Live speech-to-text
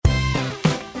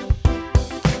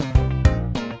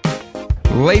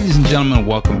Ladies and gentlemen,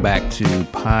 welcome back to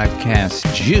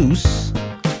Podcast Juice.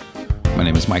 My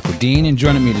name is Michael Dean, and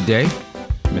joining me today,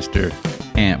 Mr.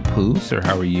 Aunt Pooh. Sir,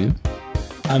 how are you?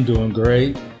 I'm doing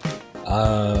great.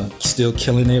 Still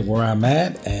killing it where I'm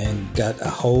at, and got a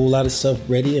whole lot of stuff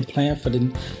ready and planned for the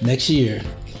next year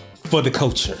for the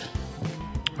culture.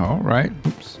 All right.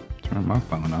 Oops. Turn my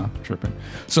phone off. Tripping.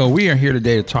 So we are here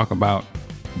today to talk about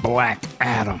Black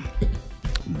Adam.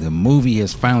 The movie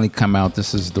has finally come out.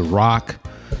 This is The Rock,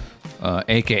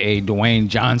 a.k.a. Dwayne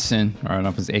Johnson. Or I don't know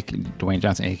if it's Dwayne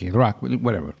Johnson, a.k.a. The Rock,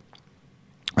 whatever.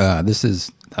 This is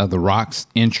The Rock's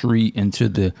entry into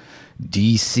the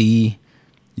DC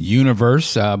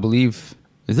universe. I believe,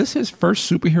 is this his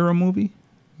first superhero movie?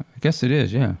 I guess it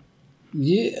is, yeah.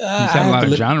 Yeah. He's had a lot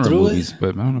of genre movies,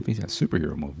 but I don't know if he's had a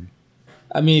superhero movie.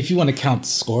 I mean, if you want to count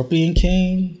Scorpion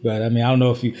King, but I mean, I don't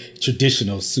know if you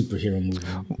traditional superhero movie.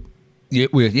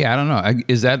 Yeah, I don't know.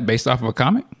 Is that based off of a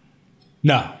comic?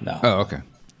 No. Oh, okay.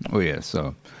 Oh, yeah.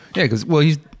 So, yeah, because, well,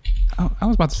 I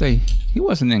was about to say, he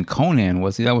wasn't in Conan,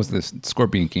 was he? That was the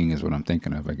Scorpion King is what I'm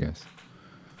thinking of, I guess.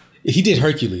 He did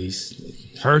Hercules.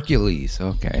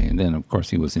 Okay. And then, of course,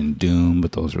 he was in Doom,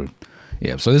 but those were,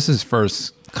 yeah. So this is his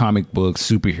first comic book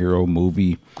superhero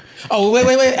movie. Oh, wait.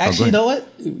 Actually, you know what?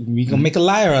 We're going to make a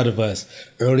liar out of us.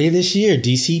 Earlier this year,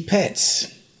 DC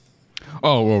Pets.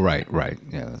 Oh, well, right.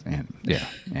 Yeah,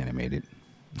 animated.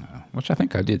 Which I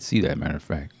think I did see that, matter of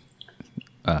fact.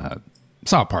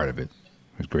 Saw part of it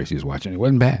as Gracie was watching. It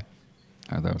wasn't bad.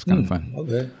 I thought it was kind of fun.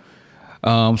 Okay.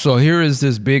 So here is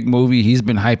this big movie. He's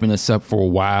been hyping this up for a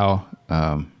while.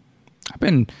 I've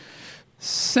been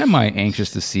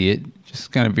semi-anxious to see it.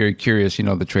 Just kind of very curious. You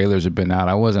know, the trailers have been out.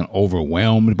 I wasn't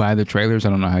overwhelmed by the trailers. I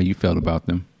don't know how you felt about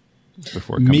them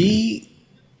before coming in.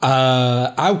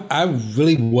 I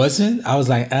really wasn't. I was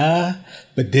like,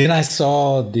 but then I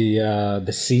saw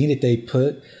the scene that they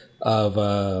put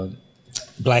of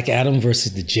Black Adam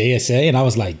versus the JSA, and I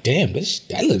was like, damn,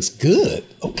 that looks good.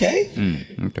 Okay.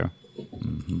 Okay.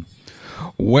 Mm-hmm.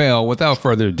 Well, without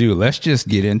further ado, let's just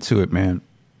get into it, man.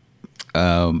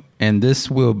 And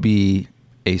this will be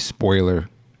a spoiler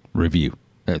review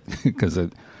because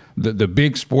the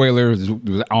big spoilers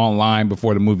was online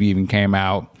before the movie even came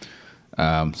out.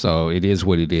 So it is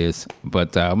what it is.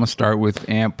 But I'm going to start with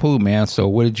Aunt Pooh, man. So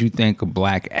what did you think of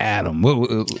Black Adam?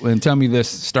 And tell me this.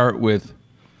 Start with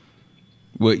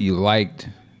what you liked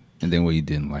and then what you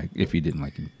didn't like, if you didn't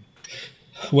like it.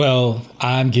 Well,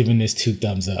 I'm giving this 2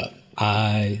 thumbs up.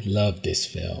 I love this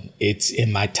film. It's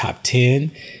in my top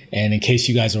 10. And in case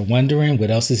you guys are wondering,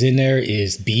 what else is in there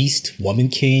is Beast, Woman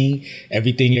King,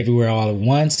 Everything Everywhere All at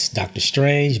Once, Doctor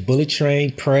Strange, Bullet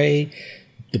Train, Prey,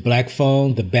 The Black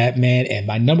Phone, The Batman, and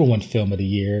my number 1 film of the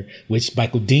year, which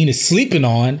Michael Dean is sleeping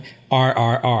on,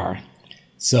 RRR.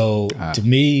 So to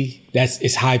me,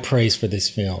 it's high praise for this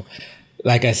film.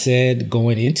 Like I said,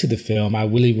 going into the film, I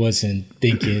really wasn't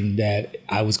thinking that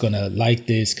I was going to like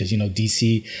this because, you know,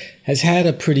 DC has had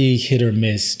a pretty hit or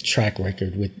miss track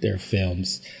record with their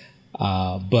films.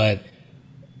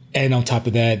 And on top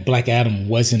of that, Black Adam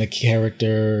wasn't a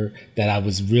character that I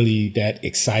was really that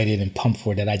excited and pumped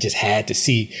for, that I just had to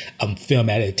see a film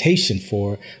adaptation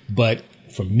for. But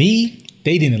for me,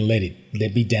 they didn't let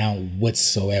me down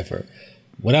whatsoever.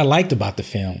 What I liked about the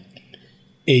film,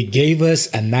 it gave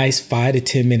us a nice 5 to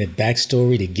 10 minute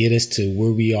backstory to get us to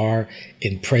where we are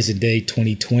in present day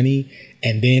 2020.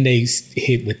 And then they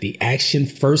hit with the action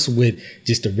first with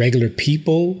just the regular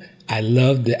people. I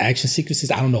love the action sequences.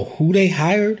 I don't know who they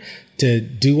hired to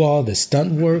do all the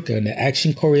stunt work and the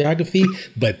action choreography,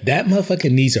 but that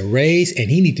motherfucker needs a raise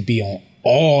and he needs to be on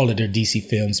all of their DC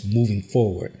films moving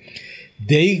forward.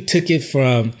 They took it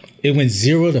it went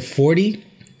 0 to 40.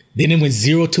 Then it went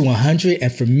 0 to 100.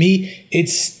 And for me,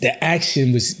 the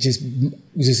action was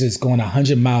just going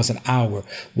 100 miles an hour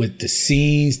with the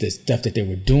scenes, the stuff that they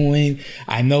were doing.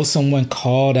 I know someone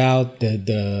called out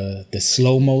the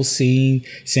slow-mo scene,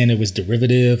 saying it was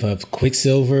derivative of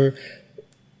Quicksilver.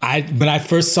 When I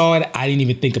first saw it, I didn't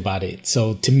even think about it.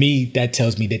 So to me, that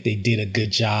tells me that they did a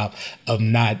good job of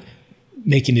not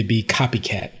making it be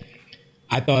copycat.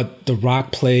 I thought The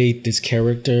Rock played this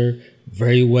character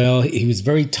very well. He was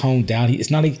very toned down.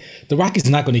 The Rock is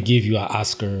not going to give you an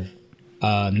Oscar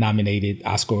nominated,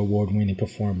 Oscar award winning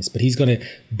performance, but he's going to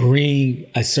bring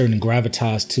a certain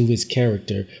gravitas to his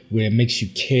character where it makes you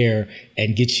care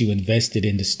and gets you invested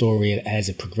in the story as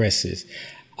it progresses.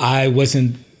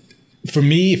 For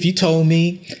me, if you told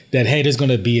me that, hey, there's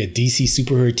going to be a DC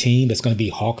superhero team that's going to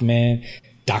be Hawkman,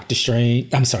 Doctor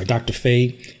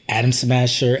Fate, Atom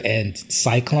Smasher, and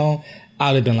Cyclone,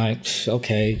 I would have been like,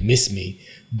 okay, miss me.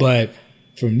 But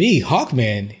for me,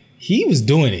 Hawkman, he was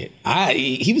doing it.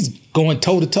 He was going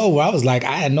toe to toe where I was like,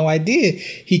 I had no idea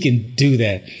he can do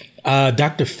that.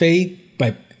 Dr. Fate,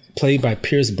 played by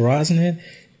Pierce Brosnan,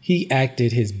 he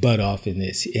acted his butt off in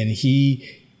this, and he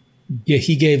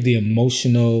gave the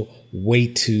emotional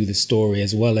weight to the story,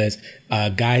 as well as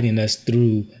guiding us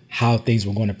through how things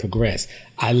were going to progress.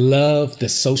 I love the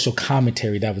social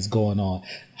commentary that was going on.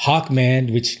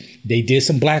 Hawkman, which they did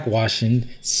some blackwashing.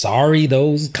 Sorry,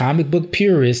 those comic book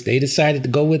purists, they decided to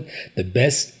go with the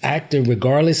best actor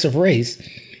regardless of race.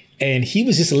 And he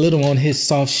was just a little on his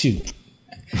soft shoe.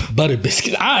 Butter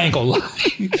biscuit. I ain't gonna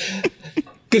lie.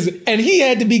 And he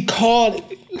had to be called.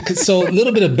 So a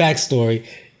little bit of backstory.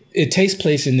 It takes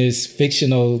place in this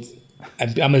fictional,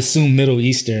 I'm gonna assume Middle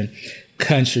Eastern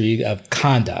country of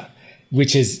Kanda,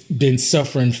 which has been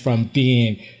suffering from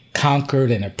being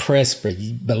conquered and oppressed for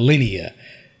millennia.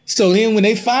 So then when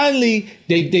they finally,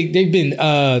 they've been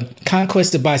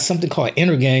conquested by something called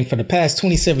Intergang for the past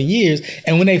 27 years.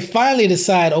 And when they finally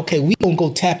decide, okay, we gonna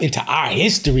go tap into our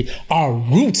history, our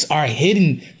roots, our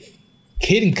hidden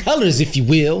colors, if you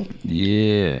will.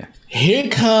 Yeah. Here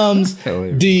comes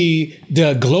the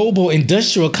global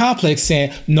industrial complex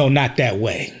saying, no, not that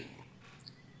way.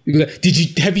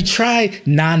 Have you tried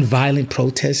nonviolent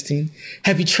protesting?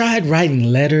 Have you tried writing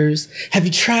letters? Have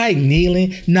you tried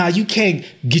kneeling? No, you can't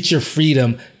get your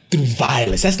freedom through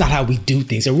violence. That's not how we do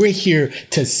things. And we're here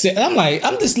to say,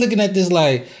 I'm just looking at this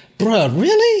like, bruh,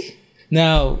 really?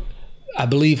 Now, I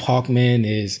believe Hawkman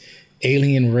is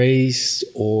alien race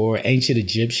or ancient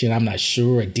Egyptian. I'm not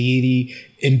sure, a deity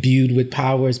imbued with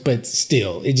powers, but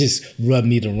still, it just rubbed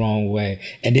me the wrong way.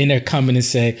 And then they're coming and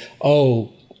say,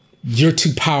 oh, you're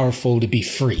too powerful to be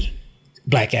free,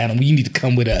 Black Adam. You need to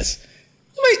come with us.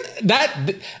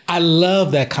 I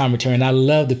love that commentary, and I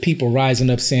love the people rising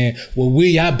up saying, well, where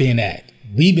y'all been at?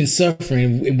 We've been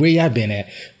suffering, and where y'all been at?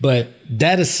 But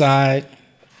that aside,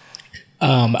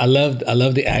 I love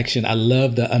the action. I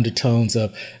love the undertones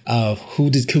of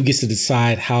who gets to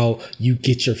decide how you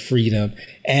get your freedom.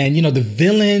 And, the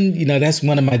villain, that's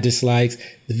one of my dislikes.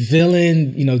 The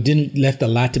villain, didn't left a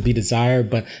lot to be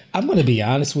desired. But I'm going to be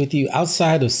honest with you.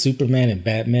 Outside of Superman and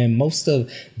Batman, most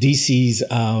of DC's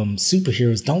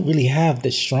superheroes don't really have the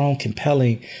strong,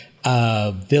 compelling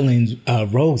villain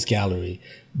rogues gallery.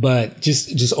 But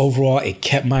just overall, it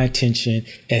kept my attention.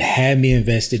 It had me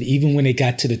invested. Even when it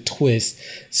got to the twist,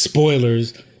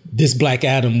 spoilers, this Black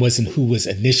Adam wasn't who was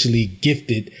initially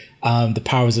gifted the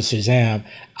powers of Shazam.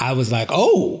 I was like,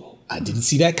 oh, I didn't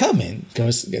see that coming.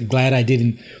 I'm glad I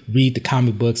didn't read the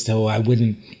comic books, so I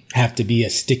wouldn't have to be a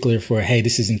stickler for, hey,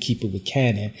 this isn't keeping with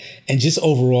canon. And just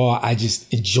overall, I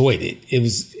just enjoyed it. It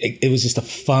was just a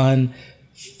fun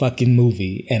fucking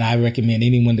movie, and I recommend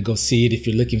anyone to go see it. If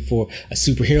you're looking for a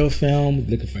superhero film,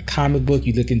 looking for a comic book,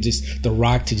 you're looking just The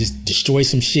Rock to just destroy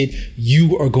some shit,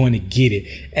 you are going to get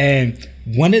it. And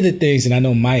one of the things, and I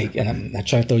know Mike, and I'm not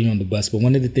trying to throw you on the bus, but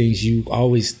one of the things you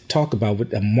always talk about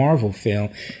with a Marvel film,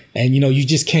 and you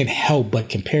just can't help but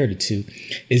compare the two,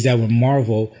 is that with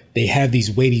Marvel, they have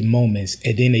these weighty moments,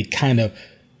 and then they kind of,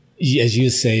 as you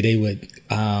say, they would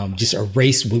just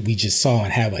erase what we just saw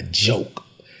and have a joke.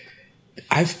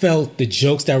 I felt the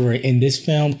jokes that were in this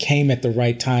film came at the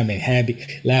right time and had me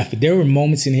laughing. There were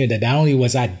moments in here that not only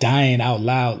was I dying out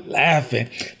loud laughing,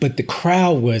 but the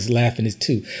crowd was laughing as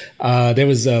too. There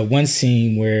was one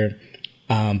scene where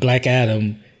Black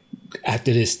Adam,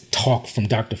 after this talk from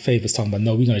Dr. Fate, was talking about,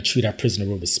 no, we're going to treat our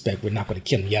prisoner with respect. We're not going to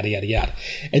kill him, yada, yada, yada.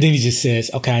 And then he just says,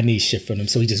 okay, I need shit from him.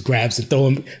 So he just grabs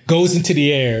and goes into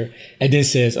the air and then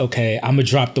says, okay, I'm not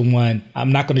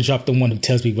going to drop the one who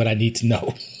tells me what I need to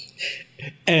know.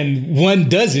 And one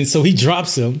doesn't, so he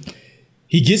drops him.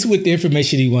 He gets with the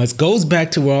information he wants, goes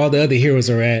back to where all the other heroes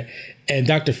are at, and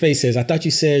Dr. Fate says, I thought you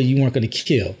said you weren't going to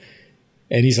kill.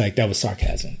 And he's like, that was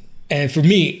sarcasm. And for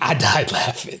me, I died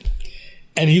laughing.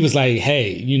 And he was like,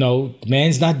 hey, the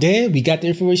man's not dead. We got the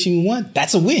information we want.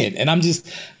 That's a win. And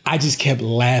I just kept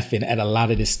laughing at a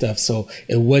lot of this stuff. So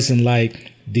it wasn't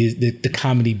like the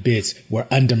comedy bits were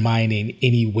undermining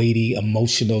any weighty,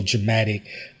 emotional, dramatic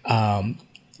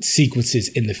sequences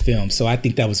in the film. So I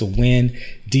think that was a win.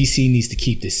 DC needs to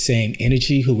keep the same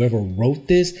energy. Whoever wrote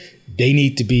this, they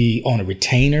need to be on a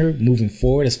retainer moving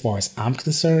forward as far as I'm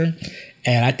concerned.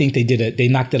 And I think they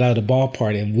knocked it out of the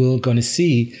ballpark, and we're going to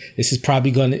see, this is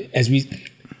probably going to, as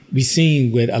we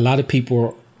seen with a lot of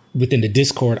people within the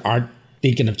Discord are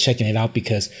thinking of checking it out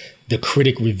because the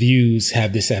critic reviews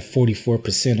have this at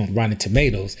 44% on Rotten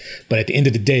Tomatoes. But at the end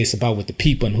of the day, it's about what the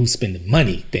people and who spend the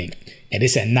money think. And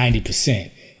it's at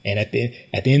 90%. And at the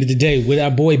end of the day, what our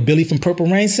boy Billy from Purple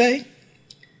Rain say?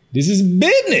 This is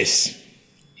business.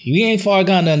 We ain't far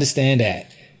gone to understand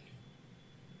that.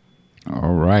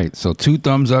 All right. So 2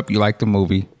 thumbs up. You like the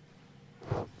movie.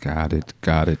 Got it.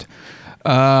 Got it.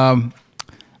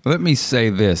 Let me say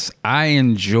this. I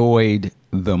enjoyed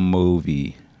the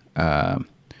movie.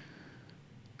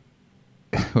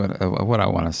 What I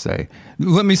want to say.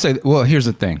 Let me say, well, here's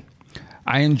the thing.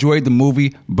 I enjoyed the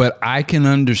movie, but I can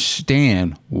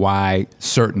understand why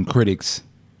certain critics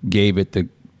gave it the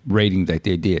rating that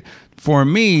they did. For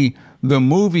me, the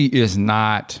movie is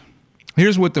not,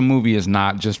 here's what the movie is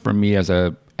not, just for me as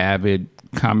a avid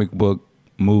comic book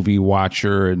movie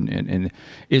watcher, and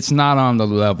it's not on the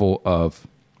level of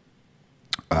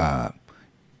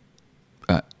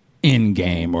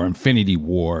Endgame or Infinity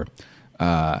War.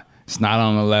 It's not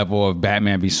on the level of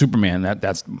Batman v Superman.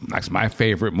 That's my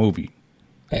favorite movie.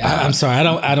 I'm sorry.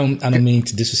 I don't mean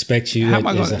to disrespect you. How am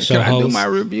I going to? Can I do my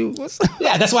review?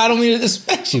 Yeah, that's why I don't mean to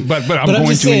disrespect you. But I'm going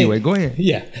to saying, anyway. Go ahead.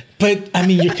 Yeah, but I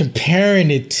mean, you're comparing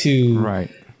it to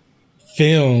right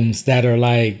films that are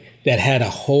like that had a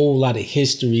whole lot of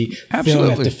history, Absolutely.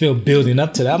 film after film building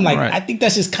up to that. I'm like, Right. I think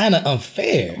that's just kind of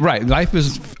unfair. Right. Life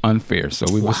is unfair, so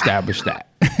we've established that.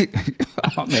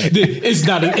 Oh, it's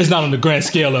not on the grand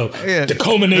scale of the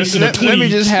culmination of 20 Let me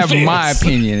just have films. my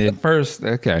opinion at first.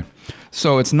 Okay.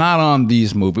 So it's not on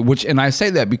these movies, and I say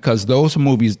that because those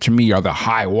movies to me are the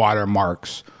high water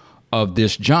marks of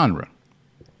this genre.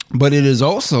 But it is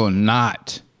also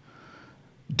not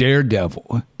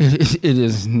Daredevil. It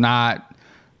is not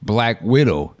Black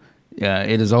Widow.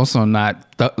 It is also not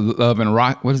Love and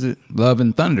Rock. What is it? Love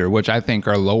and Thunder, which I think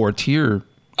are lower tier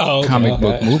comic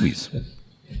book movies.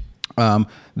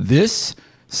 This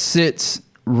sits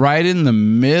right in the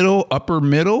middle, upper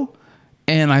middle,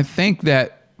 and I think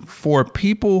that for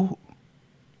people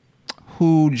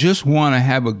who just want to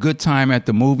have a good time at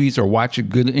the movies or watch a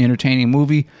good entertaining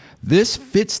movie, this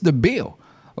fits the bill.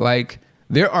 Like,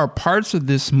 there are parts of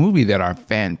this movie that are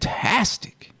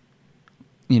fantastic.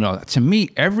 You know, to me,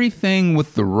 everything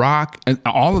with The Rock and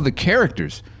all of the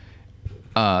characters,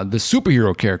 the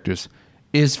superhero characters,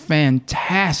 is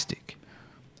fantastic.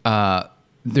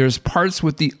 There's parts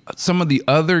with some of the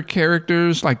other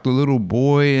characters, like the little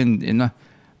boy, and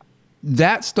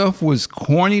that stuff was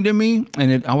corny to me.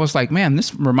 And I was like, man,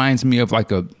 this reminds me of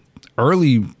like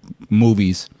early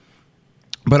movies.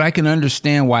 But I can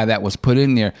understand why that was put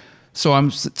in there. So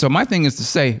my thing is to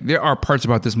say there are parts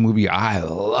about this movie I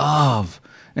love,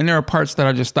 and there are parts that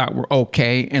I just thought were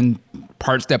okay, and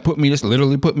parts that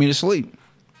literally put me to sleep.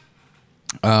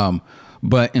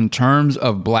 But in terms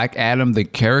of Black Adam, the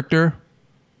character,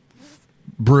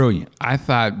 brilliant. I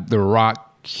thought The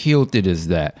Rock killed it as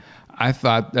that. I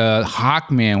thought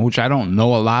Hawkman, which I don't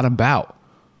know a lot about,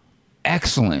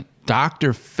 excellent.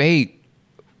 Dr. Fate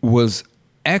was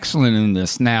excellent in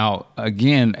this. Now,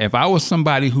 again, if I was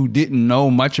somebody who didn't know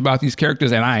much about these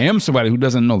characters, and I am somebody who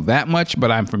doesn't know that much,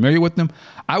 but I'm familiar with them,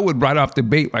 I would right off the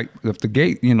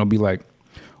gate, be like,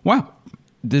 wow,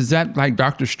 is that like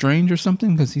Doctor Strange or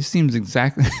something? Because he seems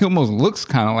exactly, he almost looks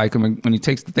kind of like him when he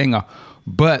takes the thing off.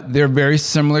 But they're very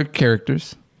similar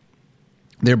characters.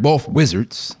 They're both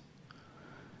wizards.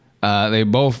 They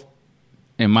both,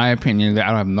 in my opinion,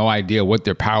 I have no idea what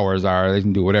their powers are. They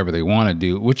can do whatever they want to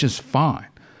do, which is fine.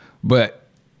 But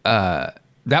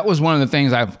that was one of the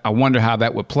things I wonder how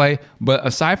that would play. But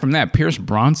aside from that, Pierce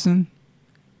Bronson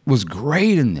was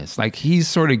great in this. Like, he's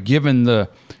sort of given the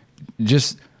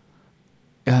just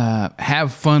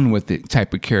have fun with it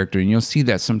type of character. And you'll see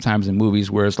that sometimes in movies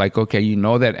where it's like, okay, you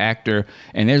know that actor,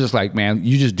 and they're just like, man,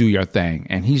 you just do your thing.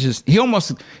 And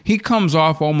he comes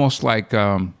off almost like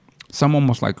a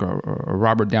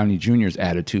Robert Downey Jr.'s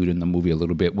attitude in the movie a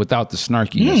little bit, without the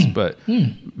snarkiness, but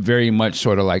very much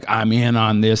sort of like, I'm in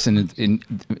on this, and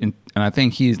I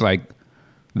think he's like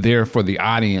there for the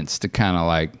audience to kind of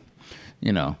like,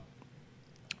 you know,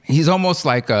 he's almost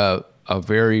like a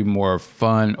very more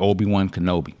fun Obi-Wan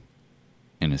Kenobi,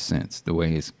 in a sense, the way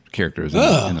his character is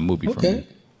in the movie for me.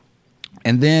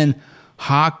 And then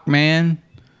Hawkman,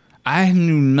 I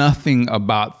knew nothing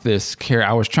about this character.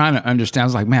 I was trying to understand. I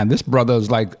was like, man, this brother is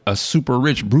like a super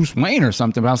rich Bruce Wayne or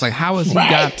something. But I was like, how has he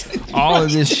got all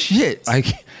of this shit? Like,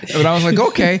 but I was like,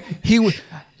 okay,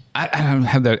 I don't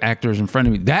have the actors in front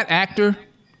of me. That actor,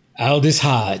 Aldous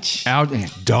Hodge.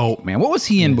 Dope, man. What was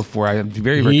he in before? I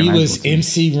very He recognizable. was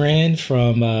MC Ren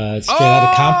from Straight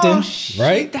Outta Compton,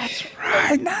 right? That's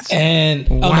right. No.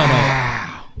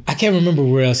 I can't remember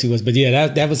where else he was, but yeah,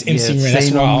 that was MC Ren.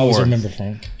 That's what I always remember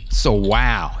from. So,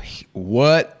 wow,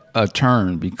 what a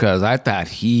turn, because I thought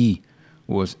he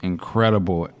was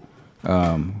incredible.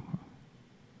 Sorry.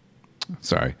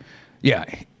 Yeah,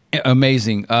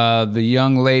 amazing. The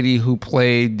young lady who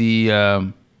played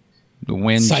the the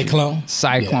wind. Cyclone.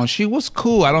 Yeah. She was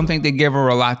cool. I don't think they gave her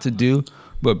a lot to do,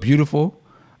 but beautiful.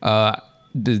 The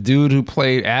dude who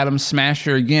played Adam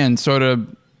Smasher, again, sort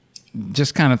of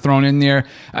just kind of thrown in there.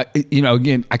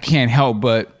 Again, I can't help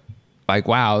but like,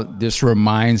 wow, this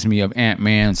reminds me of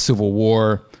Ant-Man, Civil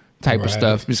War type of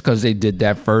stuff, just because they did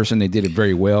that first and they did it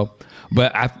very well.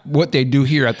 But what they do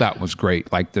here, I thought was great.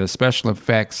 Like the special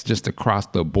effects just across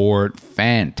the board,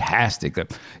 fantastic.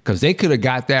 Because they could have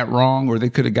got that wrong or they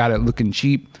could have got it looking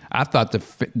cheap. I thought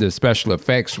the special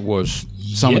effects was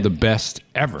some of the best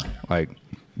ever. Like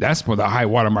that's one of the high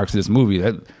watermarks of this movie.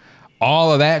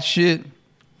 All of that shit,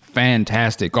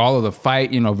 fantastic. All of the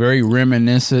fight, very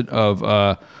reminiscent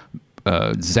of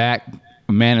Zack,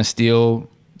 Man of Steel,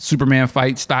 Superman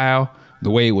fight style. The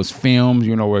way it was filmed,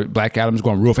 where Black Adam's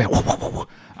going real fast.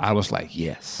 I was like,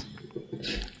 yes,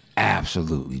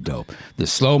 absolutely dope. The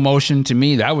slow motion to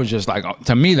me, that was just like,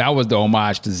 that was the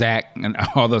homage to Zack and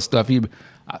all the stuff.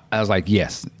 I was like,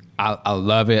 yes, I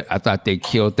love it. I thought they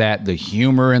killed that. The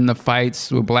humor in the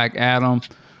fights with Black Adam,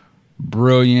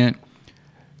 brilliant.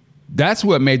 That's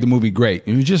what made the movie great.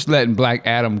 It was just letting Black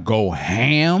Adam go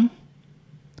ham.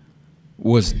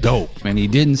 Was dope, and he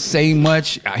didn't say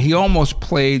much. He almost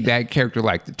played that character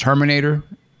like the Terminator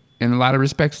in a lot of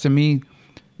respects to me.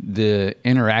 The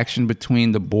interaction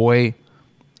between the boy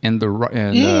and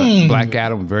Black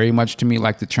Adam very much to me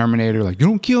like the Terminator. Like, you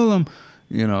don't kill him,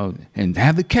 and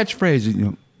have the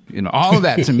catchphrase, all of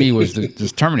that to me was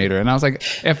just Terminator. And I was like,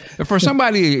 if for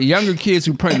somebody, younger kids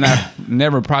who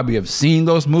never probably have seen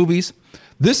those movies,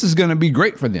 this is going to be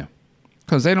great for them.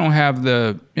 Because they don't have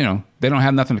they don't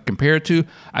have nothing to compare it to.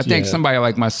 I think somebody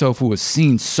like myself who has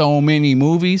seen so many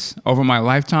movies over my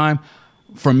lifetime,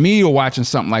 for me watching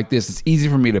something like this, it's easy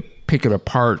for me to pick it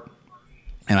apart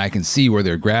and I can see where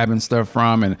they're grabbing stuff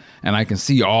from and I can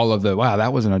see all of wow,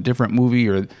 that was in a different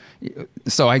movie.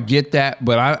 So I get that,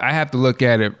 but I have to look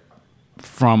at it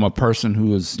from a person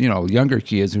who is, younger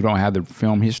kids who don't have the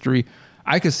film history.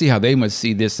 I could see how they must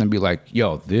see this and be like,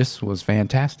 yo, this was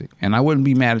fantastic. And I wouldn't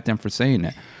be mad at them for saying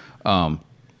that. I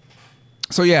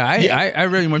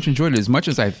really much enjoyed it. As much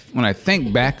as when I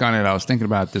think back on it, I was thinking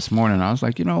about it this morning. I was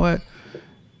like, you know what?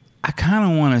 I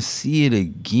kind of want to see it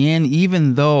again,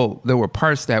 even though there were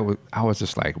parts that I was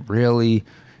just like, really?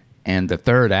 And the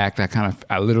third act,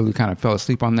 I literally kind of fell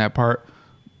asleep on that part.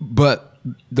 But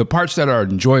the parts that are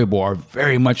enjoyable are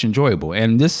very much enjoyable.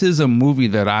 And this is a movie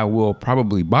that I will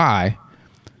probably buy.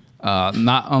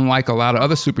 Not unlike a lot of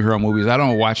other superhero movies, I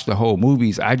don't watch the whole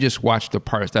movies. I just watch the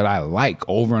parts that I like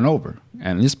over and over.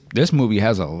 And this movie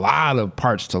has a lot of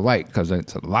parts to like because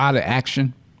it's a lot of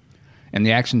action, and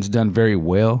the action's done very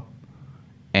well.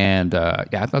 And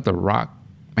I thought The Rock,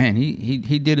 man,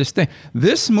 he did his thing.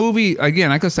 This movie, again,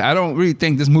 like I said, I don't really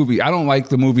think this movie. I don't like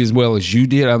the movie as well as you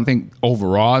did. I don't think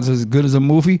overall it's as good as a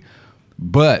movie,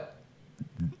 but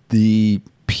the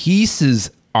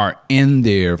pieces are in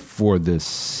there for the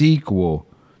sequel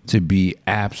to be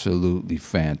absolutely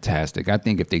fantastic. I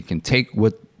think if they can take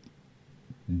what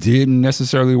didn't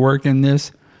necessarily work in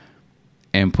this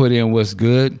and put in what's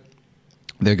good,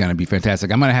 they're going to be fantastic.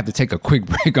 I'm going to have to take a quick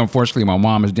break. Unfortunately, my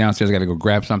mom is downstairs. I got to go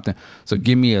grab something. So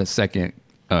give me a second,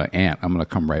 Ant. I'm going to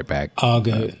come right back. All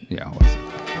good. Yeah.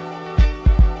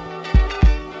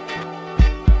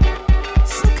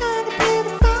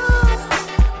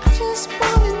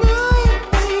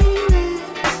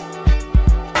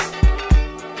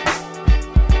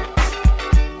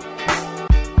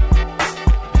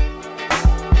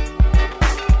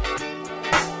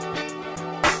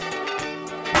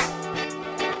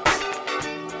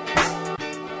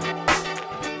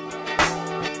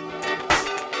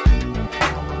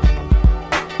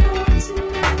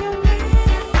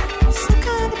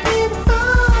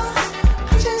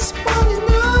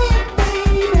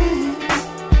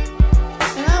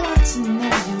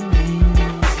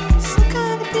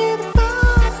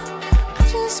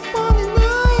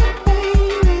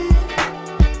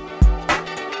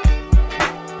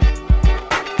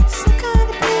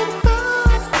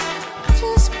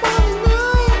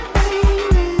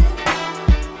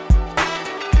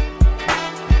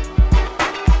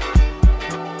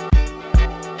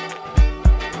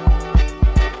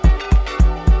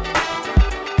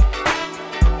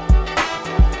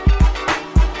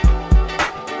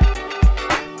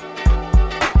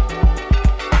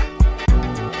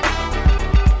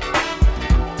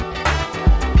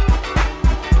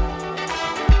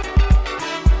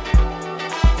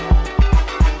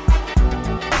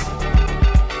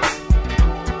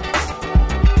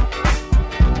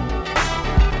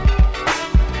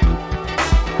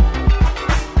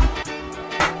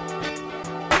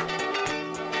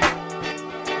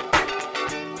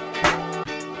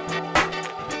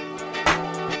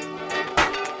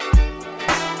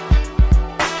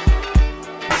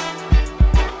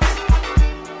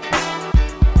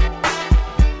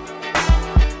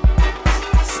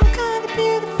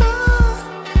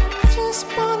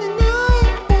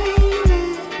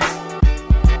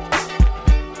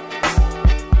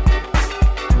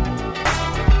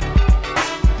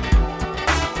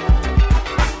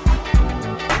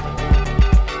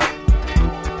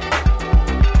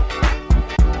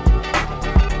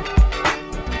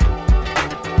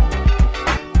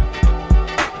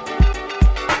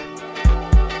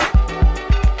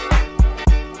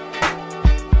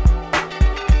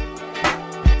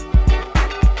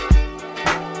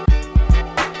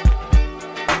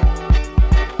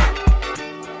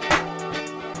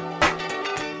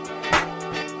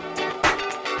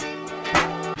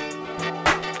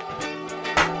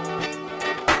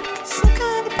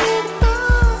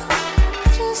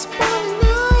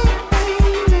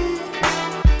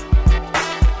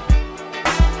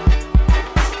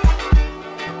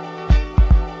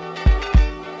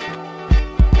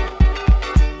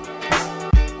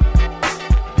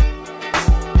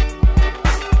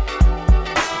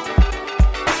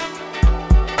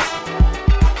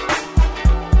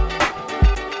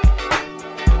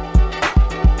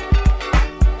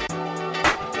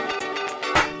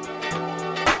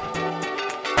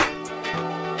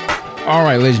 All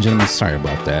right, ladies and gentlemen, sorry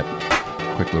about that.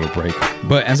 Quick little break.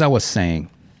 But as I was saying,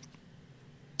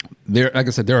 like I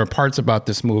said, there are parts about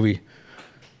this movie,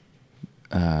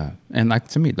 and like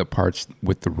to me, the parts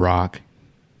with The Rock,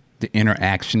 the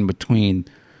interaction between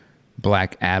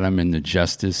Black Adam and the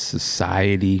Justice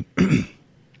Society,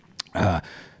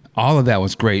 all of that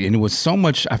was great. And it was so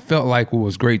much, I felt like what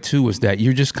was great too was that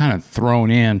you're just kind of thrown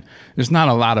in. There's not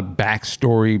a lot of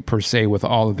backstory per se with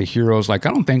all of the heroes. Like, I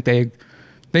don't think they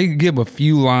give a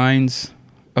few lines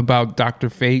about Dr.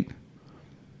 Fate,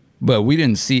 but we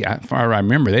didn't see, as far as I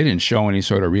remember, they didn't show any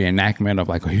sort of reenactment of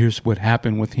like, oh, here's what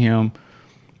happened with him.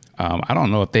 I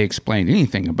don't know if they explained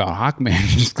anything about Hawkman,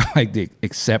 just like they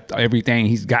accept everything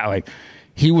he's got. Like,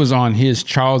 he was on his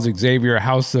Charles Xavier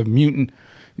House of Mutant,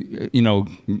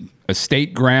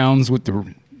 estate grounds with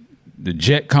the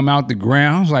jet come out the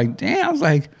ground. I was like, damn, I was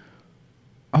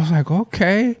like,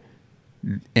 okay.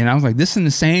 And I was like, this in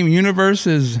the same universe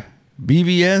as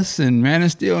BVS and Man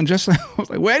of Steel, and just like, I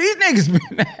was like, where these niggas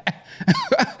been at?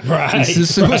 Right. It's the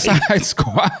Suicide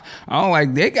Squad. I'm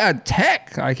like, they got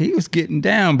tech. Like, he was getting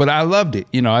down, but I loved it.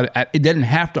 It didn't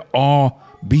have to all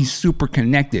be super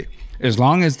connected. As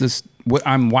long as what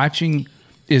I'm watching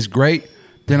is great,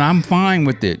 then I'm fine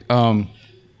with it. Go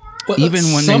ahead,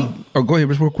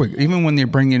 real quick. Even when they're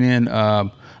bringing in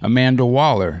Amanda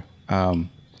Waller,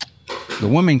 the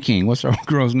Woman King. What's her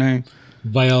girl's name?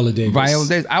 Viola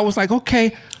Davis. I was like,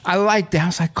 okay, I like that. I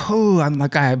was like, cool. I'm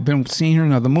like, I have been seeing her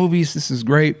in other movies. This is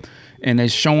great. And they're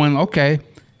showing, okay,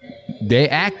 they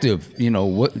active.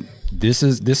 What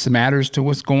this matters to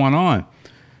what's going on.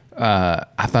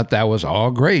 I thought that was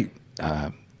all great.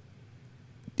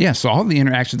 So all the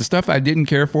interaction, the stuff I didn't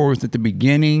care for was at the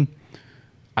beginning.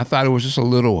 I thought it was just a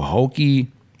little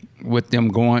hokey with them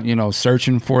going,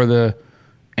 searching for the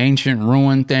ancient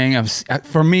ruin thing.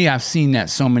 For me, I've seen that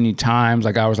so many times.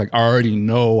 Like, I was like, I already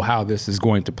know how this is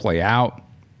going to play out.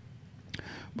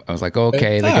 I was like,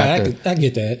 okay, I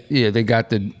get that. Yeah, they got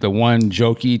the one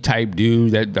jokey type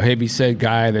dude, that the heavyset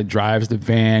guy that drives the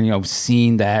van.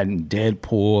 Seen that in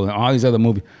Deadpool and all these other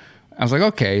movies. I was like,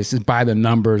 okay, this is by the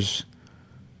numbers,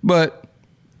 but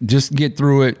just get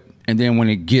through it. And then when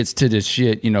it gets to this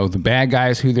shit, the bad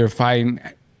guys who they're fighting,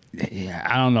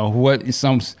 I don't know what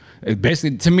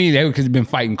basically, to me, they could have been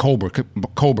fighting Cobra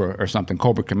or something,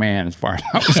 Cobra Command, as far as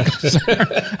I was concerned.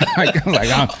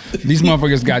 These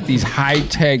motherfuckers got these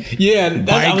high-tech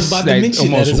bikes I was about to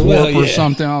mention almost that as well, warp or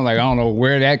something. I'm like, I don't know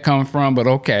where that come from, but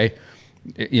okay.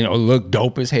 It looked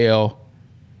dope as hell.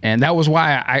 And that was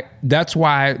that's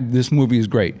why this movie is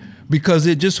great, because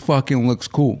it just fucking looks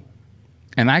cool.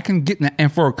 And I can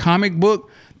and for a comic book,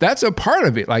 that's a part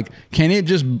of it. Like, can it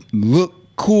just look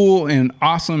cool and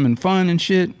awesome and fun and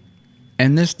shit?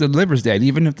 And this delivers that,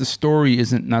 even if the story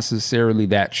isn't necessarily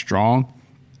that strong.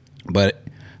 But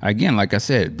again, like I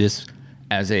said, this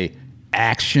as a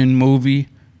action movie,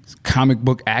 comic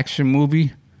book action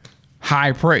movie,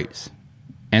 high praise.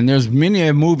 And there's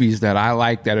many movies that I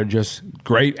like that are just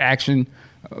great action,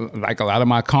 like a lot of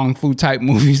my kung fu type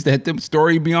movies that the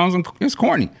story beyond is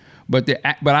corny. But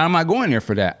I'm not going there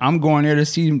for that. I'm going there to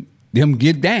see them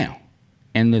get down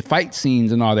and the fight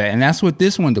scenes and all that. And that's what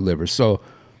this one delivers. So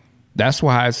that's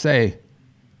why I say,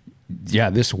 yeah,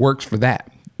 this works for that.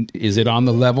 Is it on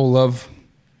the level of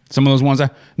some of those ones?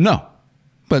 No.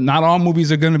 But not all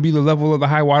movies are going to be the level of the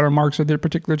high water marks of their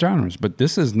particular genres. But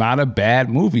this is not a bad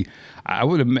movie. I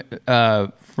would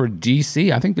have, for DC,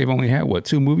 I think they've only had,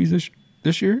 2 movies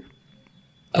this year?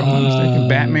 If I'm not mistaken.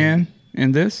 Batman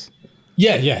and this?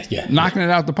 Yeah. Knocking it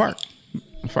out the park.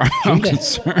 As far as I'm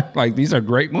concerned, like, these are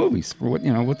great movies for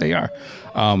what they are.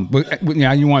 But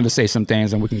you wanted to say some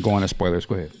things, and we can go on to spoilers.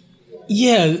 Go ahead.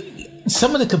 Yeah,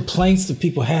 some of the complaints that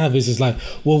people have is like,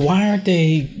 well, why aren't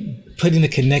they putting the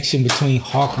connection between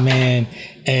Hawkman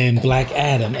and Black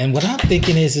Adam? And what I'm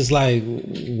thinking is like,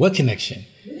 what connection?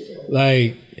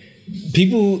 Like,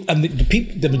 people,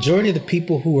 the majority of the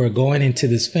people who are going into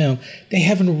this film, they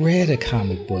haven't read a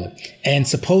comic book. And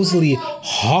supposedly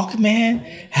Hawkman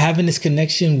having this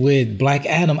connection with Black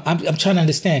Adam, I'm trying to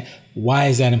understand, why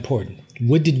is that important?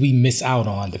 What did we miss out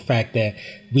on? The fact that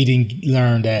we didn't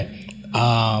learn that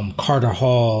Carter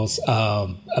Hall's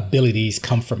abilities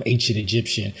come from ancient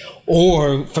Egyptian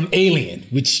or from Alien,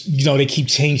 which they keep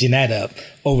changing that up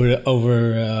over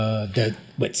the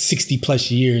 60 plus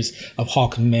years of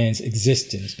Hawkman's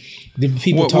existence. The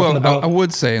people talking about. I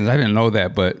would say, and I didn't know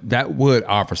that, but that would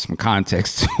offer some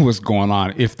context to what's going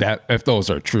on if those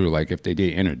are true. Like, if they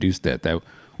did introduce that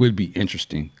would be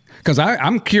interesting. Because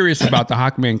I'm curious about the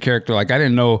Hawkman character. Like, I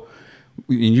didn't know.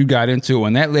 And you got into it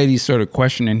when that lady's sort of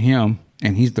questioning him,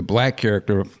 and he's the black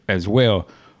character as well.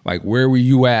 Like, where were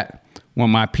you at when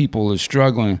my people is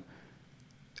struggling.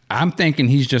 I'm thinking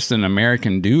he's just an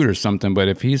American dude or something, but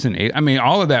if he's I mean,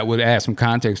 all of that would add some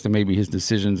context to maybe his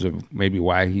decisions of maybe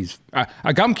why he's.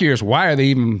 I'm curious, why are they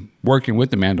even working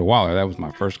with Amanda Waller? That was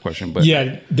my first question. But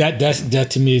yeah,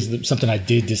 that to me is something I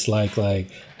did dislike. Like,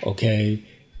 okay,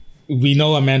 we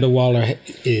know Amanda Waller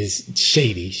is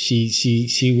shady.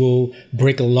 She will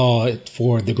break a law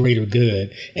for the greater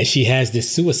good, and she has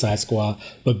this Suicide Squad.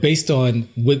 But based on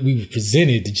what we were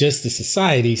presented, the Justice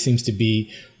Society seems to be.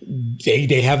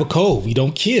 They have a code. We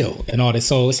don't kill and all that.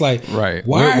 So it's like, right.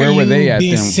 Why where are were you they at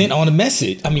being then? sent on a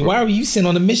message? I mean, why were you sent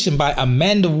on a mission by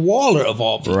Amanda Waller of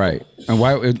all people? Right. And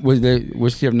why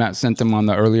would she have not sent them on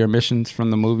the earlier missions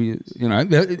from the movie? You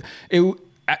know,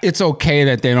 it's okay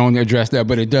that they don't address that,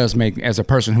 but it does make, as a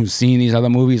person who's seen these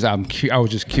other movies, I was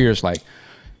just curious, like,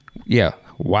 yeah,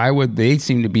 why would they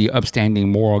seem to be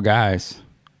upstanding moral guys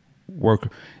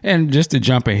work? And just to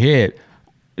jump ahead,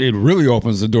 it really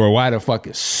opens the door. Why the fuck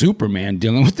is Superman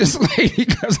dealing with this lady?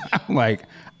 Because I'm like,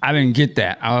 I didn't get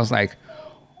that. I was like,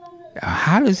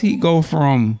 how does he go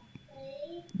from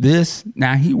this?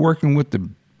 Now he working with the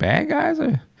bad guys?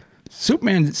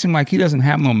 Superman seemed like he doesn't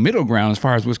have no middle ground as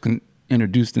far as what's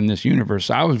introduced in this universe.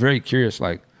 So I was very curious,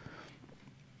 like,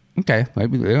 okay,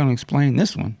 maybe they're going to explain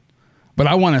this one. But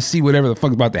I want to see whatever the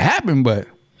fuck's about to happen. But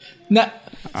now,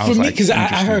 for me, because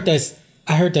I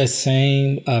heard that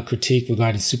same critique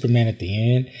regarding Superman at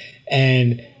the end,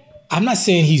 and I'm not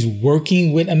saying he's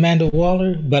working with Amanda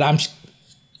Waller, but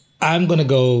I'm gonna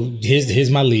go. Here's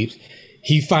my leap.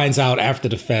 He finds out after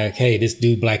the fact, hey, this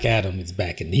dude Black Adam is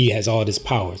back, and he has all this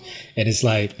powers, and it's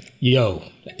like, yo,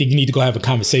 I think you need to go have a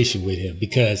conversation with him,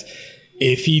 because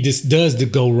if he just does the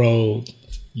go rogue,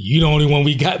 you the only one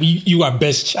we got. You our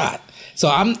best shot. So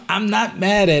I'm not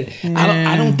mad at.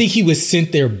 I don't think he was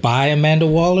sent there by Amanda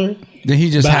Waller. Did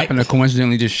he just happen to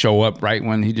coincidentally just show up right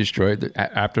when he destroyed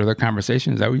after the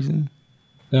conversation? Is that what you said?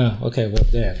 No. Okay. Well,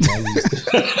 damn.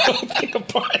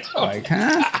 Like,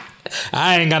 huh?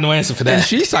 I ain't got no answer for that. And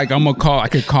she's like, I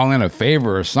could call in a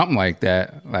favor or something like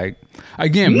that. Like,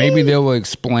 again, maybe they will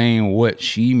explain what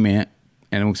she meant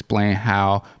and explain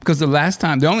how. Because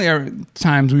the only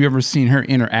times we ever seen her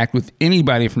interact with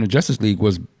anybody from the Justice League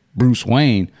was Bruce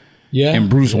Wayne. Yeah. And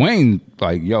Bruce Wayne,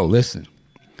 like, yo, listen.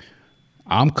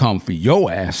 I'm come for your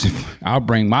ass. I'll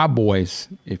bring my boys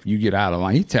if you get out of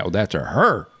line. He tell that to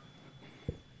her.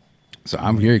 So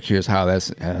I'm very curious how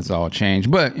that's all changed.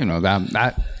 But, you know,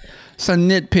 it's a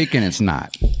nitpick and it's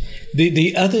not.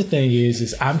 The other thing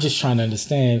is I'm just trying to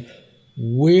understand,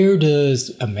 where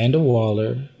does Amanda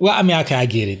Waller... Well, I mean, okay, I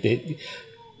get it.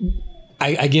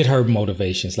 I get her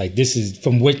motivations. Like, this is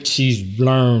from what she's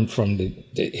learned from the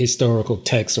historical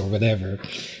text or whatever.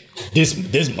 This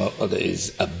motherfucker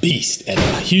is a beast and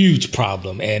a huge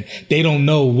problem, and they don't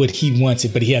know what he wants,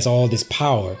 but he has all this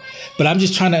power. But I'm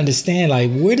just trying to understand,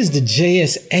 like, where does the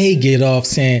JSA get off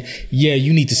saying, yeah,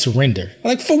 you need to surrender?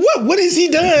 Like, for what? What has he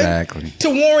done to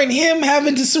warrant him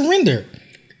having to surrender?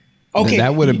 Okay,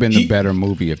 that would have been the better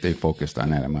movie if they focused on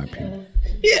that, in my opinion.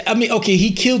 Yeah, I mean, okay,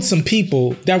 he killed some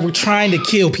people that were trying to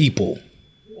kill people.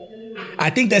 I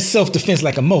think that's self-defense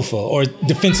like a mofo, or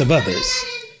defense of others.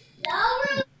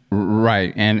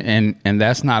 Right, and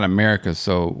that's not America.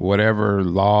 So whatever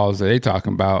laws that they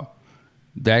talking about,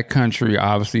 that country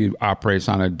obviously operates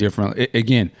on a different.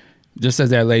 Again, just as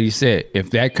that lady said,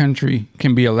 if that country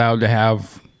can be allowed to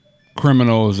have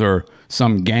criminals or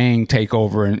some gang take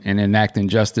over and enact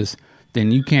injustice,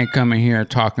 then you can't come in here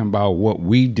talking about what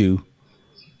we do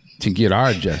to get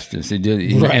our justice. Right.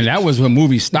 And that was when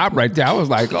movie stopped right there. I was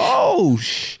like, oh,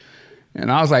 and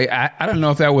I was like, I don't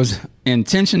know if that was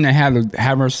intention to have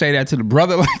her say that to the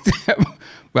brother like that,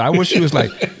 but I wish she was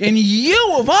like, and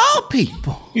you of all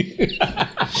people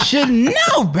should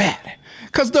know better.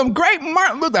 Because the great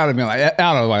Martin looked at me like,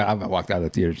 I don't know, I walked out of the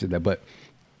theater and said that, but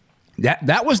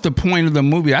that was the point of the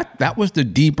movie. That was the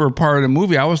deeper part of the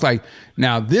movie. I was like,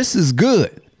 now this is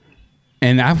good.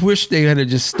 And I wish they had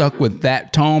just stuck with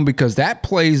that tone, because that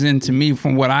plays into me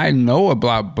from what I know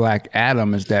about Black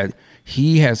Adam, is that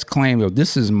he has claimed,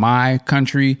 this is my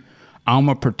country, I'm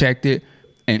going to protect it,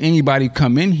 and anybody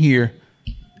come in here,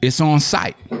 it's on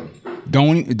sight.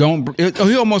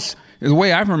 He almost, the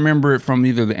way I remember it from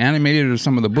either the animated or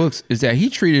some of the books, is that he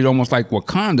treated almost like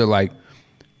Wakanda, like,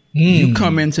 you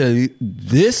come into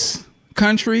this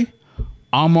country,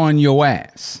 I'm on your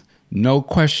ass. No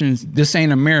questions. This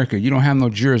ain't America. You don't have no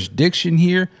jurisdiction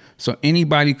here. So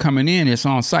anybody coming in, it's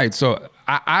on site. So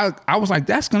I was like,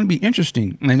 that's going to be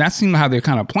interesting. And that seemed how they're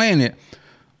kind of playing it.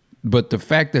 But the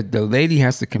fact that the lady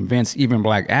has to convince even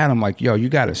Black Adam, like, yo, you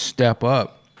got to step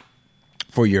up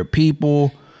for your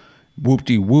people,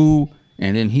 whoop-de-woo.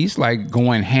 and then he's like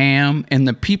going ham, and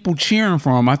the people cheering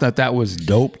for him. I thought that was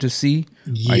dope to see.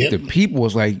 Like the people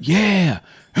was like, yeah.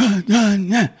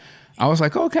 I was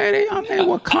like, okay, I'm in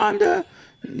Wakanda.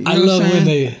 I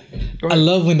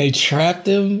love when they trapped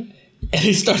him and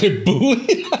they started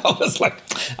booing.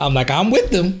 I'm like, I'm with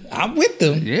them.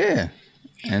 Yeah.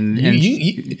 And go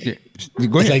ahead.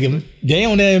 It's like they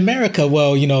own America.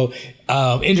 Well,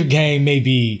 Intergang may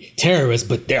be terrorists,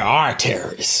 but there are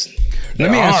terrorists. Let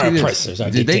me ask you this.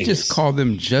 Did they just call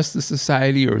them Justice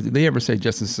Society, or did they ever say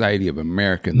Justice Society of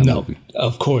America in the movie? No,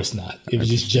 of course not. It was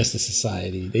just Justice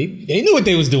Society. They knew what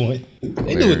they was doing.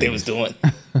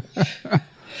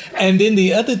 And then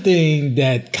the other thing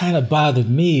that kind of bothered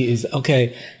me is,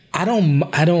 okay, I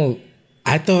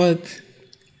thought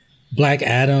Black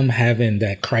Adam having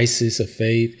that crisis of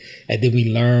faith, and then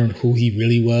we learned who he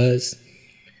really was.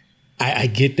 I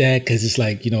get that, because it's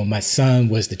like, my son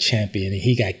was the champion and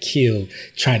he got killed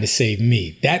trying to save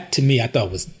me. That to me, I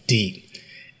thought was deep.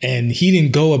 And he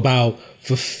didn't go about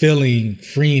freeing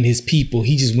his people.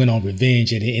 He just went on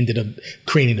revenge, and it ended up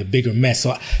creating a bigger mess.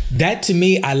 So that to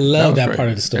me, I love that part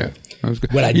of the story. Yeah,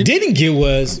 what I didn't get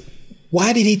was,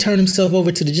 why did he turn himself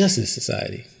over to the Justice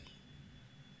Society?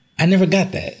 I never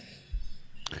got that.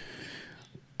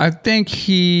 I think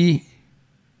he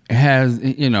has,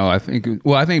 I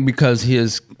think because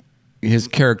his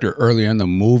character earlier in the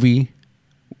movie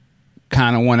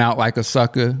kind of went out like a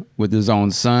sucker with his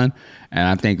own son. And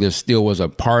I think there still was a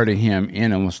part of him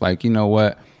in him was like, you know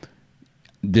what,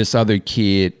 this other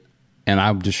kid, and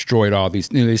I've destroyed all these.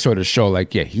 They sort of show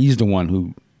like, yeah, he's the one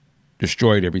who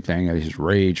destroyed everything, his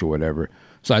rage or whatever.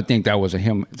 So I think that was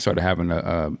him sort of having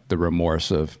the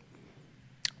remorse of,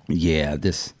 yeah,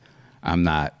 I'm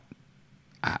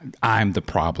the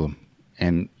problem,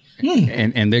 and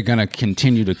they're gonna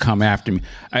continue to come after me.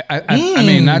 I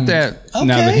mean, not that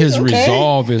now that his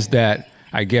resolve is that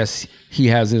I guess he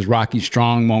has his Rocky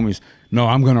Strong moments. No,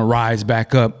 I'm gonna rise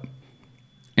back up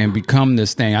and become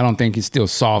this thing. I don't think it still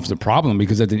solves the problem,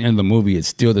 because at the end of the movie, it's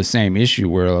still the same issue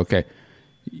where, okay,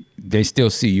 they still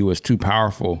see you as too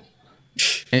powerful.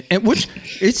 And which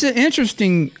it's an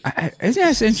interesting, it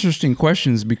asks interesting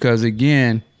questions, because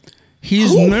again,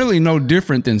 he's really no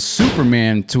different than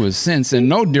Superman to a sense, and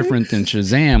no different than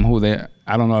Shazam,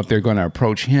 I don't know if they're going to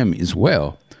approach him as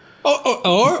well.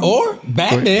 Or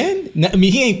Batman. I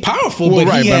mean, he ain't powerful,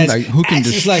 but he has like, who can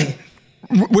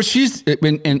well, she's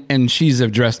and she's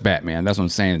addressed Batman. That's what I'm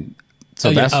saying.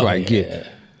 So that's what I get. Yeah.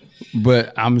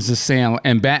 But I'm just saying,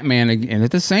 and Batman, and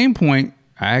at the same point,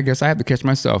 I guess I have to catch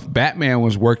myself. Batman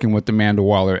was working with Amanda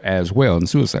Waller as well in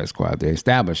Suicide Squad. They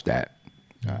established that.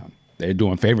 They're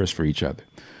doing favors for each other.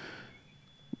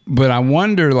 But I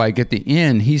wonder, like, at the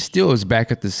end, he still is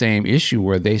back at the same issue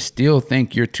where they still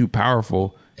think you're too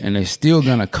powerful, and they're still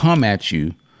going to come at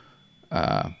you.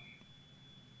 And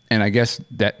I guess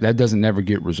that doesn't never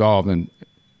get resolved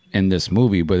in this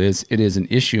movie, but it is an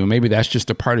issue. And maybe that's just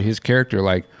a part of his character.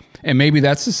 Like, and maybe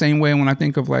that's the same way when I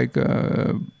think of like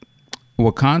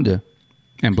Wakanda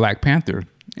and Black Panther.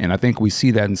 And I think we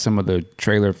see that in some of the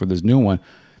trailer for this new one.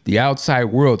 The outside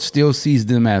world still sees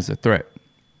them as a threat.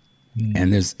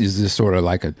 And is this sort of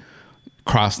like are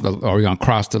we gonna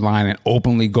cross the line and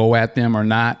openly go at them or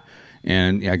not?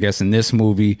 And I guess in this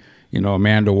movie,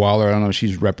 Amanda Waller, I don't know if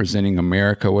she's representing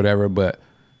America or whatever, but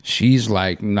she's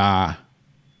like, nah,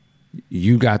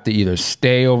 you got to either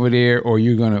stay over there or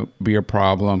you're gonna be a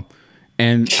problem.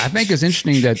 And I think it's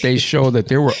interesting that they show that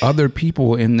there were other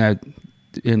people in that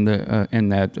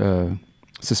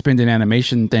suspended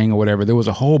animation thing or whatever. There was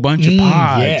a whole bunch of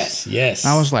pods. Yes.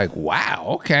 I was like,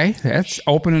 wow, okay, that's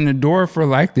opening the door for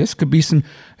like this could be some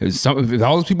if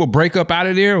all those people break up out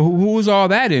of there. Who's all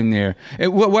that in there?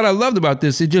 What I loved about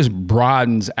this, it just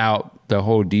broadens out the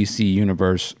whole DC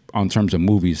universe on terms of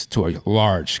movies to a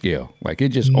large scale. Like it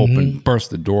just burst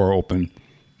the door open.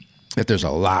 That there's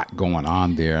a lot going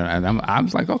on there, and I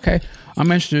was like, okay, I'm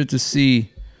interested to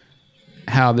see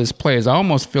how this plays. I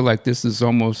almost feel like this is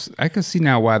I can see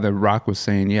now why The Rock was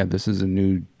saying, yeah, this is a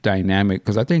new dynamic,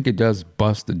 because I think it does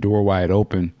bust the door wide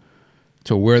open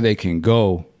to where they can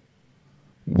go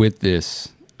with this.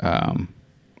 I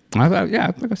thought,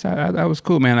 yeah, like I said, that was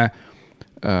cool, man.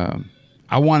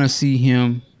 I want to see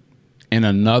him in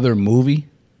another movie,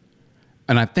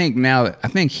 and I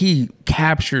think he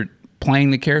captured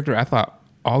playing the character. I thought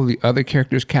all the other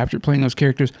characters captured playing those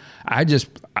characters.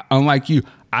 Unlike you,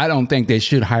 I don't think they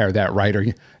should hire that writer.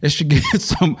 They should get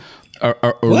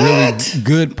a really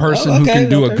good person who can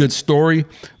do a good story.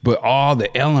 But all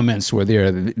the elements were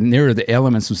there. The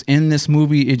elements was in this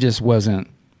movie. It just wasn't.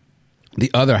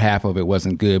 The other half of it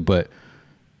wasn't good. But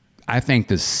I think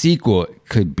the sequel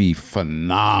could be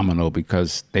phenomenal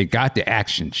because they got the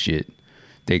action shit.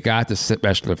 They got the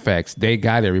special effects. They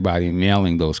got everybody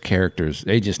nailing those characters.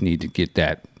 They just need to get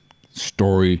that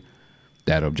story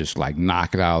that'll just like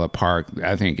knock it out of the park.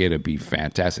 I think it'll be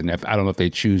fantastic. And I don't know if they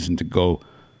choosing to go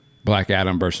Black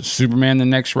Adam versus Superman the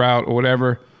next route or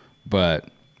whatever, but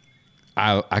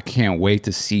I can't wait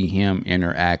to see him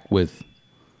interact with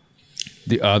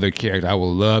the other character. I would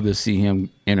love to see him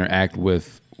interact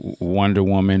with Wonder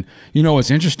Woman. You know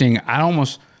what's interesting? I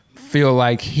almost feel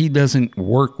like he doesn't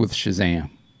work with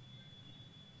Shazam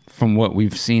from what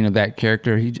we've seen of that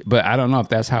character. But I don't know if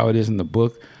that's how it is in the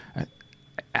book.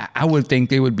 I would think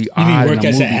they would be you odd. mean work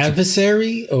as an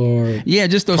adversary, or yeah,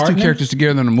 just those partner? Two characters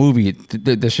together in the movie.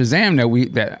 The Shazam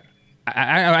that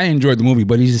I enjoyed the movie,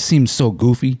 but he just seems so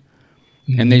goofy.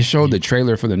 And they showed the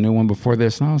trailer for the new one before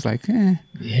this, and I was like,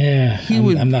 yeah,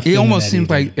 I'm not. It almost seems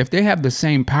like if they have the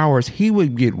same powers, he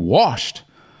would get washed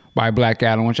by Black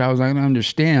Adam, which I was like, I don't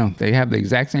understand. They have the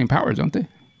exact same powers, don't they?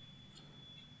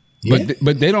 Yeah.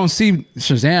 But they don't see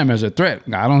Shazam as a threat.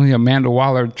 I don't see Amanda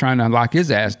Waller trying to lock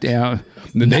his ass down.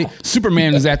 No.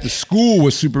 Superman is at the school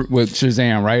with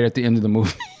Shazam right at the end of the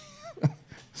movie.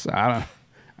 So I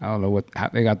don't know how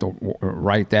they got to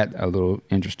write that a little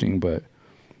interesting, but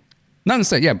nothing to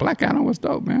say. Yeah, Black Adam was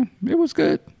dope, man. It was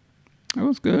good. It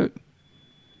was good.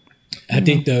 I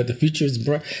think the future is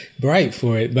bright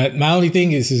for it. But my only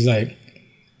thing is like,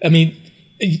 I mean,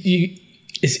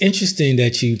 it's interesting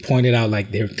that you pointed out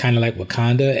like they're kind of like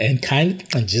Wakanda,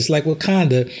 and just like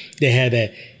Wakanda, they had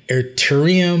that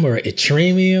Ethereum or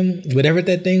Ethereum, whatever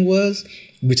that thing was,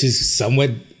 which is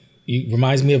somewhat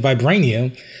reminds me of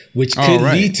vibranium, which could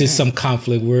lead to some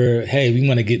conflict where, hey, we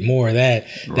want to get more of that.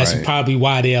 That's probably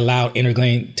why they allowed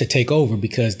Interglane to take over,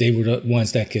 because they were the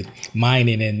ones that could mine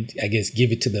it and I guess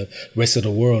give it to the rest of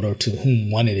the world, or to whom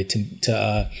wanted it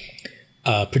to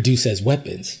produce as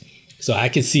weapons. So I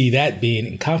could see that being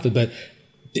in conflict. But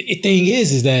the thing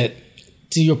is that,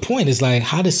 to your point, is like,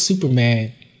 how does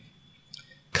Superman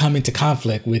come into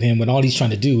conflict with him when all he's trying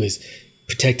to do is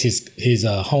protect his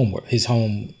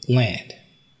homeland?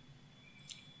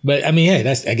 But I mean, hey,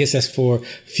 I guess that's for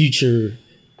future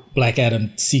Black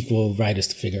Adam sequel writers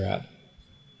to figure out.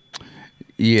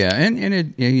 Yeah, and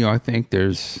it, I think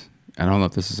I don't know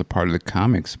if this is a part of the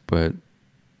comics, but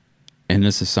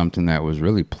this is something that was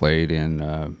really played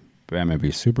in Batman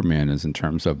v Superman, is in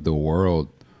terms of the world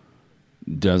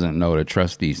doesn't know to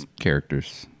trust these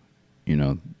characters.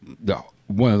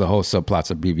 One of the whole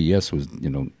subplots of BVS was,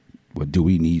 well, do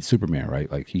we need Superman, right?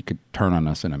 Like, he could turn on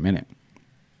us in a minute.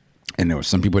 And there were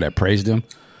some people that praised him,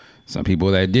 some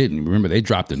people that didn't. Remember, they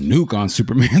dropped a nuke on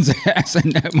Superman's ass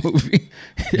in that movie.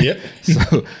 Yep.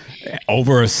 So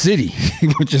over a city,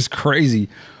 which is crazy.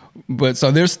 But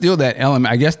so there's still that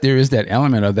element. I guess there is that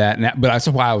element of that. But that's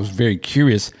why I was very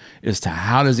curious as to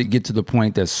how does it get to the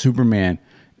point that Superman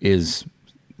is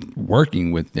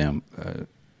working with them.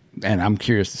 And I'm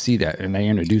curious to see that. And they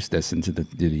introduced this into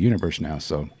the universe now.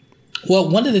 So, well,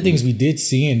 one of the things we did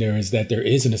see in there is that there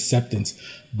is an acceptance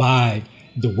by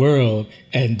the world,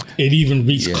 and it even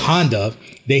reached conduct.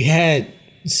 They had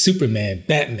Superman,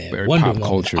 Batman, very Wonder Woman,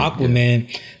 culture,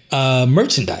 Aquaman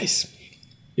merchandise.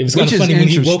 It was kind of funny when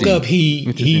he woke up.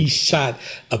 He shot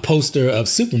a poster of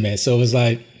Superman, so it was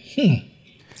like,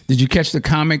 Did you catch the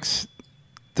comics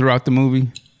throughout the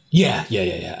movie? Yeah.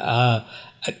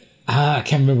 I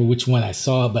can't remember which one I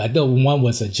saw, but I know one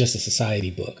was a Justice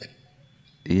Society book.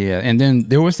 Yeah, and then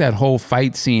there was that whole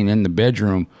fight scene in the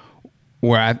bedroom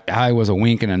where I was a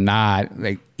wink and a nod.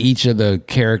 Like, each of the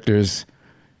characters,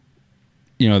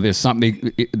 there's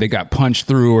something they got punched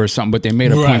through or something, but they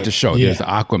made a point to show. There's the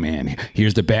Aquaman.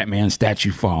 Here's the Batman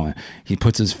statue falling. He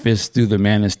puts his fist through the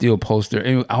Man of Steel poster.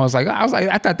 And I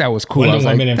thought that was cool. Wonder I was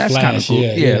Woman like, that's kind of cool.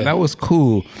 Yeah, that was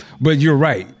cool. But you're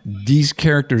right. These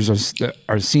characters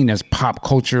are seen as pop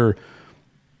culture.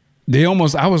 I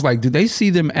was like, do they see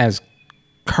them as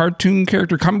cartoon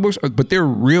character comic books? But they're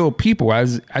real people. I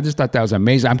just thought that was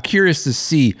amazing. I'm curious to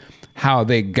see how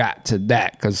they got to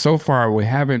that, because so far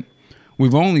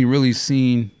we've only really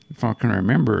seen, if I can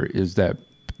remember, is that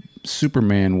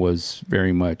Superman was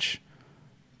very much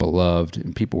beloved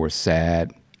and people were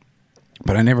sad,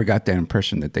 but I never got that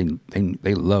impression that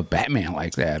they love Batman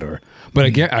like that. But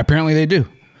again, apparently they do.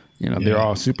 They're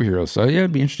all superheroes. So yeah,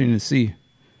 it'd be interesting to see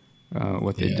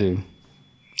what they do.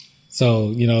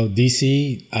 So,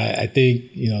 DC, I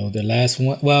think, the last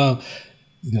one, well,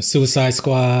 Suicide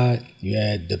Squad, you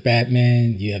had the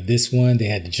Batman, you have this one, they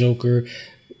had the Joker.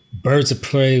 Birds of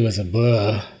Prey was a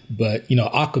but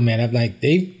Aquaman, I'm like,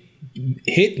 they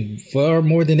hit far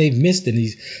more than they've missed in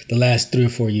the last 3 or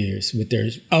 4 years with their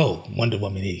Wonder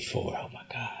Woman 84. Oh my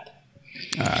God.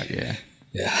 Yeah.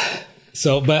 Yeah.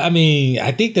 So, but I mean,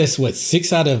 I think that's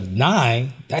 6 out of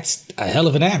 9. That's a hell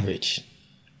of an average.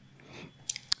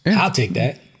 Yeah. I'll take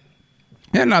that.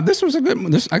 Yeah, no, this was a good.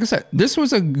 Like I said, this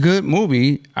was a good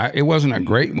movie. It wasn't a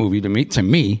great movie to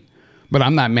me, but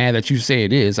I'm not mad that you say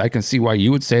it is. I can see why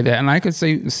you would say that, and I can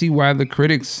see why the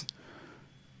critics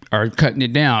are cutting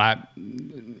it down.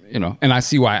 And I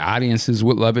see why audiences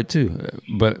would love it too.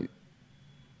 But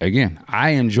again, I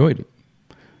enjoyed it.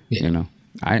 Yeah.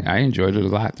 I enjoyed it a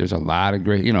lot. There's a lot of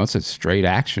great. It's a straight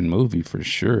action movie for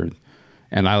sure,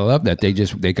 and I love that they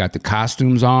got the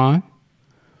costumes on.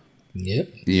 Yep.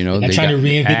 They're trying to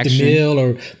reinvent action. The mill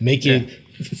or make it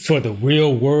for the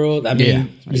real world. I mean,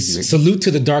 salute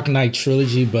to the Dark Knight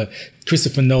trilogy, but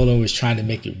Christopher Nolan was trying to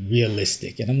make it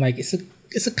realistic, and I'm like, it's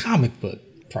a comic book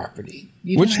property,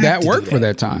 which that worked for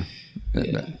that time.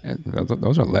 Yeah.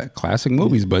 Those are classic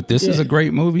movies, but this is a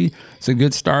great movie. It's a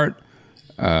good start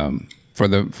for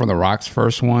the Rock's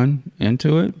first one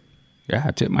into it. Yeah,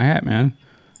 I tip my hat, man.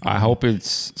 I hope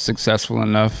it's successful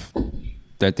enough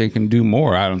that they can do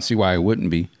more. I don't see why it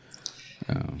wouldn't be.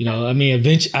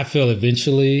 I feel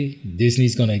eventually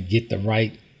Disney's going to get the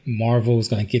right, Marvel's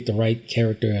going to get the right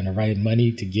character and the right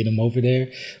money to get him over there.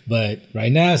 But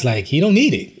right now it's like, he don't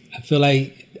need it. I feel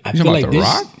like The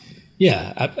Rock?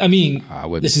 Yeah.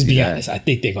 Let's just be honest. I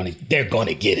think they're going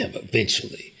to get him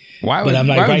eventually. Why would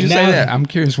you say that? I'm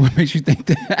curious what makes you think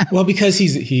that. Well, because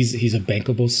he's a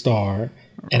bankable star.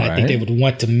 And I think they would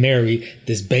want to marry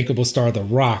this bankable star, The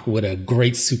Rock, with a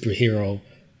great superhero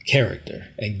character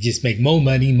and just make more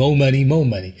money.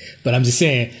 But I'm just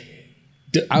saying,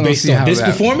 based on this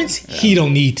performance, he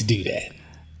don't need to do that.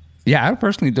 Yeah, I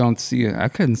personally don't see it. I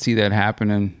couldn't see that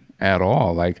happening at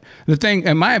all. Like, the thing,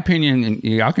 in my opinion, and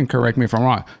y'all can correct me if I'm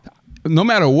wrong, no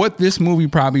matter what this movie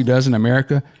probably does in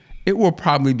America, it will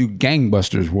probably do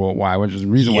gangbusters worldwide, which is the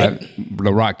reason why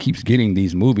The Rock keeps getting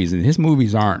these movies. And his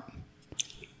movies aren't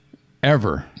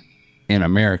ever in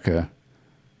America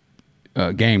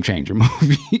game changer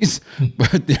movies,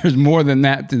 but there's more than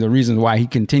that to the reasons why he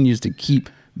continues to keep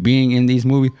being in these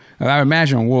movies. I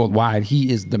imagine worldwide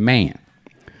he is the man.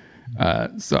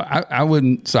 So I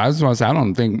wouldn't. So I just want to say I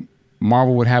don't think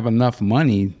Marvel would have enough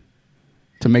money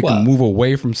to make him move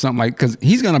away from something like, because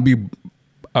he's gonna be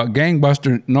a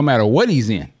gangbuster no matter what he's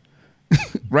in,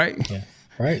 right? Yeah.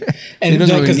 Right. And he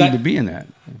doesn't really need to be in that.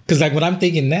 Because what I'm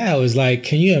thinking now is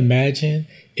can you imagine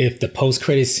if the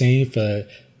post-credit scene for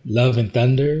Love and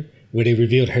Thunder, where they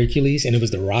revealed Hercules and it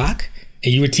was The Rock,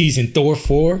 and you were teasing Thor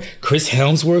 4, Chris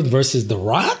Hemsworth versus The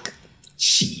Rock?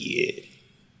 Shit.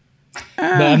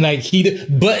 But I'm like, he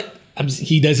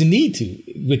doesn't need to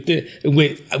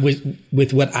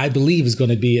with what I believe is going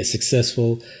to be a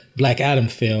successful Black Adam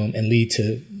film and lead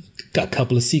to a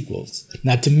couple of sequels,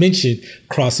 not to mention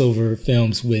crossover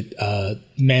films with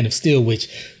Man of Steel, which,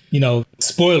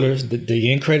 spoilers,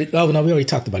 the end credit. Oh, no, we already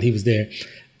talked about it. He was there.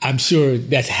 I'm sure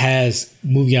that has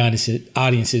movie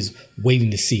audiences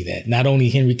waiting to see that. Not only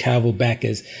Henry Cavill back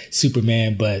as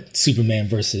Superman, but Superman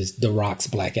versus The Rock's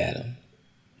Black Adam.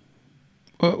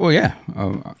 Well, yeah.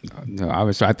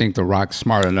 Obviously, I think The Rock's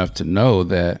smart enough to know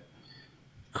that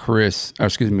Henry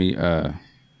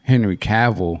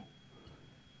Cavill,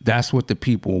 that's what the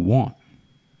people want.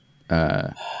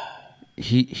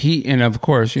 He and of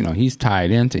course, he's tied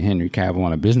into Henry Cavill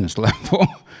on a business level,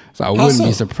 so I wouldn't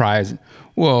be surprised.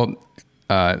 Well,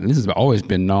 this has always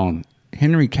been known.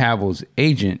 Henry Cavill's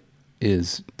agent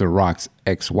is The Rock's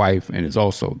ex-wife and is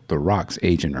also The Rock's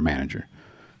agent or manager.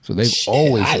 So they've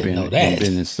always been in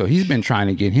business. So he's been trying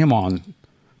to get him on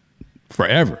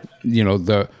forever.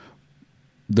 The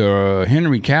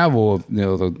Henry Cavill,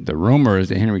 the rumor is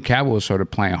that Henry Cavill is sort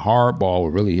of playing hardball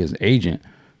with really his agent.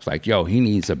 It's like, yo, he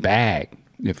needs a bag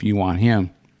if you want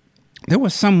him. There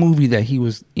was some movie that he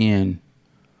was in,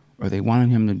 or they wanted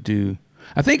him to do.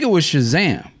 I think it was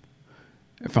Shazam.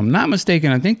 If I'm not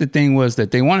mistaken, I think the thing was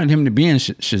that they wanted him to be in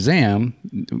Shazam,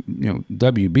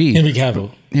 WB.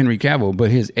 Henry Cavill.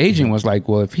 But his agent was like,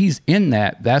 well, if he's in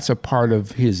that, that's a part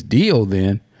of his deal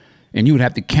then. And you would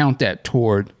have to count that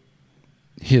toward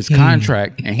his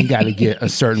contract, and he got to get a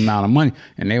certain amount of money.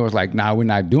 And they was like, nah, we're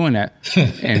not doing that. And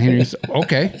Henry's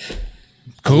okay,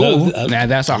 cool. Now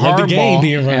that's a hard ball.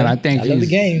 And I think the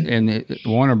game. And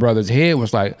Warner Brothers' head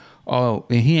was like, oh,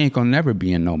 and he ain't gonna never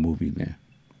be in no movie then.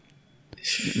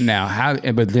 Now,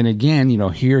 but then again,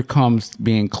 here comes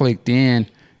being clicked in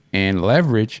and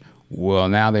leverage. Well,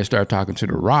 now they start talking to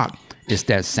The Rock. It's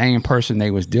that same person they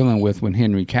was dealing with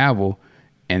Henry Cavill,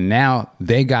 and now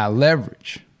they got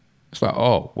leverage. It's like,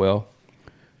 oh, well,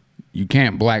 you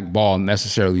can't blackball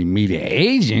necessarily media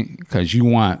agent because you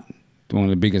want one of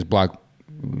the biggest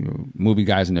movie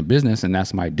guys in the business, and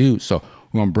that's my dude. So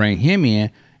we're gonna bring him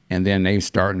in, and then they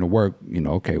starting to work.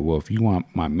 Okay, well, if you want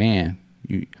my man,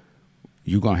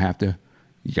 y'all gonna have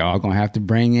to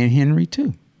bring in Henry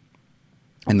too.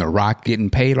 And The Rock getting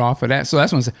paid off of that. So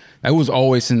that was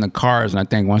always in the cards. And I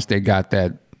think once they got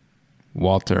that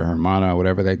Walter Hermana or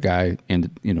whatever that guy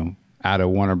out of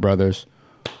Warner Brothers,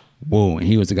 whoa, and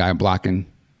he was the guy blocking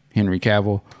Henry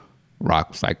Cavill,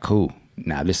 Rock was like, cool,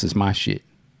 now this is my shit.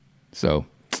 So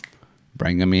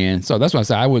bring him in. So that's why I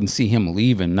said I wouldn't see him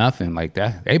leaving nothing like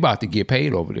that. They about to get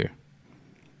paid over there.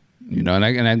 And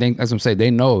I think that's what I'm saying. They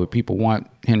know if people want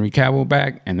Henry Cavill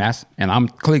back, and I'm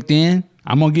clicked in,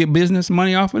 I'm gonna get business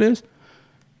money off of this.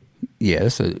 Yeah,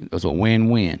 it's a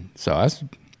win-win. So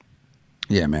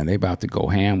man, they about to go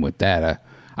ham with that.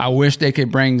 I wish they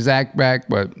could bring Zach back,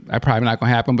 but that's probably not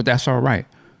gonna happen. But that's all right.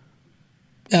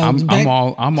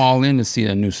 I'm all in to see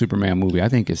a new Superman movie. I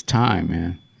think it's time,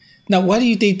 man. Now, why do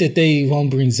you think that they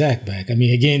won't bring Zach back? I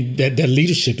mean, again, that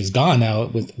leadership is gone now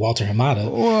with Walter Hamada.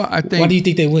 Well, I think. Why do you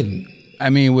think they wouldn't?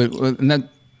 I mean,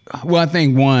 I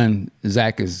think one,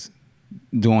 Zach is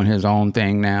doing his own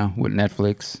thing now with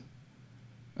Netflix.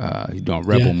 He's doing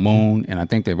Rebel Moon, and I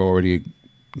think they've already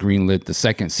greenlit the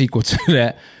second sequel to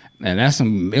that. And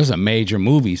it was a major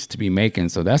movies to be making.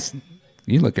 So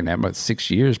you're looking at about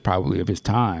 6 years probably of his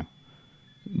time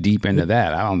deep into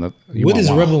that. I don't know. What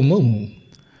is Rebel Moon?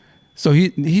 So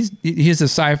he's a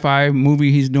sci-fi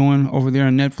movie he's doing over there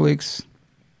on Netflix.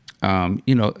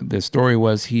 The story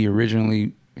was he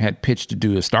originally had pitched to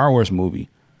do a Star Wars movie,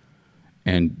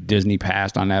 and Disney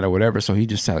passed on that or whatever. So he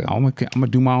just said, I'm gonna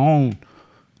do my own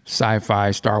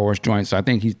sci-fi Star Wars joint. So I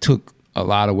think he took a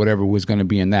lot of whatever was going to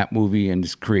be in that movie and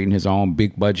just creating his own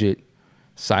big budget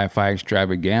sci-fi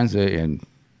extravaganza, and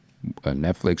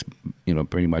Netflix,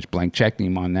 pretty much blank checked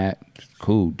him on that.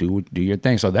 Cool, do your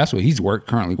thing. So that's what he's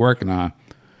currently working on.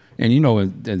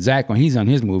 And Zach, when he's on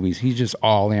his movies, he's just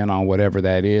all in on whatever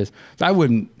that is. So I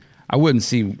wouldn't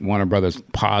see Warner Brothers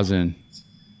pausing,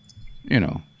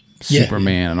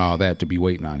 Superman and all that to be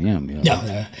waiting on him.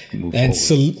 And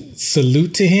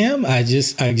salute to him. I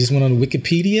just went on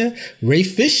Wikipedia. Ray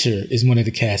Fisher is one of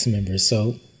the cast members.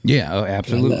 So yeah,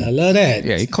 absolutely. I love that.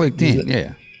 Yeah, he clicked in.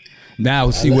 Yeah.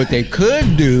 Now see what they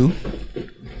could do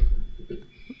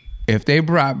if they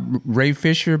brought Ray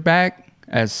Fisher back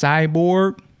as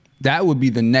Cyborg. That would be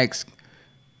the next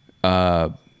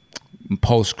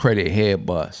post-credit head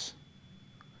bust.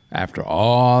 After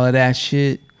all of that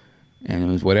shit. And it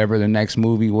was whatever the next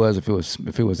movie was, if it was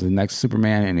the next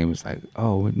Superman, and it was like,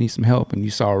 oh, we need some help, and you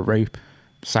saw Ray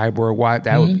Cyborg White,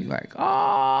 that would be like,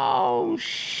 oh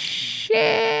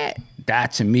shit.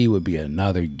 That to me would be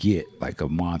another get, like a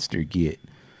monster get,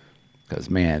 because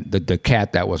man, the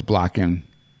cat that was blocking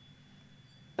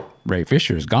Ray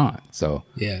Fisher is gone, so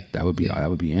yeah, that would be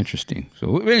interesting.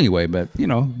 So anyway, but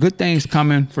good things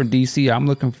coming for DC. I'm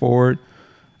looking forward.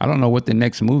 I don't know what the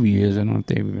next movie is. I don't know if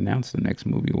they've announced the next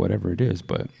movie or whatever it is,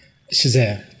 but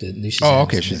Shazam. The new Shazam. Oh,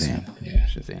 okay, Shazam. Yeah,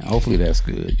 Shazam. Hopefully that's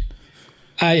good.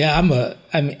 I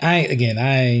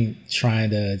ain't trying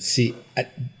to see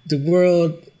the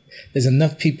world. There's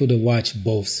enough people to watch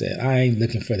both sets. I ain't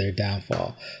looking for their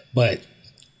downfall, but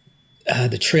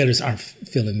the trailers aren't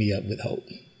filling me up with hope.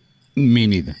 Me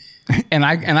neither. And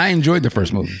I enjoyed the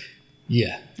first movie.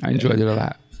 Yeah, I enjoyed it a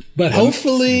lot. But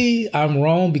hopefully I'm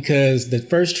wrong, because the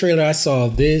first trailer I saw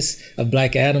of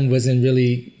Black Adam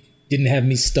didn't have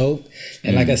me stoked.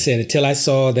 And like I said, until I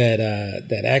saw that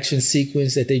action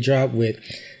sequence that they dropped where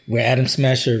Adam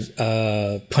Smasher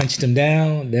punched him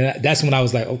down, that's when I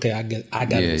was like, okay, I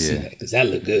gotta see that, because that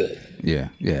looked good. Yeah.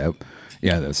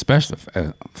 The special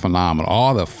phenomenal.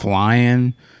 All the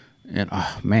flying and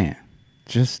man,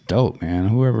 just dope, man.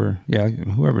 Whoever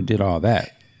did all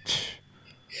that.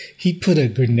 He put a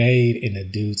grenade in a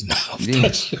dude's mouth.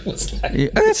 Yeah.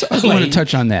 I want to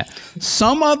touch on that.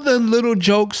 Some of the little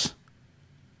jokes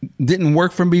didn't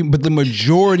work for me, but the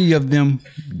majority of them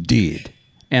did.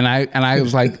 And I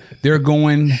was like, they're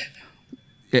going.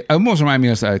 It almost reminded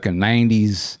me of like a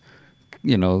 90s,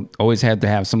 always had to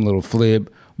have some little flib.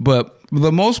 But for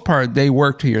the most part, they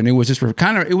worked here, and it was just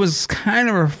kind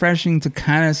of refreshing to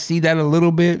kind of see that a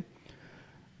little bit.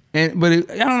 But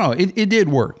I don't know, it did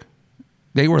work.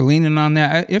 They were leaning on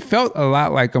that. It felt a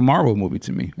lot like a Marvel movie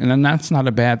to me, and that's not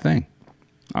a bad thing.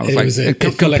 I was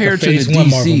compared to the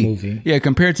DC movie. Yeah,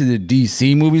 compared to the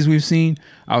DC movies we've seen,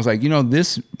 I was like,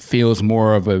 this feels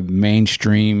more of a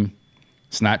mainstream.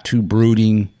 It's not too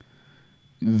brooding.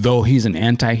 Though he's an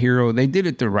anti-hero, they did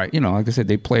it the right. Like I said,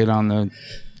 they played on the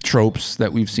tropes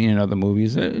that we've seen in other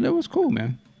movies. It was cool,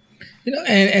 man. You know,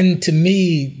 and to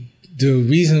me, the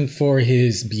reason for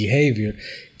his behavior,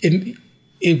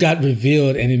 it got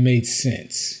revealed and it made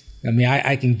sense. I mean,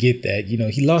 I can get that. You know,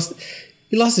 he lost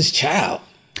his child.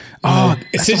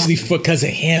 Essentially because of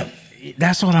him.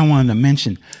 That's what I wanted to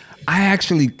mention. I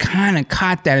actually kind of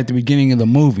caught that at the beginning of the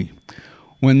movie.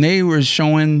 When they were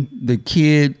showing the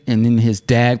kid and then his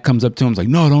dad comes up to him, and is like,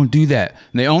 no, don't do that.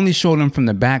 And they only showed him from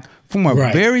the back. From a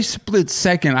very split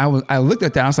second, I looked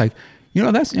at that. I was like, you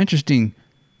know, that's interesting.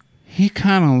 He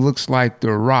kind of looks like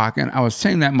The Rock. And I was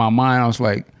saying that in my mind. I was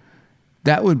like,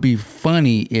 that would be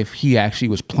funny if he actually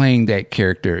was playing that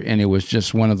character and it was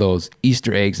just one of those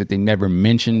Easter eggs that they never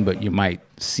mentioned, but you might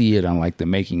see it on like the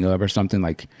making of or something,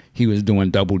 like he was doing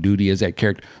double duty as that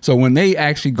character. So when they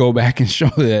actually go back and show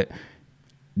that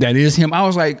is him, I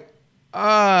was like,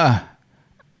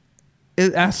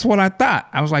 that's what I thought.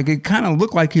 I was like, it kind of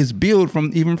looked like his build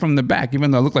from the back, even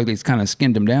though it looked like they kind of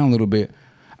skinned him down a little bit.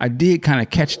 I did kind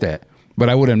of catch that. But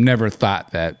I would have never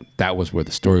thought that was where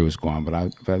the story was going.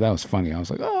 But that was funny. I was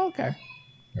like, oh, okay.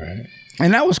 Right.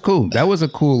 And that was cool. That was a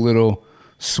cool little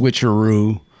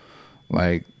switcheroo.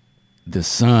 Like the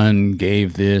son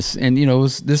gave this. And, you know,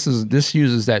 this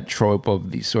uses that trope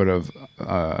of the sort of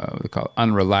what they call it,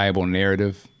 unreliable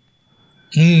narrative.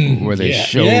 Where they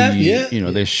show you, you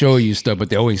know, they show you stuff, but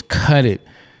they always cut it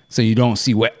so you don't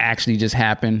see what actually just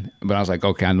happened. But I was like,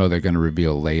 okay, I know they're going to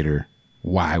reveal later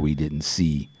why we didn't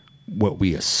see what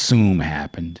we assume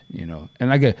happened, you know.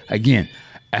 And I get, again,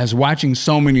 as watching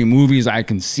so many movies, I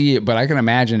can see it, but I can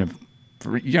imagine if,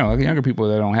 you know, younger people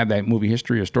that don't have that movie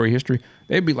history or story history,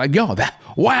 they'd be like, yo,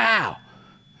 wow,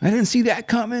 I didn't see that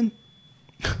coming.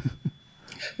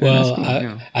 Well,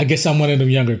 cool, I guess I'm one of them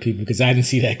younger people because I didn't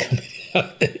see that coming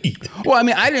either. Well, I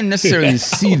mean, I didn't necessarily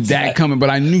see that coming, but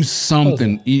I knew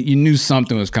something. You knew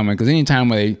something was coming because anytime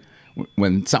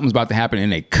when something's about to happen and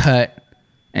they cut,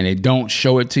 and they don't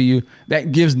show it to you,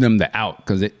 that gives them the out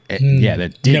because that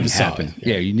didn't happen.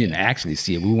 Yeah, you didn't actually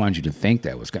see it. We wanted you to think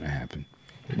that was going to happen.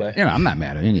 But, you know, I'm not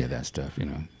mad at any of that stuff, you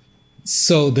know.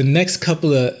 So the next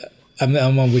couple of, I'm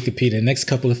on Wikipedia, the next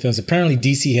couple of films, apparently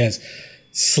DC has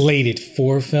slated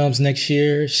 4 films next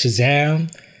year.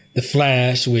 Shazam, The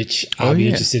Flash, which I'll be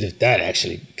interested if that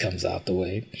actually comes out the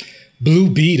way. Blue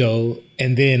Beetle,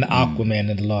 and then Aquaman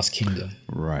and the Lost Kingdom.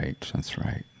 Right, that's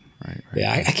right. Right.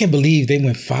 Yeah, I can't believe they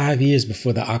went 5 years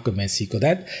before the Aquaman sequel.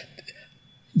 That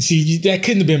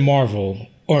couldn't have been Marvel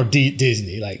or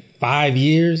Disney. Like 5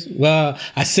 years. Well,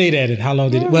 I say that, and how long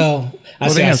did it? Well, I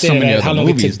say that. How long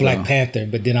it took Black Panther?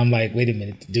 But then I'm like, wait a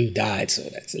minute, the dude died, so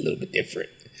that's a little bit different.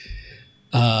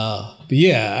 But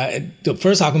yeah, the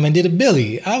first Aquaman did $1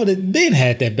 billion. I would have been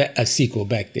had a sequel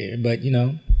back there, but you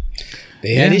know,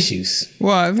 they had issues.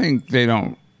 Well, I think they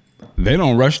don't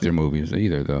rush their movies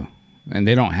either, though. And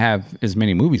they don't have as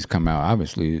many movies come out,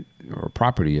 obviously, or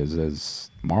property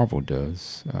as Marvel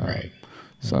does. Right.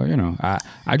 So, you know,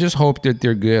 I just hope that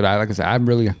they're good. Like I said, I'm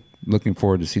really looking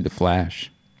forward to see The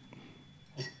Flash.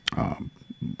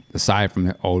 Aside from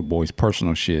the old boy's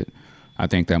personal shit, I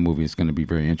think that movie is going to be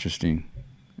very interesting.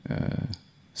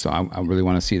 So I really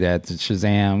want to see that.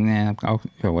 Shazam,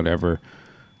 whatever.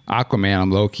 Aquaman,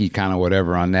 I'm low-key kind of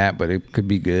whatever on that, but it could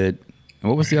be good. And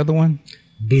what was the other one?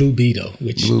 Blue Beetle,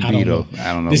 which I don't know.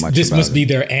 I don't know much this about must be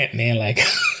their Ant-Man. Like,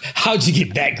 how'd you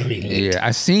get that green lit? Yeah,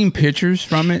 I seen pictures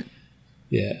from it.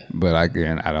 Yeah. But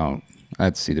again, I don't.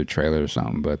 I'd see the trailer or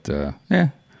something. But yeah,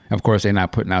 of course they're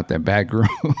not putting out that Batgirl.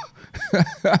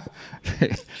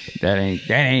 that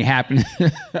ain't happening.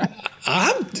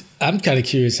 I'm kind of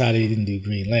curious how they didn't do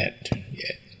Green Lantern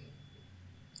yet.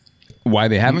 Why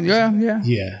they haven't?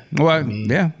 Yeah. Well, I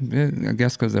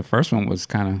guess because the first one was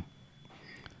kind of.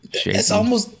 That's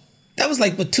that was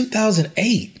like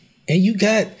 2008, and you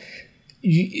got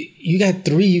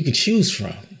 3 you could choose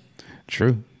from.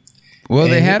 True. Well,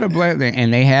 they had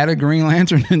they had a Green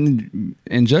Lantern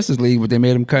in Justice League, but they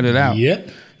made him cut it out. Yep.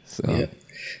 So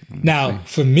now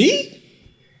for me,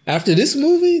 after this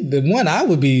movie, the one I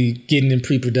would be getting in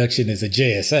pre-production is a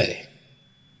JSA.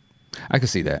 I could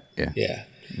see that. Yeah. Yeah.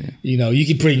 You know, you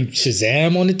could bring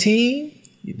Shazam on the team.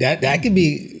 That could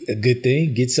be a good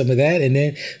thing. Get some of that and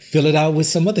then fill it out with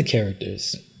some other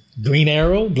characters. Green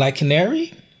Arrow, Black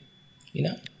Canary, you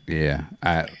know? Yeah.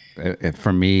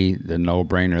 For me, the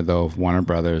no-brainer, though, Warner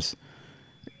Brothers,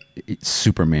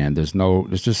 Superman. There's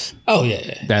just... Oh,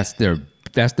 yeah. That's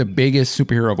the biggest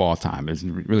superhero of all time. There's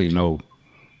really no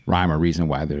rhyme or reason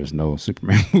why there's no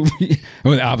Superman movie.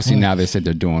 Well, obviously, now they said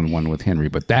they're doing one with Henry,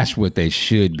 but that's what they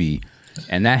should be.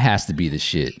 And that has to be the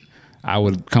shit. I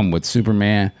would come with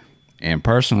Superman, and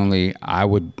personally, I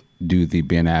would do the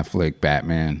Ben Affleck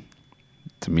Batman.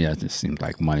 To me, that just seems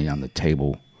like money on the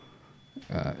table.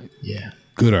 Yeah.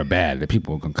 Good or bad, that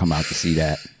people can come out to see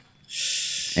that.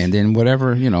 And then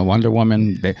whatever, Wonder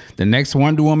Woman, the next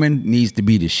Wonder Woman needs to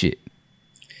be the shit.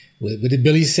 What did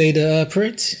Billy say to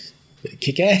Prince?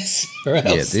 Kick ass or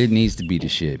else? Yeah, it needs to be the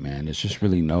shit, man. There's just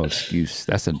really no excuse.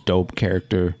 That's a dope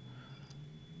character.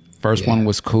 First one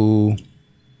was cool.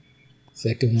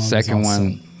 Second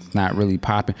one, not really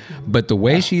popping. But the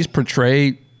way she's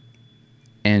portrayed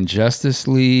in Justice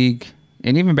League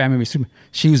and even Batman v Superman,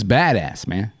 she was badass,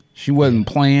 man. She wasn't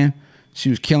playing. She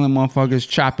was killing motherfuckers,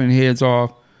 chopping heads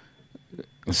off.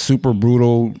 Super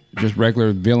brutal, just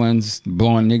regular villains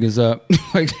blowing niggas up.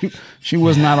 Like she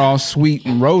was not all sweet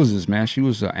and roses, man. She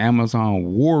was an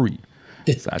Amazon warrior.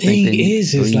 So I think they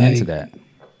is like, into that.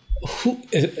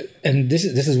 And this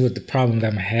is what the problem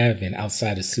that I'm having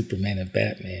outside of Superman and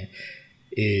Batman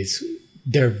is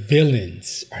their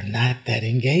villains are not that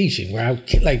engaging. Where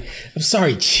I'm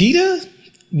sorry, Cheetah.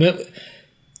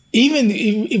 Even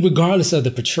regardless of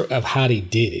the portrayal of how they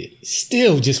did it,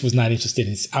 still just was not interested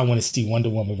in. I want to see Wonder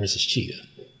Woman versus Cheetah.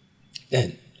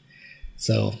 Then,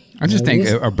 so I just think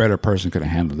a better person could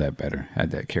have handled that better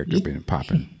had that character been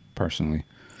popping. Personally,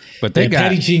 but they got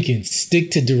Patty Jenkins.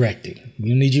 Stick to directing.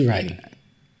 We don't need you writing.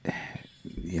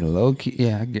 Low key,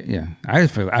 yeah. I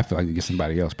feel like you get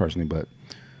somebody else personally, but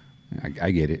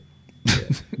I get it. Yeah.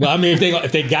 Well, I mean,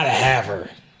 if they gotta have her.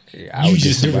 I would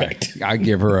just direct. I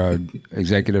give her a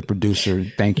executive producer.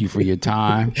 Thank you for your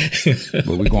time, but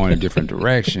we're going a different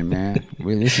direction, man.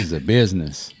 This is a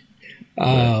business.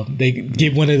 They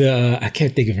get one of the I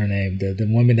can't think of her name. The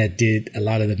woman that did a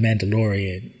lot of the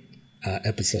Mandalorian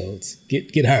episodes.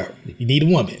 Get her if you need a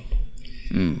woman.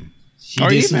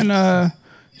 Or even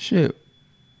shit.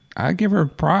 I give her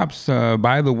props.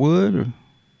 By the Wood.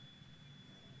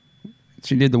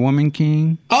 She did The Woman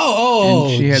King. Oh!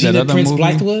 And she had that other Prince movie.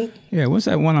 Blackwood? Yeah, what's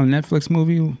that one on Netflix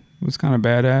movie? It was kind of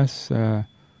badass.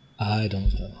 I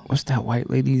don't know. What's that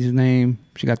white lady's name?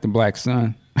 She got the black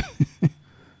son.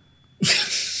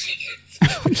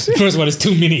 First one is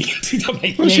too many.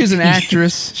 Well, she's an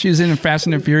actress. She was in Fast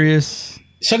and the Furious.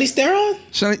 Charlize Theron?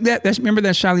 Remember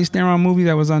that Charlize Theron movie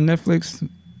that was on Netflix?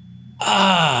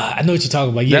 I know what you're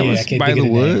talking about. Yeah, that was I can't By think the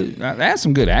of Wood. That had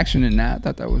some good action in that. I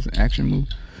thought that was an action movie.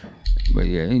 But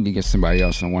yeah, they need to get somebody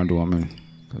else on Wonder Woman.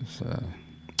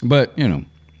 But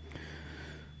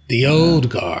the old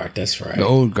guard. That's right. The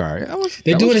old guard.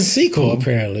 They're doing a sequel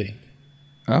apparently.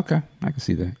 Okay, I can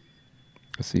see that.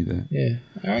 Yeah.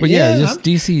 All right. But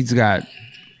DC's got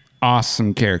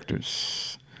awesome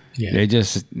characters. Yeah. They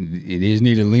just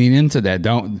need to lean into that.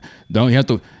 Don't you have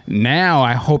to now.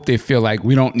 I hope they feel like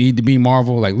we don't need to be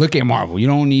Marvel. Like, look at Marvel. You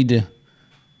don't need to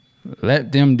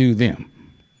let them do them.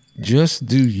 Just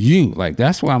do you. Like,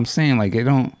 that's what I'm saying. Like, they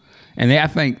don't. And I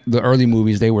think the early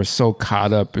movies, they were so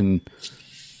caught up in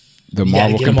the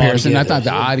Marvel comparison. I thought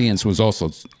the audience was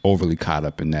also overly caught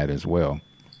up in that as well.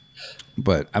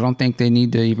 But I don't think they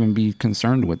need to even be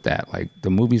concerned with that. Like,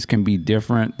 the movies can be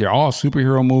different. They're all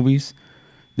superhero movies.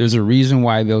 There's a reason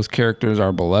why those characters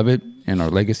are beloved and are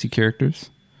legacy characters.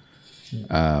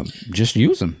 Just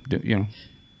use them,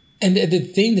 And the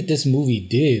thing that this movie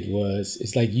did was,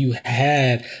 it's like you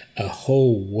had a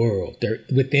whole world. They're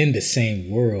within the same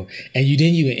world. And you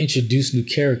didn't even introduce new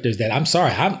characters that, I'm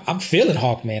sorry, I'm feeling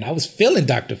Hawkman. I was feeling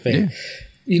Dr. Fate,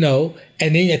 And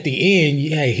then at the end,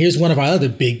 here's one of our other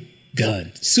big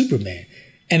guns, Superman.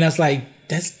 And I was like,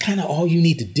 that's kind of all you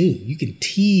need to do. You can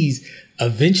tease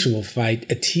eventual team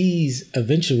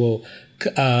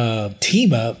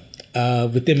up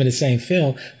with them in the same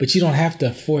film, but you don't have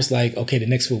to force okay, the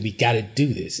next one we got to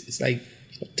do this. It's like,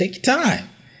 take your time.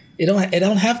 It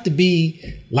don't have to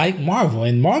be like Marvel,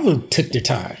 and Marvel took their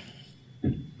time.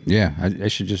 Yeah, they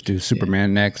should just do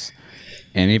Superman next,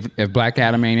 and if Black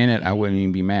Adam ain't in it, I wouldn't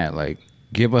even be mad. Like,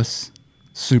 give us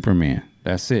Superman.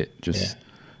 That's it. Just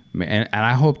and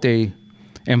I hope they.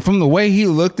 And from the way he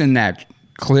looked in that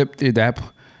clip,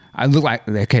 I look like,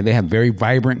 okay, they have very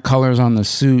vibrant colors on the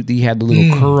suit. He had the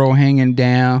little curl hanging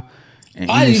down. And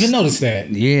I didn't even notice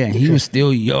that. Yeah, and he was still,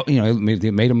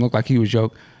 it made him look like he was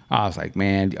yoke. I was like,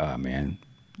 man,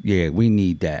 yeah, we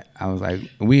need that. I was like,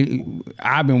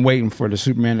 I've been waiting for the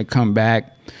Superman to come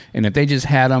back. And if they just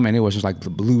had him and it was just like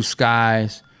the blue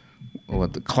skies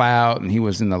with the cloud and he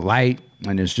was in the light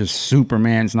and it's just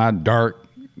Superman, it's not dark.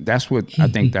 I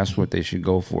think that's what they should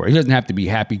go for. He doesn't have to be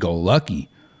happy-go-lucky,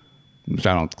 which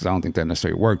I don't think that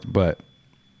necessarily worked, but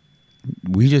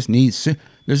we just need.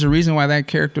 There's a reason why that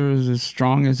character is as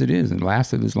strong as it is and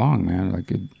lasted as long, man.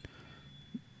 Like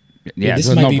it's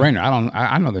a no-brainer.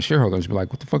 I know the shareholders be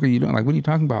like, "What the fuck are you doing? Like, what are you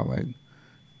talking about? Like,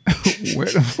 where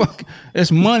the fuck?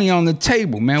 There's money on the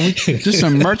table, man. We just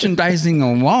some merchandising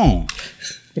alone.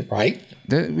 Right?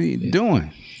 That we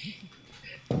doing.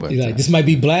 But, He's like, this might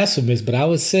be blasphemous, but I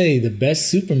would say the best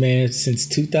Superman since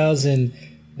 2000,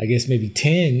 I guess maybe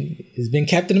 10, has been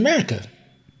Captain America.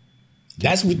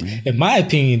 That's what, in my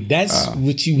opinion, that's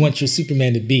what you want your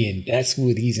Superman to be, and that's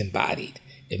what he's embodied,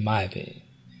 in my opinion.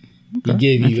 Okay. He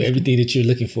gave you everything that you're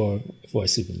looking for a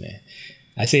Superman.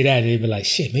 I say that, and they'd be like,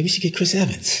 shit, maybe we should get Chris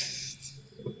Evans.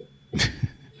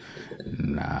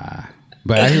 Nah.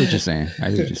 But I hear what you're saying.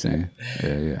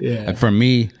 Yeah. And for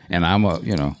me, and I'm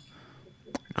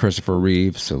Christopher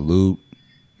Reeve, salute.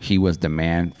 He was the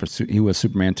man he was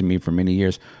Superman to me for many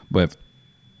years. But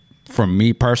for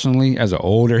me personally, as an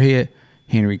older head,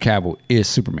 Henry Cavill is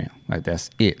Superman. Like, that's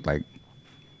it. Like,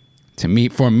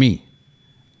 for me,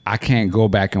 I can't go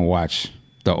back and watch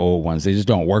the old ones. They just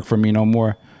don't work for me no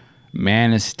more.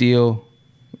 Man of Steel,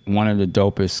 one of the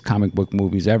dopest comic book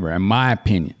movies ever, in my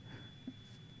opinion.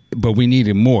 But we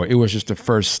needed more. It was just the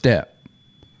first step.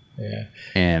 Yeah.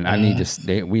 And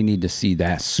we need to see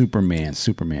that Superman.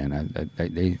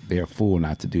 They are fool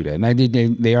not to do that. And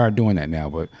they are doing that now.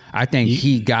 But I think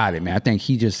he got it, man. I think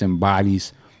he just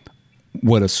embodies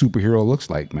what a superhero looks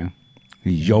like, man.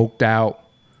 He's yoked out,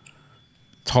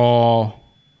 tall,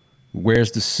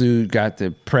 wears the suit, got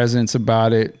the presence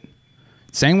about it.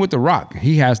 Same with The Rock.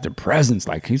 He has the presence.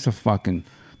 Like, he's a fucking...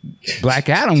 Black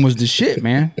Adam was the shit,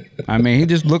 man. I mean, he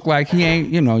just looked like he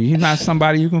ain't, he's not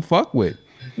somebody you can fuck with.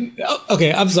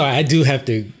 Okay, I'm sorry. I do have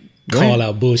to call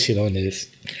out bullshit on this.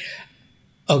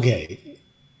 Okay.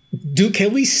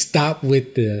 Can we stop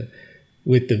with the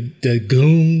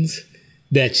goons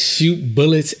that shoot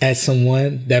bullets at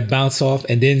someone that bounce off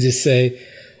and then just say,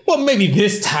 well, maybe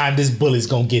this time this bullet's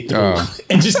gonna get through,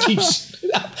 and just keep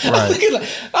right.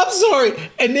 I'm sorry.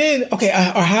 And then, okay,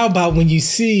 or how about when you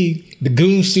see the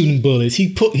goon shooting bullets, he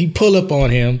pull up on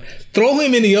him, throw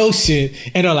him in the ocean,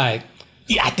 and they're like,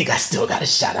 yeah, I think I still got a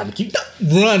shot. I'm gonna keep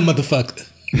run, motherfucker.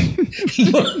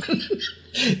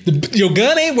 Your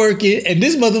gun ain't working, and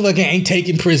this motherfucker ain't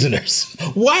taking prisoners.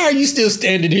 Why are you still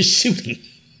standing there shooting?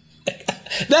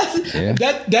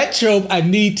 That trope I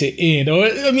need to end. Or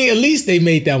I mean, at least they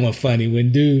made that one funny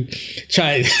when dude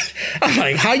tried. I'm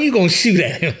like, how you gonna shoot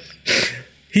at him?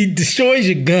 He destroys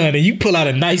your gun and you pull out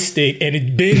a nightstick and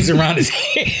it bends around his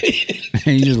head.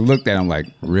 And you just looked at him like,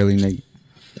 really, nigga?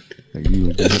 Like, you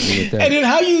were just with that? And then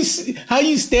how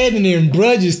you standing there and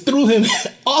bruh just threw him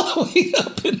all the way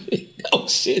up in the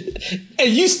ocean, and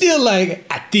you still like,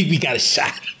 I think we got a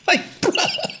shot. Like,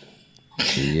 bruh.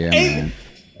 Yeah, man.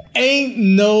 Ain't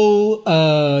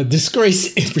no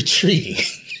disgrace in retreating.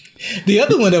 The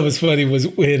other one that was funny was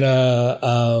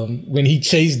when he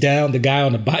chased down the guy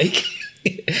on the bike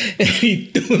and he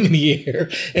threw him in the air,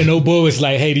 and old boy was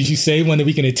like, hey, did you save one that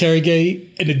we can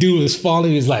interrogate? And the dude was falling.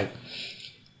 He was like,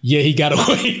 yeah, he got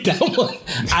away. That one,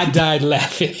 I died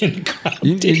laughing in the crowd.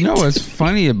 You know what's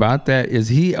funny about that is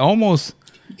he almost,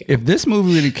 if this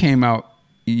movie really came out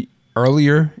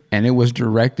earlier and it was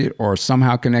directed or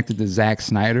somehow connected to Zack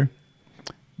Snyder,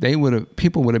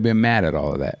 people would have been mad at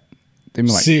all of that. They'd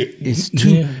be like, it's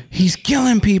too, he's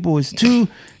killing people. It's too,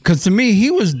 because to me, he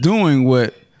was doing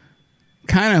what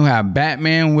kind of how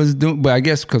Batman was doing, but I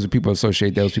guess because people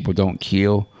associate those people don't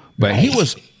kill, but he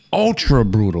was ultra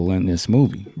brutal in this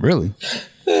movie, really.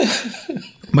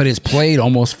 But it's played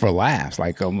almost for laughs, but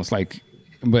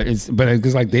it's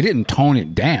like they didn't tone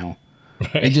it down.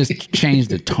 Right. They just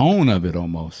changed the tone of it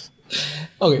almost.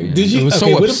 Okay, It was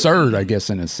so absurd, I guess,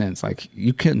 in a sense. Like,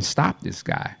 you couldn't stop this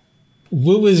guy.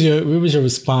 What was your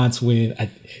response when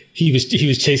he was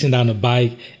chasing down the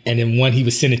bike, and then when he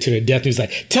was sending to their death, he was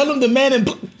like, "Tell him the man in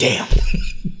damn."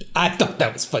 I thought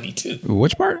that was funny too.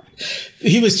 Which part?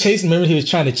 He was chasing. Remember, he was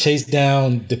trying to chase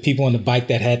down the people on the bike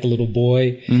that had the little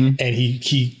boy, and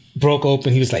he broke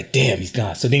open. He was like, "Damn, he's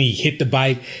gone." So then he hit the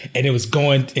bike, and it was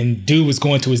going, and dude was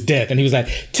going to his death, and he was like,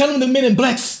 "Tell him the men in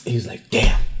blacks." He was like,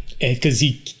 "Damn," and because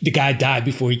the guy died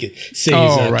before he could say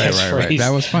his catchphrase. Right.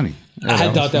 That was funny.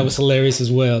 I thought that was hilarious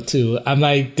as well too. I'm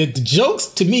like, the jokes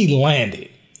to me landed.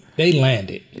 They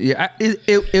landed. Yeah,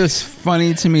 it was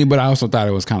funny to me, but I also thought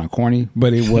it was kind of corny.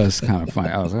 But it was kind of funny.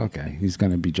 I was like, okay, he's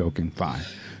gonna be joking, fine,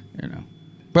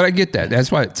 But I get that.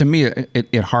 That's why, to me,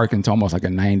 it harkened to almost like a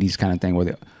 '90s kind of thing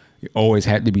where you always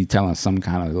had to be telling some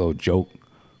kind of little joke.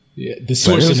 Yeah, the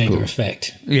Schwarzenegger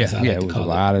effect. Yeah, it was a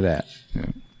lot of that. Yeah.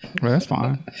 Well, that's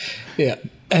fine. Yeah,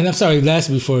 and I'm sorry. Last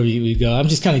before we go, I'm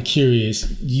just kind of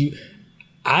curious.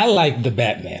 I like the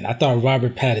Batman. I thought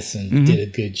Robert Pattinson did a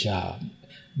good job,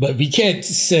 but we can't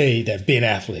say that Ben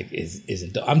Affleck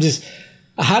isn't. I'm just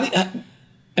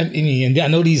I mean, and I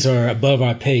know these are above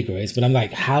our pay grades, but I'm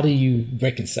like, how do you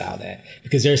reconcile that?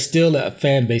 Because there's still a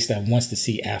fan base that wants to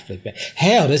see Affleck back.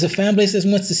 Hell, there's a fan base that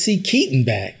wants to see Keaton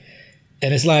back.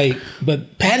 And it's like,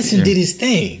 but Pattinson did his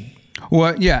thing.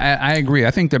 Well, yeah, I agree.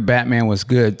 I think the Batman was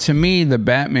good. To me, the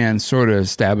Batman sort of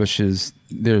establishes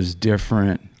there's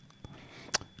different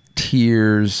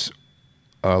tiers,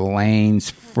 lanes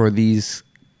for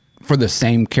the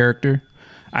same character.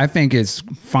 I think it's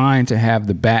fine to have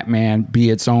the Batman be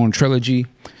its own trilogy,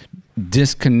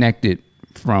 disconnected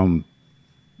from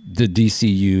the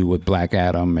DCU with Black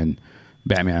Adam and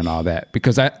Batman and all that.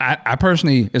 Because I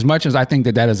personally, as much as I think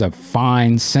that is a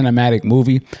fine cinematic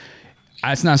movie,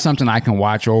 it's not something I can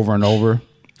watch over and over.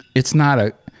 It's not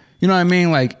you know what I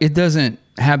mean? Like, it doesn't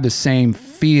have the same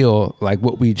feel like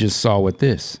what we just saw with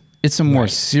this. It's a more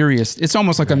serious, it's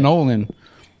almost like a Nolan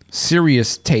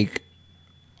serious take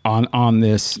on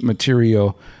this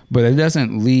material, but it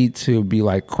doesn't lead to be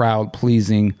like crowd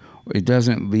pleasing. It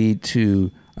doesn't lead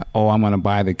to, I'm going to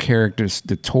buy the characters,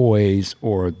 the toys,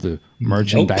 or the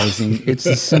merchandising. Nope. It's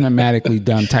a cinematically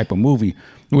done type of movie,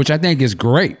 which I think is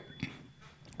great.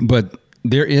 But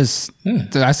there is,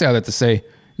 I say all that to say,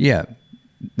 yeah,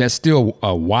 that's still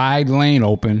a wide lane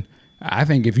open. I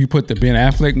think if you put the Ben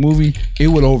Affleck movie, it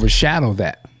would overshadow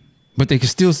that. But they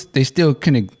still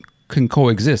can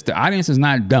coexist. The audience is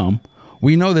not dumb.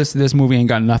 We know this movie ain't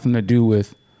got nothing to do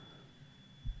with,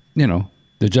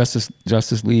 the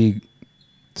Justice League,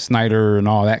 Snyder, and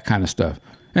all that kind of stuff.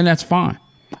 And that's fine.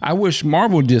 I wish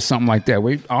Marvel did something like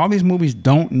that. All these movies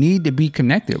don't need to be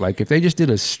connected. Like, if they just did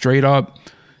a straight up,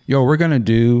 we're going to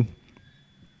do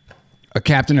a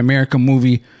Captain America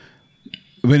movie,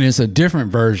 but it's a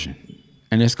different version.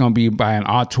 And it's going to be by an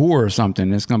auteur or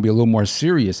something. It's going to be a little more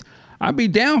serious. I'd be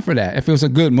down for that if it was a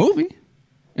good movie.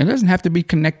 It doesn't have to be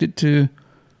connected to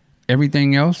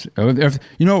everything else. We're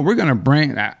going to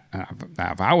bring,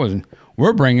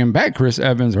 we're bringing back Chris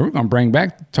Evans, or we're going to bring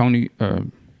back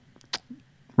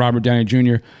Robert Downey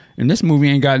Jr. And this movie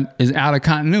is out of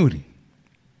continuity,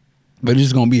 but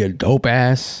it's going to be a dope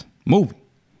ass movie.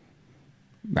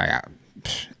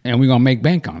 And we're going to make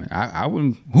bank on it. I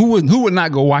wouldn't, who would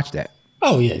not go watch that?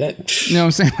 Oh yeah, you know what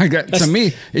I'm saying? Like, to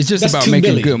me, it's just about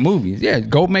making good movies. Yeah,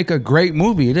 go make a great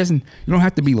movie. You don't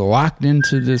have to be locked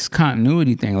into this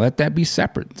continuity thing. Let that be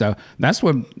separate. So that's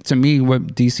what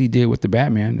DC did with the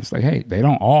Batman. It's like, hey, they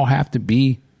don't all have to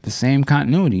be the same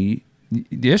continuity.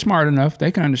 They're smart enough;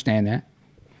 they can understand that.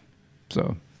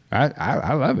 So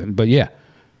I love it. But yeah,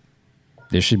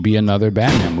 there should be another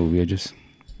Batman movie.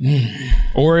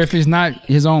 Or if it's not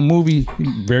his own movie,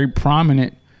 very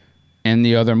prominent in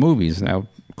the other movies. Now,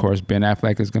 of course, Ben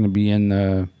Affleck is going to be in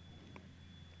the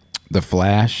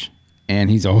Flash, and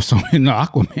he's also in the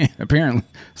Aquaman, apparently.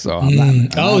 So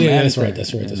that's right.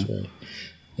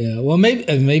 Yeah, well,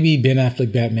 maybe Ben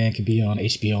Affleck Batman could be on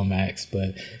HBO Max,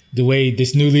 but the way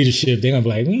this new leadership, they're gonna be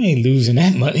like, we ain't losing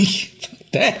that money.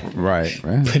 That right.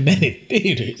 Putting that in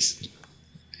theaters.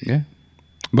 Yeah,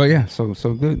 but yeah, so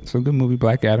good movie,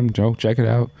 Black Adam. Joe, check it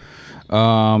out.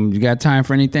 You got time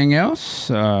for anything else?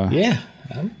 Yeah.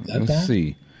 Let's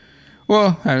see.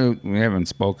 Well, we haven't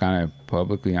spoke on it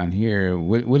publicly on here.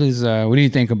 What do you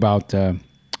think about? I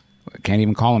can't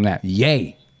even call him that.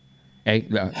 Ye,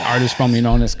 the artist formerly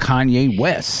known as Kanye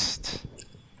West.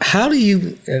 How do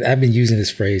you? I've been using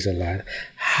this phrase a lot.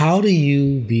 How do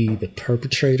you be the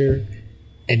perpetrator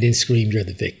and then scream you're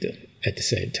the victim at the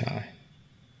same time?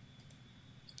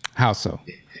 How so?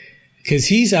 Because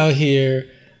he's out here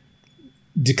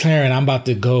declaring, I'm about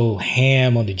to go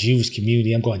ham on the Jewish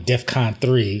community. I'm going DEFCON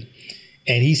 3.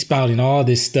 And he's spouting all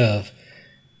this stuff.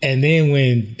 And then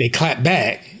when they clap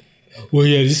back, well,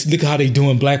 yeah, just look how they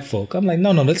doing black folk. I'm like,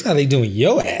 no, that's how they doing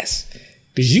your ass.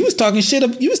 Because you was talking shit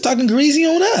up, you was talking greasy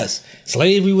on us.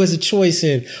 Slavery was a choice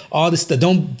and all this stuff.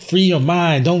 Don't free your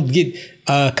mind. Don't get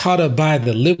caught up by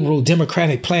the liberal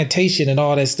democratic plantation and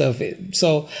all that stuff.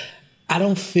 So I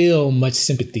don't feel much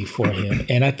sympathy for him.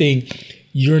 And I think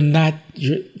let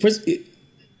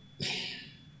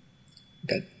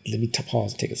me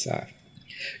pause and take a side.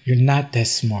 You're not that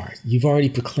smart. You've already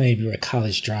proclaimed you're a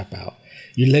college dropout.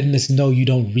 You're letting us know you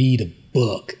don't read a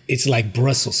book. It's like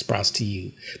Brussels sprouts to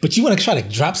you. But you want to try to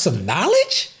drop some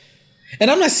knowledge? And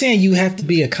I'm not saying you have to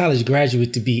be a college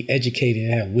graduate to be educated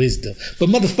and have wisdom. But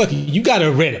motherfucker, you got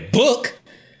to read a book.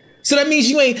 So that means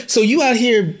you out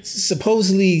here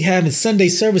supposedly having Sunday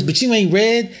service, but you ain't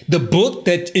read the book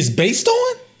that is based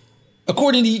on?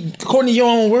 According to your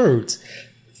own words.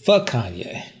 Fuck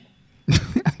Kanye.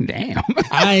 Damn.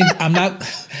 I'm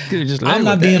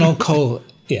not being on cold.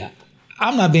 Yeah.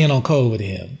 I'm not being on code with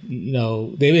him.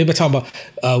 They were talking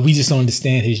about we just don't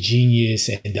understand his genius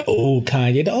and the old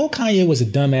Kanye. The old Kanye was a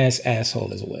dumbass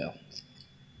asshole as well.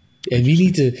 And we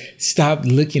need to stop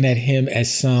looking at him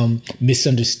as some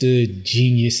misunderstood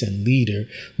genius and leader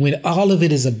when all of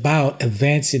it is about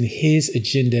advancing his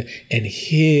agenda and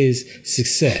his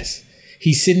success.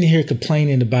 He's sitting here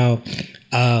complaining about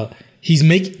he's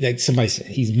making, like somebody said,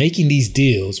 he's making these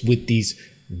deals with these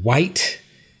white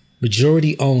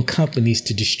majority-owned companies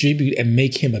to distribute and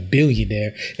make him a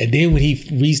billionaire. And then when he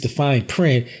reads the fine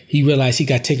print, he realized he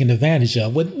got taken advantage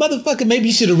of. Well, motherfucker, maybe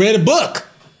you should have read a book.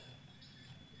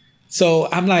 So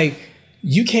I'm like,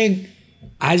 you can't,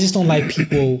 I just don't like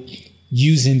people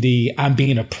using the I'm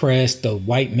being oppressed, the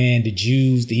white man, the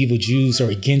Jews, the evil Jews are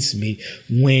against me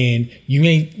when you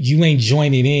ain't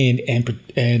joining in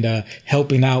and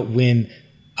helping out when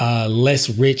less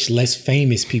rich, less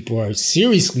famous people are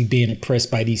seriously being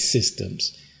oppressed by these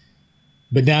systems.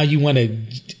 But now you want to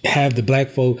have the black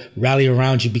folk rally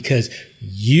around you because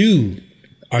you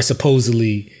are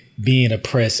supposedly being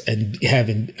oppressed and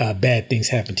having bad things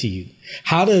happen to you.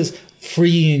 How does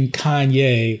freeing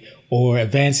Kanye or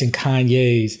advancing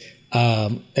Kanye's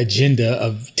agenda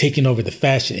of taking over the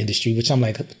fashion industry, which I'm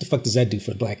like, what the fuck does that do for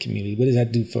the black community? What does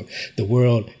that do for the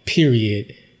world,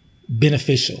 period,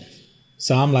 beneficial?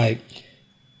 So I'm like,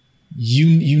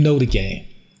 you know the game.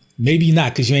 Maybe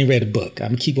not because you ain't read a book. I'm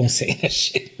going to keep on saying that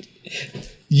shit.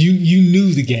 You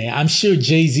knew the game. I'm sure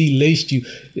Jay-Z laced you.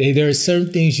 There are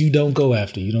certain things you don't go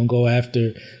after. You don't go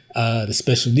after the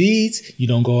special needs. You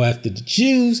don't go after the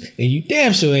Jews. And you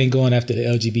damn sure ain't going after the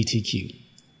LGBTQ.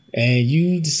 And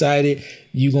you decided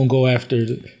you're going to go after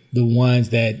the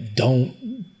ones that don't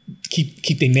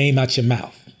keep their name out your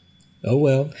mouth. Oh,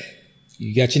 well,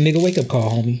 you got your nigga wake-up call,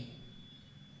 homie.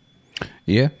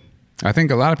 Yeah. I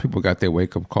think a lot of people got their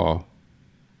wake-up call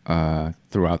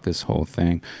throughout this whole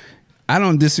thing. I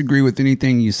don't disagree with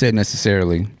anything you said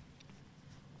necessarily.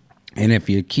 And if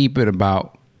you keep it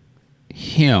about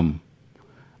him,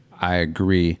 I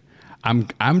agree.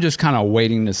 I'm just kind of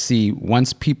waiting to see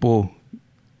once people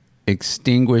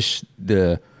extinguish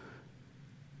the,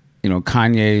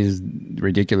 Kanye's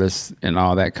ridiculous and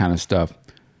all that kind of stuff,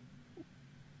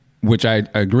 which I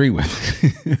agree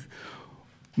with.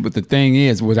 But the thing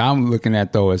is, what I'm looking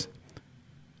at though is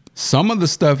some of the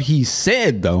stuff he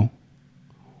said though,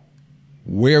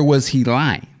 where was he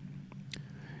lying?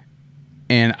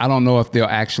 And I don't know if they'll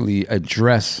actually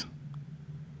address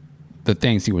the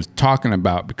things he was talking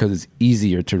about because it's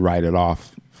easier to write it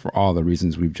off for all the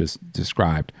reasons we've just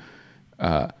described.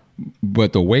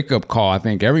 But the wake-up call I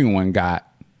think everyone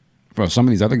got, or some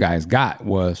of these other guys got,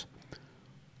 was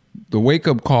the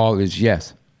wake-up call is,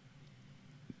 yes,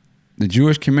 the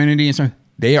Jewish community and so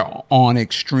they are on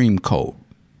extreme code.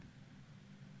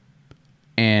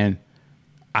 And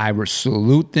I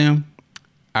salute them.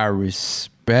 I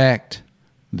respect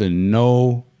the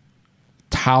no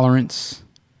tolerance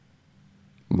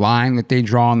line that they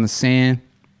draw in the sand,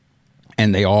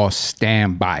 and they all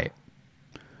stand by it.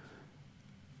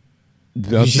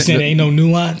 You said ain't no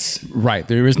nuance? Right.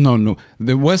 There is no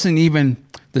there wasn't even,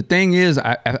 the thing is,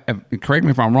 I correct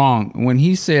me if I'm wrong, when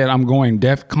he said I'm going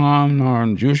DEFCON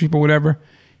on Jewish people, whatever,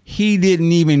 he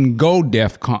didn't even go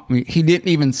DEFCON. He didn't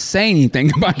even say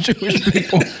anything about Jewish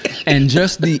people. And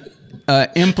just the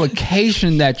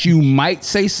implication that you might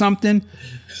say something,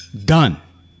 done.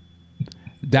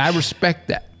 I respect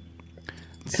that.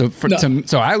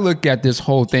 So I look at this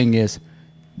whole thing as,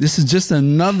 this is just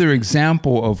another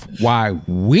example of why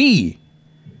we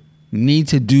need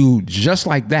to do just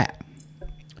like that.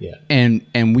 Yeah.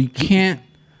 And we can't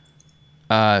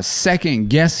second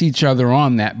guess each other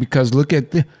on that, because look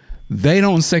at they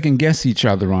don't second guess each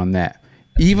other on that.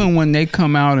 Even when they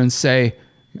come out and say,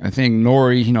 I think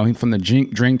Nori, he from the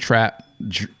Drink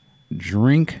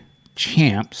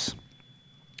Champs,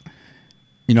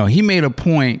 he made a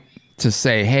point to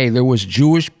say, hey, there was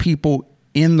Jewish people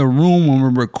in the room when we're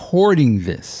recording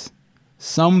this.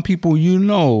 Some people,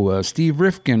 Steve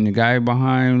Rifkin, the guy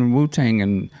behind Wu-Tang,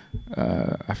 and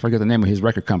I forget the name of his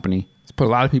record company, he's put a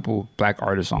lot of people, black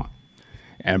artists on.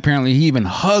 And apparently he even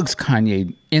hugs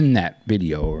Kanye in that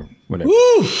video or whatever.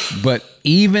 Woo! But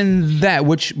even that,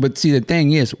 but see, the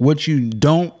thing is, what you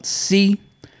don't see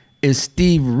is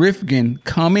Steve Rifkin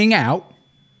coming out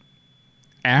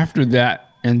after that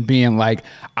and being like,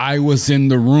 I was in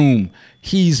the room.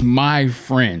 He's my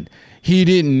friend. He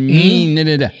didn't mean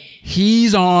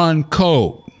He's on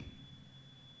code.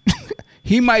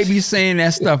 He might be saying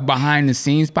that stuff behind the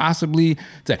scenes, possibly.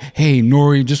 To, hey,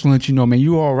 Nori, just to let you know, man,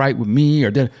 you all right with me?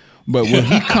 But when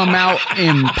he come out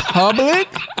in public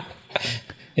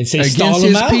and say, against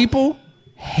his people,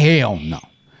 Hell no.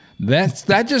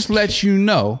 That just lets you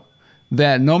know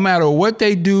that no matter what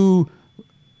they do,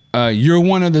 you're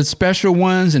one of the special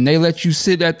ones, and they let you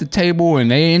sit at the table and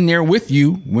they in there with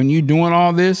you when you're doing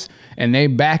all this, and they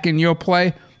backing your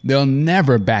play. They'll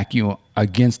never back you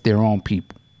against their own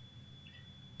people.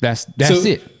 That's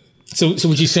it. So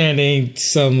what you're saying, ain't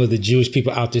some of the Jewish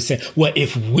people out there saying, well,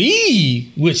 if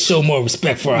we would show more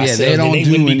respect for ourselves, they don't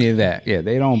do any of that. Yeah,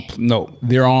 they don't. No,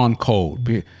 they're on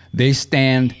code. They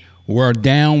stand, we're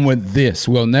down with this.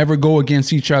 We'll never go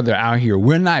against each other out here.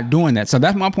 We're not doing that. So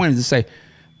that's my point, is to say,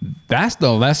 that's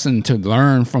the lesson to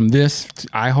learn from this.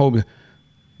 I hope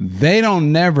they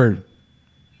don't never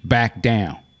back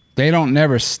down. They don't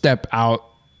never step out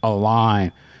a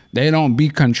line. They don't be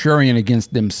contrarian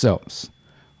against themselves.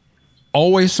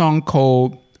 Always on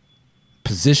code,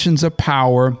 positions of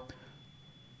power.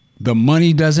 The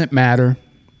money doesn't matter.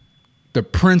 The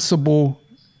principle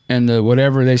and the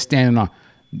whatever they standing on.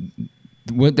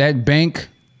 With that bank,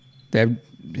 that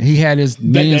he had his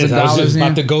millions of dollars in. I was just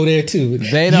about to go there too.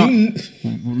 They don't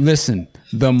listen.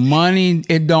 The money,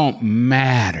 it don't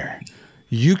matter.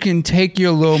 You can take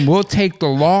we'll take the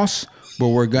loss, but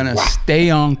we're gonna stay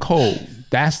on code.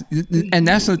 That's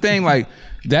the thing. Like,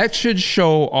 that should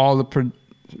show all the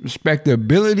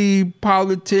respectability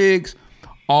politics,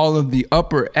 all of the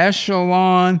upper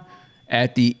echelon.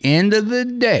 At the end of the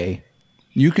day,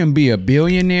 you can be a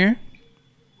billionaire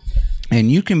and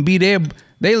you can be there.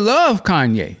 They love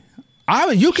Kanye.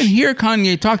 You can hear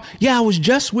Kanye talk. Yeah, I was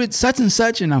just with such and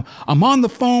such, and I'm on the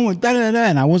phone with da-da-da,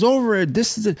 and I was over at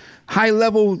this is a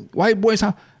high-level white boy's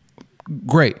house.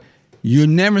 Great. You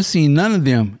never seen none of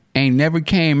them ain't never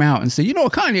came out and said, you know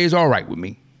what, Kanye is all right with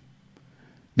me.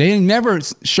 They never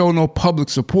show no public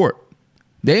support.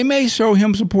 They may show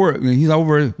him support. He's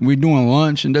over, we're doing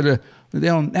lunch and da-da.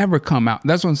 They'll never come out.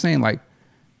 That's what I'm saying. Like,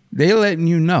 they letting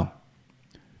you know.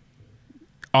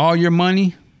 All your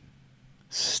money,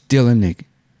 still a nigga.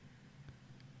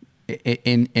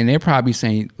 And they're probably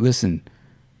saying, listen,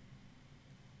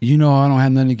 you know I don't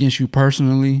have nothing against you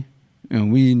personally,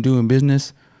 and we ain't doing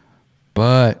business,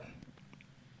 but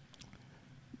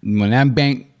when that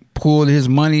bank pulled his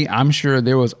money, I'm sure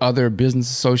there was other business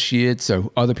associates or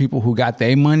other people who got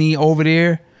their money over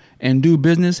there and do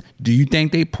business. Do you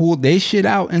think they pulled their shit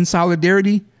out in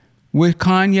solidarity with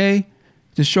Kanye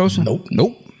to show some?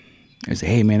 Nope. They say,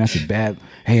 hey man, that's a bad.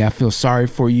 Hey, I feel sorry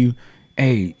for you.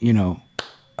 Hey,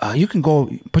 you can go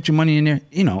put your money in there.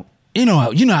 You know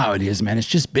how it is, man. It's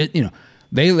just bit.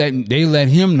 They let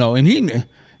him know, and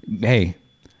hey,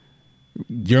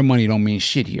 your money don't mean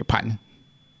shit here, partner.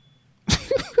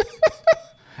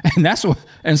 So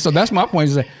that's my point,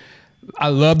 is that I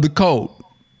love the code.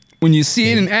 When you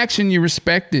see it in action, you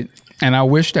respect it. And I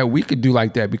wish that we could do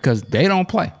like that, because they don't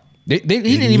play. He didn't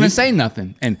even say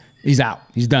nothing, and he's out.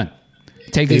 He's done.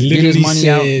 Get his money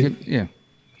out. Yeah.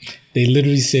 They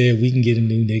literally said we can get a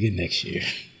new nigga next year.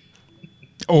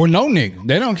 Or no nigga.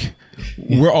 They don't.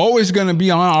 We're always going to be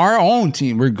on our own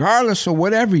team, regardless of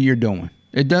whatever you're doing.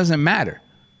 It doesn't matter.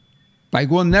 Like,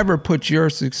 we'll never put your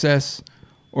success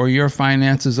or your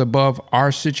finances above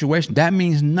our situation. That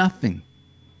means nothing.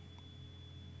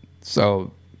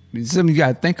 So it's something you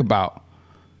got to think about.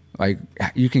 Like,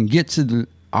 you can get to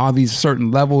all these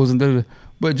certain levels,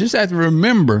 but just have to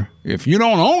remember, if you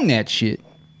don't own that shit,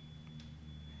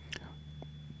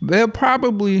 they're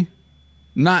probably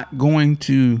not going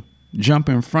to jump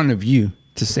in front of you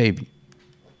to save you.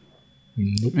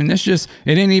 Nope. And that's just,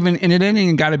 it ain't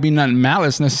even got to be nothing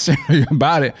malice necessarily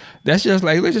about it. That's just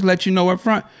like, let's just let you know up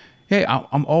front, hey,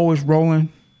 I'm always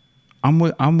rolling. I'm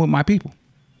with my people.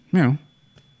 I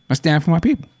stand for my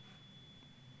people.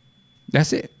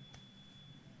 That's it.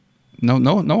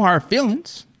 No hard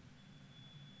feelings.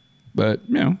 But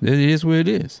it is what it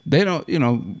is. They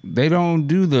don't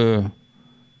do the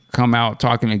come out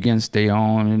talking against their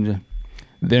own, and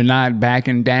they're not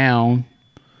backing down.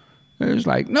 It's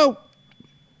like, nope.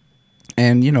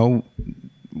 And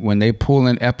when they pull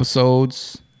in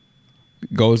episodes,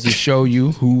 goes to show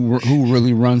you who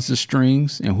really runs the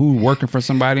strings and who's working for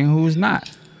somebody and who's not.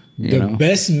 The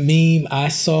best meme I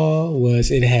saw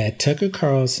was, it had Tucker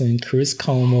Carlson, Chris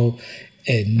Cuomo,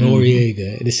 and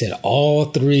Noriega. And it said all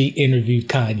three interviewed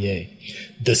Kanye.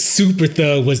 The super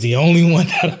thug was the only one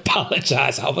that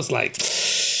apologized. I was like,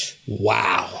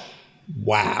 wow.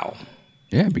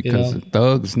 Yeah, because the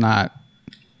thug's not.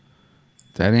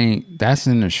 That's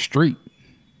in the street.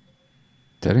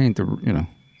 That ain't the.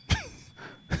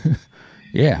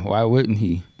 Yeah, why wouldn't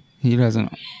he? He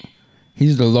doesn't.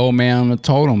 He's the low man on the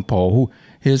totem pole. Who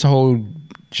his whole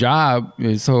job,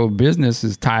 his whole business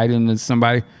is tied into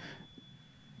somebody.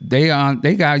 They got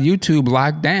YouTube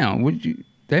locked down.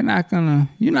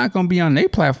 you're not gonna be on their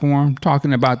platform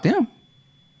talking about them.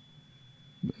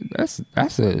 That's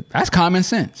common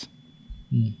sense.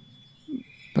 Mm.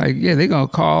 Like, yeah, they're gonna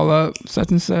call up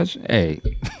such and such. Hey,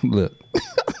 look,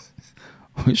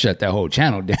 we shut that whole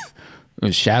channel down.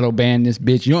 Shadow ban this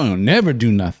bitch. You don't never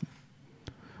do nothing.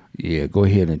 Yeah, go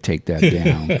ahead and take that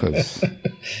down, because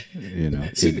in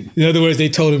other words, they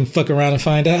told him fuck around and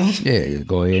find out. Yeah,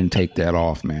 go ahead and take that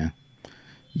off, man.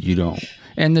 You don't.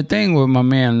 And the thing with my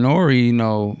man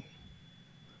Nori,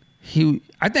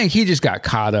 I think he just got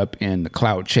caught up in the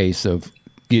clout chase of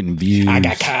getting views. I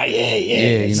got caught.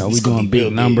 Yeah. We're doing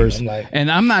big numbers, and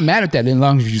I'm not mad at that as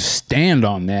long as you stand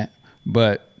on that.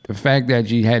 But the fact that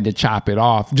you had to chop it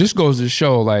off just goes to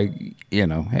show, like,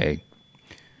 hey,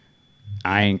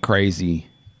 I ain't crazy,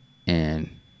 and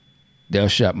they'll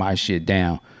shut my shit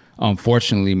down.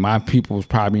 Unfortunately, my people's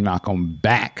probably not gonna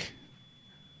back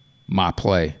my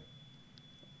play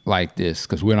like this,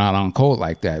 because we're not on code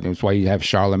like that. That's why you have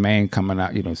Charlemagne coming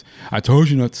out. I told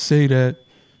you not to say that,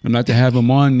 and not to have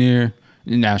him on there.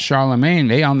 Now Charlemagne,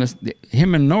 they on this.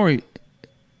 Him and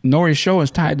Nori's show is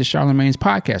tied to Charlemagne's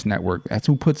podcast network. That's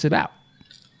who puts it out.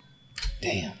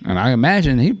 Damn. And I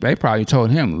imagine they probably told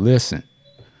him, listen,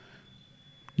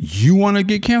 you want to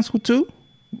get canceled too?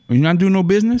 You're not doing no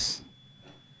business?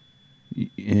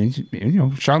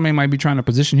 And, Charlemagne might be trying to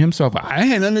position himself. I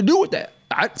had nothing to do with that.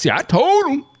 I told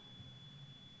him.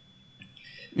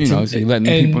 So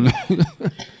letting people know.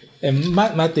 And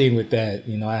my thing with that,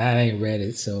 I ain't read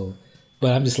it,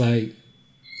 but I'm just like,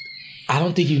 I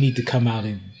don't think you need to come out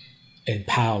and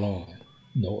pile on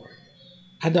Nori.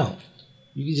 I don't.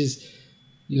 You can just,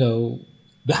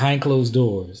 behind closed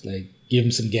doors, like, give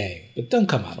him some game. But don't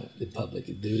come out in public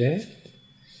and do that.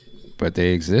 But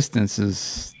their existence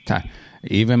is...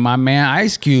 Even my man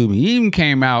Ice Cube, he even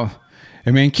came out.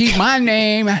 I mean, keep my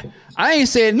name. I ain't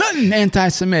said nothing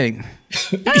anti-Semitic.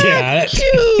 Yeah,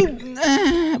 Cube.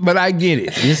 But I get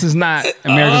it. This is not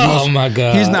America's most... Oh, my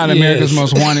God. He's not America's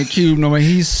most wanted Cube. No,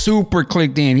 he's super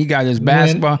clicked in. He got his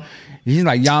basketball... He's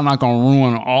like, y'all not gonna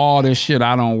ruin all this shit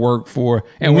I don't work for,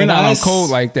 and we're not on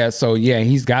code like that. So yeah,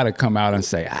 he's got to come out and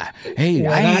say, "Hey."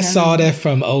 When I saw that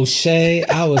from O'Shea,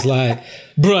 I was like,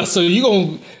 "Bruh, so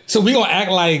we gonna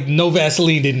act like no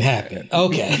Vaseline didn't happen?"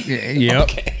 Okay. Yep.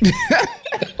 Okay.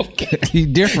 Okay. He's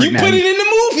different. You now. put it in the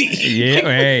movie. Yeah.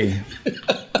 Hey.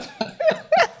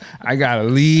 I got a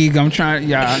league. I'm trying.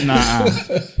 Yeah. Nah.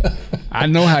 I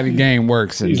know how the game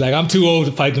works. He's like, I'm too old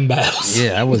to fight them battles.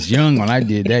 Yeah, I was young when I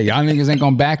did that. Y'all niggas ain't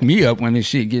gonna back me up when this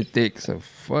shit get thick. So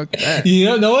fuck that.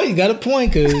 No, you got a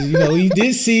point, because he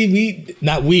did see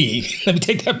let me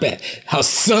take that back. How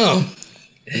some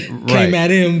came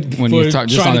at him when for you talk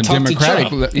just trying on to a talk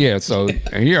Democratic. Yeah, so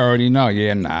he already know.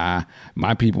 Yeah, nah,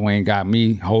 my people ain't got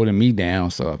me holding me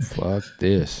down. So fuck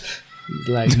this. He's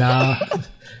like, nah.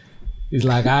 He's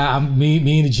like, I'm me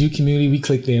and the Jew community, we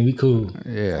clicked in, we cool.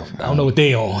 Yeah. I don't know what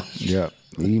they on. Yep.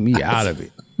 Leave me out of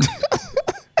it.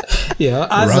 Yeah.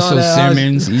 Russell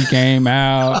Simmons, he came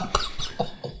out.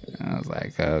 I was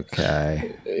like,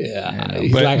 okay. Yeah.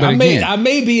 He's like, I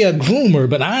may be a groomer,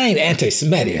 but I ain't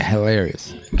anti-Semitic. Yeah,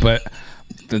 hilarious. But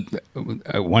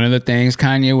one of the things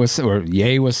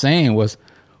Ye was saying was,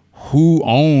 who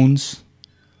owns...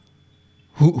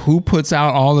 Who puts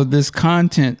out all of this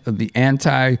content of the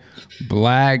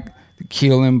anti-black, the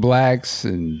killing blacks,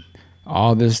 and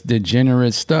all this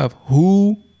degenerate stuff?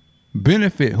 Who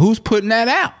benefit? Who's putting that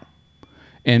out?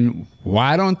 And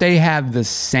why don't they have the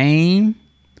same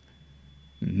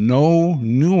no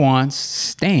nuance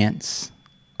stance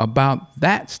about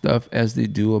that stuff as they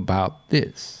do about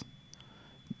this?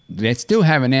 They still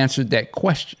haven't answered that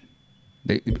question.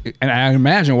 And I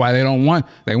imagine why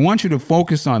they want you to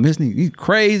focus on this. He's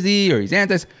crazy or he's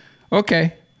anti.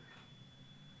 Okay.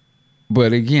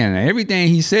 But again, everything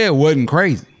he said wasn't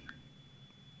crazy.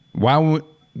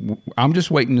 I'm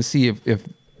just waiting to see if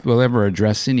we'll ever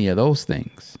address any of those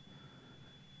things.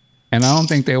 And I don't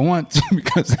think they want to,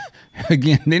 because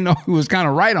again, they know he was kind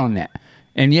of right on that.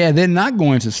 And yeah, they're not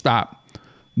going to stop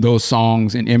those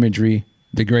songs and imagery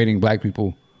degrading black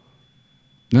people.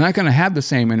 They're not going to have the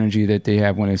same energy that they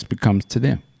have when it becomes to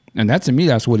them. And that, to me,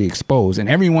 that's what he exposed. And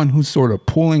everyone who's sort of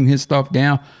pulling his stuff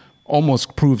down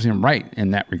almost proves him right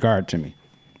in that regard to me,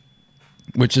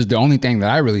 which is the only thing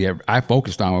that I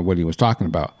focused on with what he was talking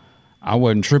about. I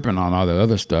wasn't tripping on all the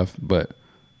other stuff, but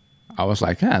I was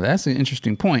like, that's an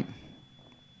interesting point.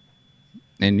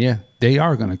 And yeah, they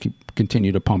are going to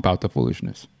continue to pump out the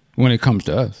foolishness when it comes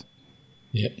to us.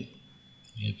 Yep.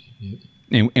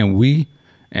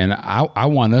 And I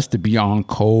want us to be on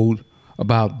code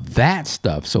about that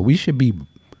stuff. So we should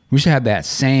have that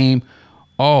same,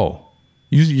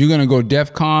 You're gonna go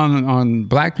DEFCON on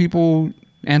black people,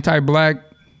 anti-black,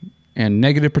 and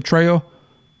negative portrayal?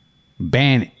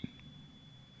 Ban it.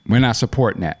 We're not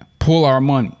supporting that. Pull our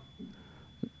money.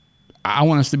 I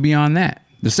want us to be on that.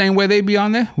 The same way they be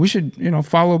on that, we should,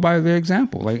 follow by their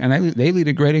example. Like, and they lead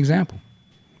a great example.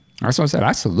 That's what I said.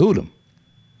 I salute them.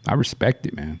 I respect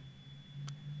it, man.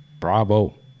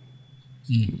 Bravo.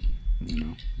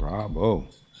 Bravo.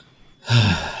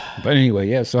 But anyway,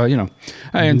 yeah. So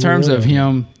in terms of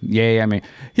him, yeah. I mean,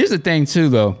 here's the thing too,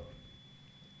 though.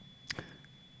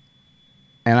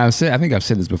 And I think I've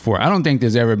said this before. I don't think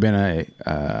there's ever been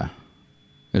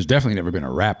there's definitely never been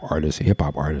a rap artist, a hip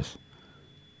hop artist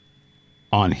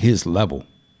on his level.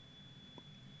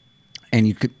 And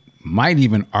you might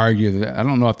even argue that I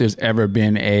don't know if there's ever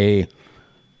been a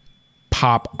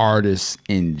pop artist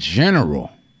in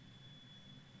general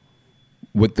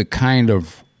with the kind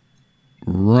of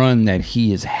run that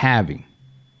he is having.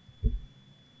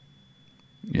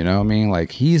 You know what I mean?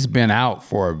 Like, he's been out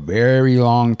for a very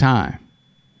long time.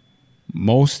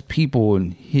 Most people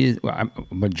in his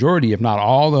majority, if not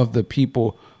all of the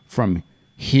people from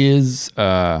his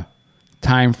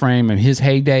time frame and his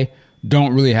heyday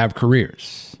don't really have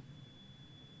careers.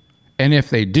 And if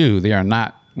they do, they are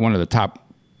not one of the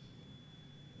top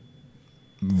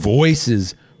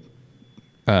voices,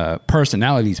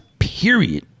 personalities,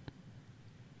 period,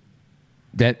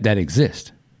 that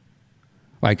exist.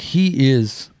 Like, he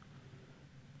is,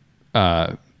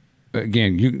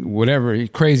 again, whatever,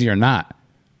 crazy or not,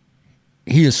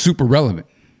 he is super relevant,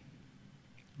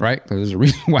 right? There's a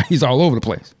reason why he's all over the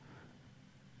place.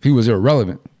 If he was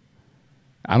irrelevant,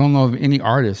 I don't know of any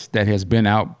artist that has been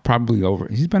out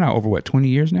he's been out over what, 20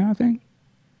 years now, I think?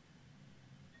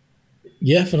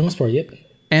 Yeah, for the most part, yep.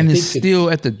 And is still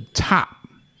at the top.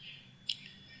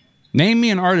 Name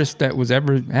me an artist that was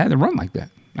ever had a run like that.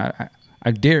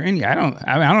 I dare any. I don't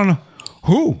know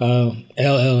who.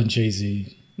 LL and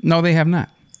Jay-Z. No, they have not.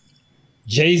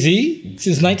 Jay-Z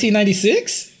since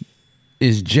 1996.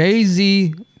 Is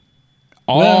Jay-Z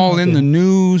in the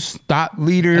news, thought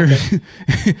leader,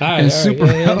 and super?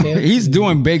 Yeah. He's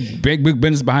doing big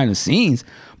business behind the scenes,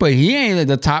 but he ain't at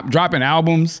the top dropping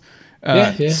albums.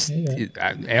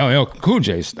 LL Cool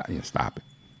J, stop it.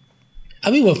 I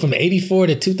mean, from 84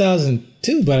 to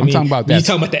 2002, but I'm talking about that. You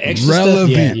talking about the extra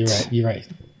relevant stuff? Yeah, you're right.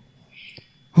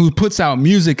 Who puts out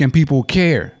music and people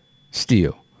care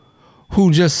still?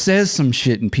 Who just says some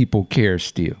shit and people care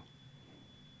still?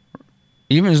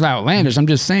 Even if it's outlandish, I'm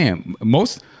just saying,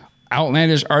 most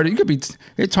outlandish artists,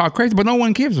 they talk crazy, but no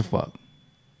one gives a fuck.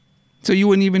 So you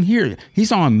wouldn't even hear it.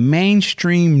 He's on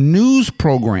mainstream news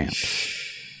programs.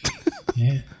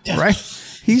 Yeah. Right?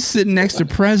 He's sitting next to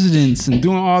presidents and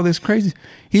doing all this crazy.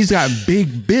 He's got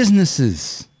big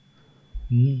businesses.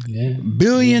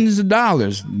 Billions of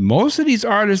dollars. Most of these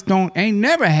artists ain't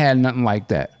never had nothing like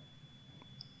that.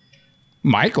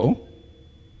 Michael.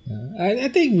 I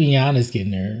think Rihanna's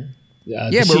getting there.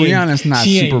 But Rihanna's not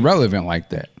super relevant like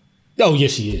that. Oh,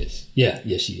 yes, she is.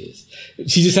 Yes, she is.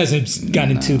 She just hasn't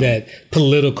gotten into that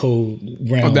political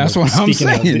realm. Oh, that's what I'm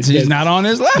saying. She's not on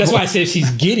his level. That's why I said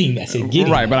she's getting.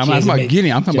 Right, but I'm not talking about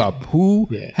getting. I'm talking about who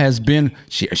has been.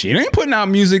 She ain't putting out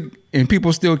music and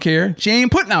people still care. She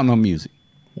ain't putting out no music.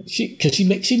 She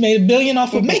made $1 billion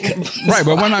off of makeup. Right,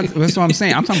 but that's what I'm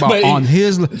saying. I'm talking about on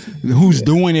his, who's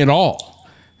doing it all.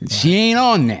 She ain't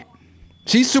on that.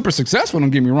 She's super successful,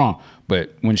 don't get me wrong.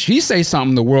 But when she say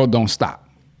something, the world don't stop.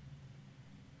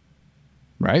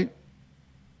 Right?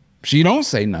 She don't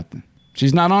say nothing.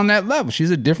 She's not on that level.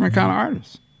 She's a different kind of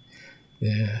artist.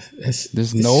 Yeah.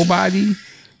 There's nobody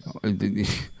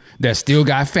that still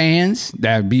got fans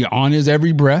that be on his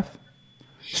every breath.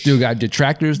 Still got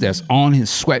detractors that's on his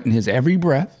sweating his every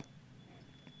breath.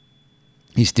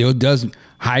 He still does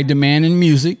high demand in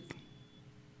music.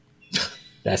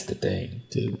 That's the thing,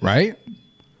 too. Right?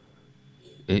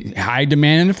 High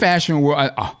demand in the fashion world.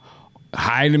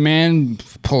 High demand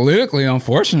politically,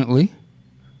 unfortunately.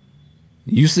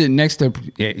 You sit next to,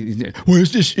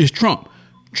 it's Trump.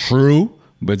 True,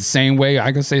 but the same way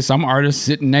I can say some artists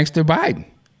sitting next to Biden.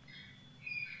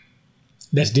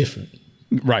 That's different.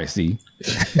 Right, see.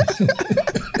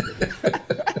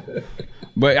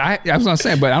 But that's what I'm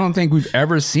saying, but I don't think we've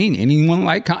ever seen anyone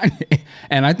like Kanye.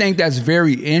 And I think that's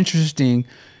very interesting.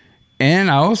 And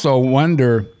I also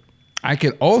wonder, I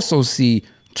could also see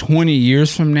 20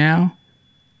 years from now,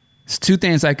 there's two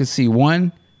things I could see.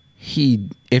 One,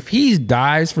 if he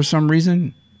dies for some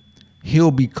reason,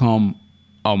 he'll become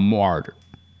a martyr.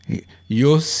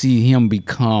 You'll see him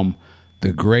become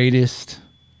the greatest.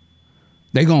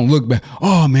 They're going to look back.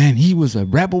 Oh, man, he was a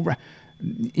rebel.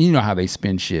 you know how they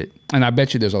spin shit. And I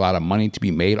bet you there's a lot of money to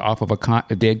be made off of a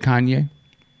dead Kanye.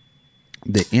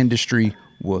 The industry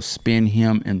will spin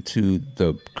him into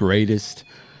the greatest,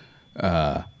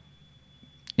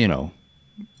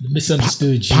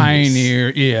 misunderstood genius.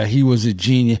 Pioneer. Yeah, he was a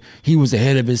genius. He was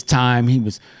ahead of his time.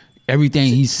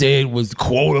 Everything he said was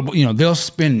quotable. They'll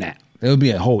spin that. There'll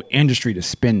be a whole industry to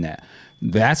spin that.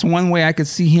 That's one way I could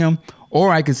see him.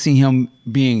 Or I could see him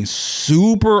being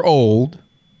super old.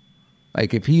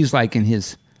 Like if he's like in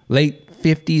his late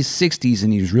 50s, 60s,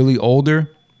 and he's really older,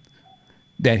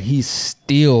 that he's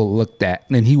still looked at,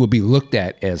 and he will be looked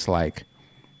at as like,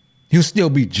 he'll still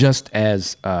be just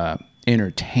as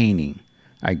entertaining,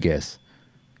 I guess,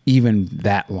 even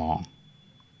that long.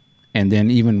 And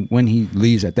then even when he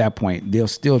leaves at that point, they'll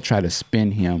still try to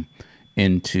spin him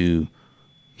into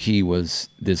he was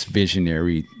this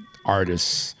visionary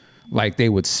artist. Like they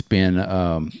would spin,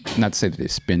 not to say that they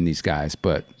spin these guys,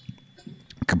 but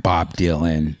Bob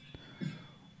Dylan,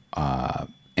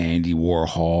 Andy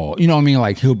Warhol, you know what I mean?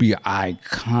 Like he'll be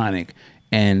iconic.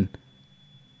 And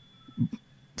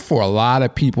for a lot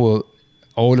of people,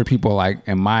 older people like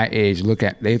in my age,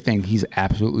 they think he's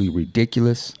absolutely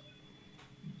ridiculous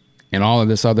and all of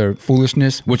this other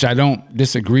foolishness, which I don't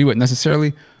disagree with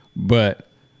necessarily, but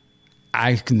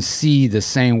I can see the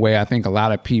same way I think a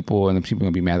lot of people, and the people are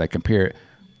going to be mad that I compare it,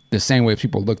 the same way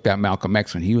people looked at Malcolm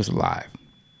X when he was alive.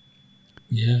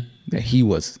 Yeah. That he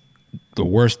was the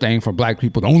worst thing for black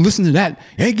people. Don't listen to that.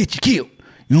 They get you killed.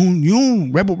 You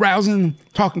don't rebel rousing,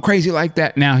 talking crazy like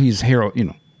that. Now he's hero,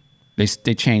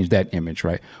 they changed that image,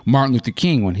 right? Martin Luther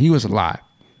King, when he was alive,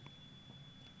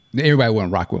 everybody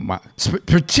wasn't rocking with Martin.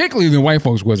 Particularly the white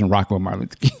folks wasn't rocking with Martin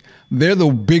Luther King. They're the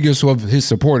biggest of his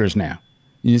supporters now.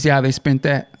 You see how they spent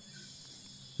that?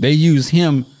 They use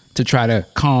him to try to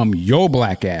calm your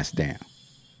black ass down.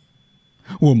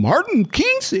 Well, Martin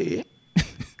King said.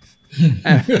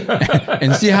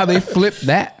 and see how they flipped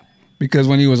that? Because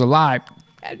when he was alive,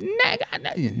 and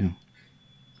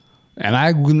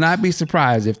I would not be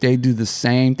surprised if they do the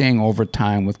same thing over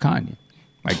time with Kanye.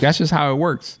 Like that's just how it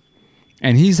works.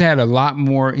 And he's had a lot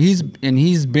more, he's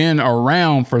been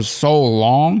around for so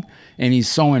long, and he's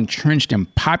so entrenched in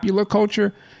popular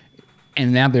culture,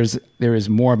 and now there is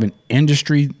more of an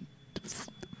industry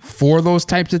for those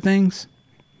types of things.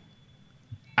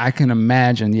 I can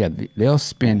imagine, they'll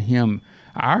spin him.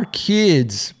 Our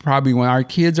kids, probably when our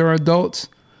kids are adults,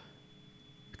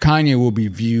 Kanye will be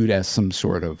viewed as some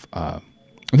sort of,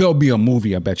 there'll be a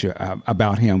movie, I bet you,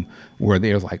 about him where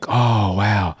they're like, oh,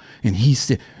 wow.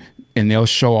 And they'll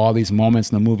show all these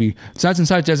moments in the movie. Such and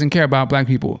such doesn't care about black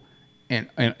people and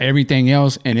everything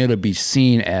else. And it'll be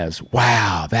seen as,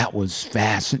 wow, that was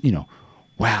fast.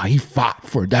 Wow, he fought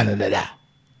for da-da-da-da.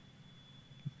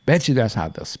 Bet you that's how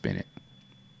they'll spin it.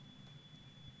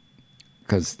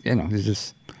 Because, it's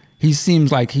just, he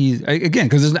seems like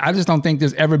because I just don't think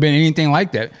there's ever been anything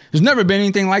like that. There's never been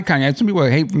anything like Kanye. Some people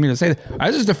hate for me to say that.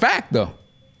 That's just a fact, though.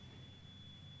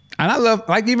 And I love,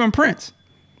 like even Prince.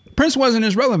 Prince wasn't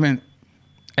as relevant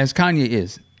as Kanye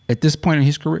is at this point in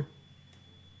his career.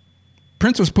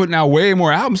 Prince was putting out way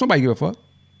more albums. Nobody give a fuck.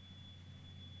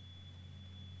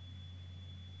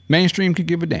 Mainstream could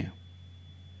give a damn.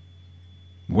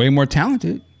 Way more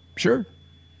talented, sure.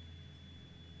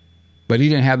 But he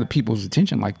didn't have the people's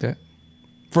attention like that.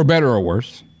 For better or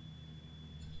worse.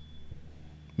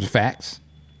 It's facts.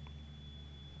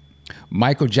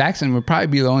 Michael Jackson would probably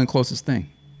be the only closest thing.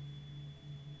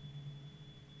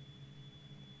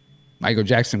 Michael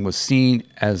Jackson was seen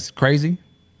as crazy.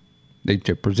 They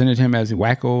presented him as a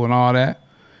wacko and all that.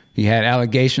 He had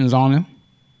allegations on him.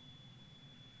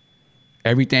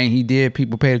 Everything he did,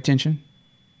 people paid attention.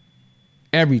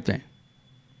 Everything.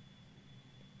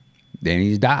 Then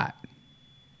he died.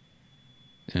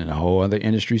 And a whole other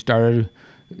industry started.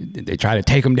 They tried to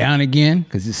take him down again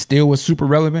because it still was super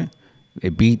relevant. They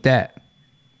beat that.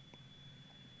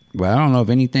 But I don't know if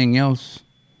anything else.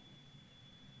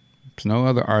 There's no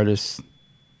other artists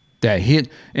that hit.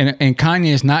 And Kanye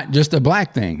is not just a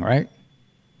black thing, right?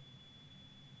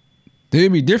 They'd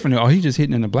be different. Oh, he's just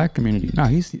hitting in the black community. No,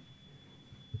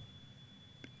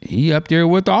 he up there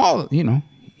with all,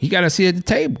 he got to sit at the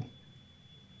table.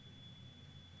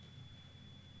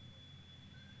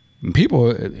 And people,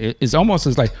 it's almost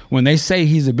as like when they say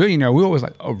he's a billionaire, we're always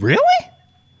like, oh, really?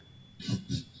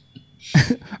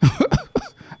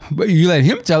 But you let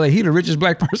him tell it, he's the richest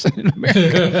black person in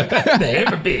America. They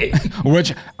ever been.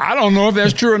 Which I don't know if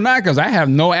that's true or not, because I have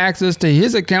no access to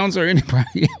his accounts or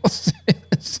anybody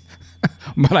else's.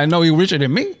 But I know he's richer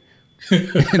than me.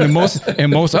 and most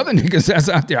other niggas that's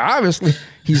out there, obviously,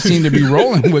 he seemed to be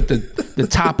rolling with the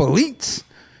top elites.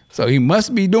 So he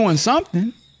must be doing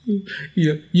something.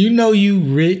 You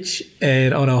rich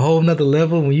and on a whole nother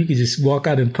level when you can just walk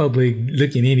out in public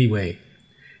looking anyway.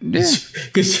 Yeah.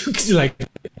 Because you're like,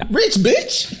 rich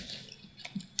bitch.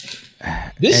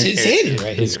 This is hitting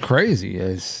right here. It's crazy.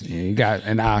 He got,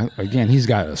 and again, he's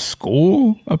got a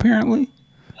school apparently.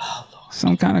 Oh, Lord.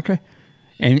 Some kind of crazy.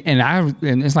 And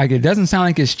it's like, it doesn't sound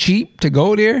like it's cheap to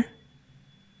go there.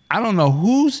 I don't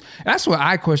know that's what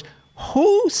I question.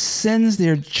 Who sends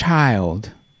their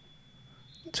child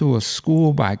to a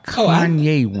school by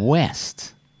Kanye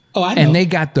West? Oh, I know. And they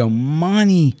got the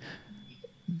money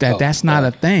that's not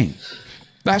a thing.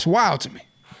 That's wild to me.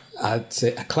 I'd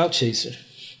say a clout chaser.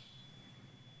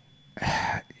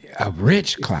 A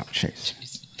rich clout chaser.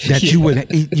 That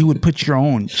you would put your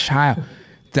own child.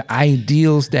 The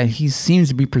ideals that he seems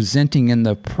to be presenting in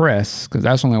the press, because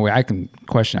that's the only way I can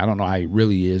question. I don't know how he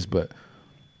really is, but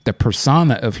the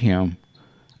persona of him,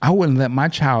 I wouldn't let my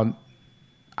child,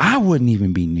 I wouldn't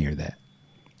even be near that,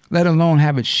 let alone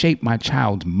have it shape my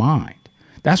child's mind.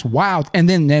 That's wild. And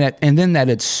then that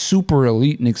it's super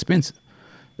elite and expensive.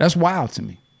 That's wild to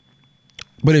me.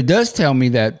 But it does tell me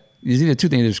that there's either two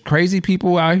things. There's crazy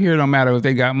people out here, no matter if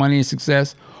they got money and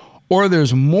success, or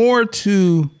there's more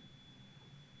to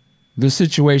the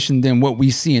situation than what we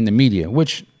see in the media,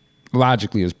 which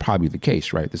logically is probably the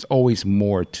case, right? There's always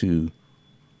more to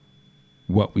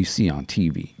what we see on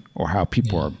TV or how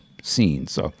people are seen.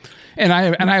 So,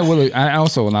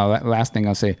 last thing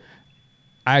I'll say,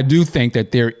 I do think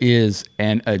that there is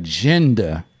an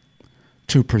agenda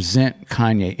to present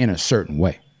Kanye in a certain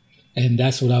way. And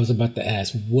that's what I was about to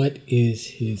ask. What is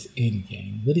his end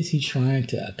game? What is he trying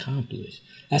to accomplish?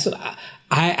 That's what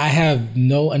I have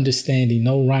no understanding,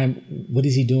 no rhyme. What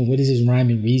is he doing? What is his rhyme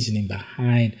and reasoning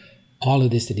behind all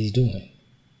of this that he's doing?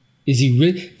 Is he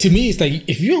really? To me, it's like,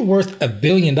 if you're worth $1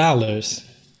 billion,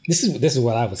 this is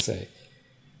what I would say.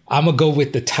 I'm gonna go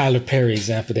with the Tyler Perry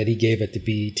example that he gave at the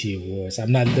BET Awards.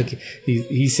 I'm not looking.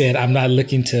 He said, "I'm not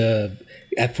looking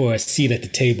for a seat at the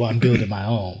table. I'm building my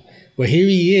own." Well, here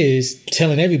he is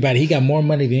telling everybody he got more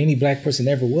money than any black person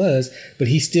ever was, but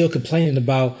he's still complaining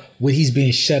about what he's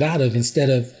being shut out of instead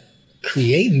of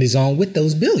creating his own with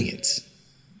those billions.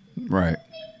 Right.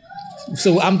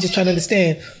 So I'm just trying to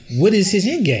understand, what is his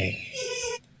end game?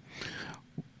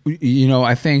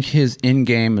 I think his end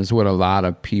game is what a lot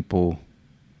of people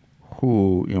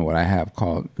who, what I have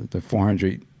called the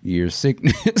 400-year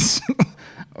sickness,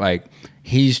 like,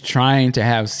 he's trying to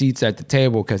have seats at the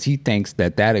table because he thinks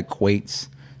that equates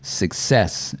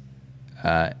success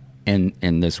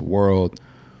in this world.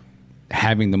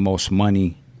 Having the most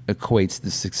money equates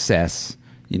to success.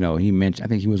 He mentioned, I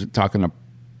think he was talking to,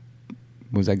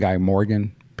 was that guy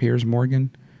Piers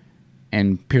Morgan?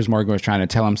 And Piers Morgan was trying to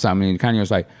tell him something, and Kanye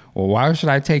was like, well, why should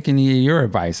I take any of your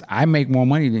advice? I make more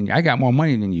money than you. I got more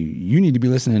money than you. You need to be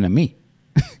listening to me.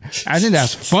 I think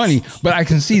that's funny, but I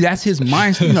can see that's his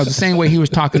mind. The same way he was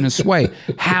talking to Sway.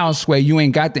 How, Sway, you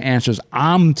ain't got the answers.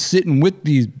 I'm sitting with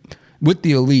the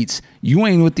elites. You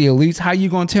ain't with the elites. How you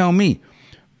gonna tell me?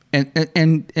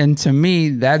 And to me,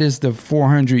 that is the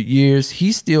 400 years.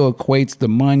 He still equates the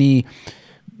money,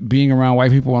 being around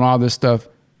white people, and all this stuff,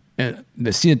 and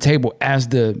the seat at the table as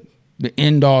the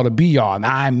end all, the be all.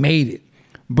 Now I made it,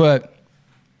 but.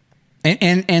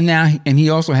 And now he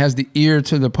also has the ear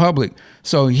to the public.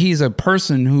 So he's a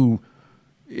person who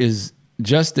is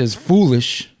just as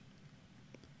foolish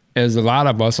as a lot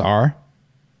of us are,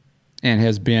 and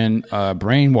has been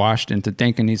brainwashed into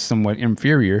thinking he's somewhat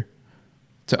inferior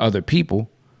to other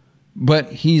people.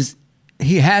 But he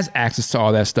has access to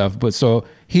all that stuff. But so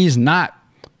he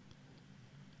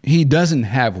doesn't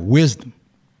have wisdom.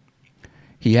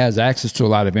 He has access to a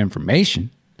lot of information,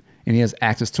 and he has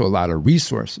access to a lot of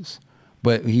resources.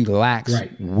 But he lacks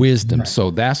wisdom. Right. So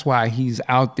that's why he's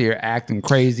out there acting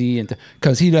crazy, and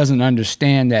because he doesn't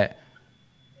understand that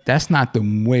that's not the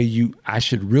way I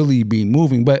should really be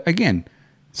moving. But again,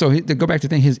 so to go back to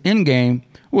the thing, his end game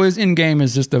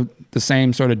is just the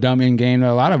same sort of dumb end game that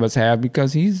a lot of us have,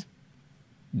 because he's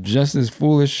just as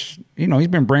foolish. He's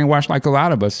been brainwashed like a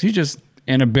lot of us. He's just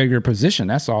in a bigger position.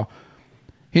 That's all.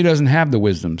 He doesn't have the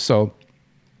wisdom. So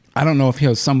I don't know if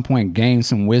he'll at some point gain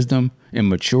some wisdom and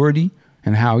maturity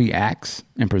and how he acts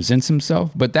and presents himself,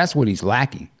 but that's what he's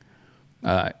lacking.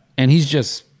 And he's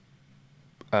just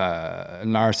a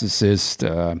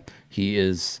narcissist. He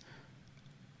is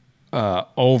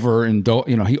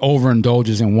he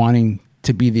overindulges in wanting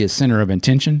to be the center of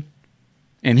attention,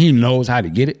 and he knows how to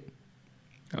get it,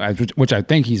 which I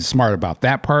think he's smart about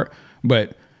that part,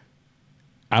 but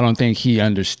I don't think he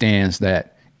understands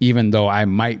that even though I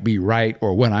might be right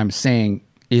or what I'm saying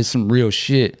is some real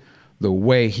shit, the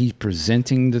way he's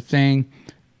presenting the thing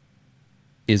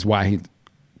is why he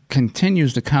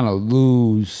continues to kind of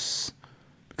lose,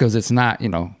 because it's not,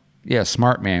 a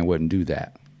smart man wouldn't do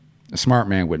that. A smart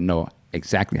man would know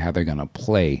exactly how they're going to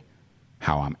play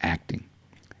how I'm acting.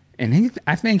 And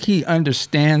I think he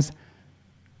understands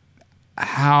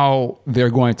how they're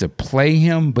going to play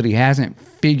him, but he hasn't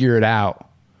figured out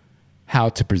how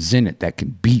to present it that can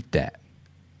beat that.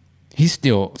 He's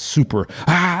still super,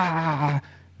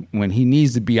 when he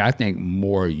needs to be, I think,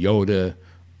 more Yoda,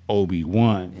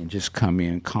 Obi-Wan, and just come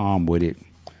in calm with it.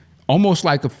 Almost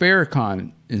like a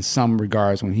Farrakhan in some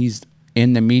regards. When he's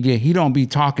in the media, he don't be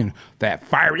talking that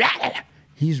fiery.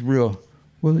 He's real,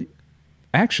 well,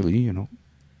 actually,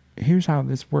 here's how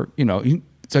this works.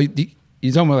 So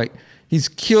he's almost like, he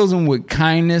kills them with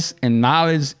kindness and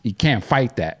knowledge. You can't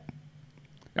fight that.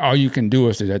 All you can do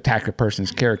is to attack a person's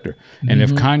character. And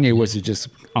if Kanye was to just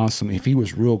if he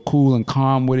was real cool and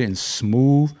calm with it and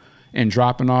smooth and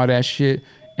dropping all that shit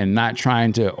and not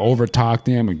trying to overtalk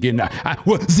them and getting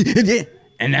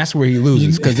and that's where he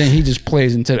loses, because then he just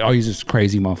plays into, he's just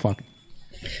crazy motherfucker.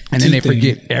 And then they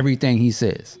forget everything he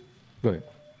says. Go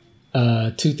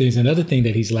ahead. Two things. Another thing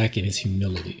that he's lacking is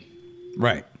humility.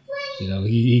 Right.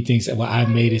 He thinks, well, I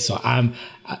made it, so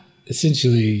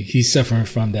essentially he's suffering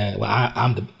from that. Well,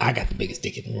 I got the biggest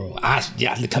dick in the room.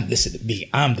 Y'all come listen to me.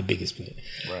 I'm the biggest player.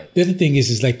 Right. The other thing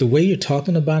is like the way you're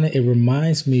talking about it. It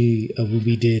reminds me of when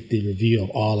we did the review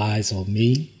of All Eyes on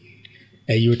Me,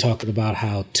 and you were talking about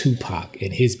how Tupac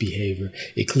and his behavior.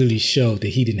 It clearly showed that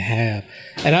he didn't have.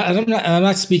 And I'm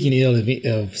not speaking ill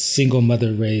of single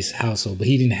mother raised household, but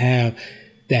he didn't have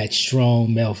that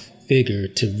strong male figure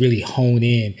to really hone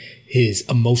in his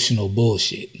emotional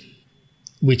bullshit.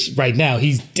 Which right now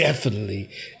he's definitely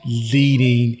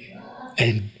leading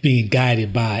and being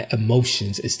guided by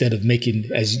emotions instead of making,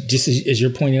 as you're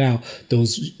pointing out,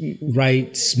 those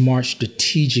right, smart,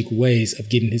 strategic ways of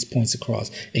getting his points across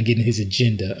and getting his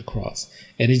agenda across.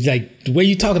 And it's like the way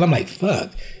you're talking, I'm like,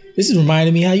 fuck, this is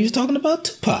reminding me how you was talking about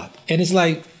Tupac. And it's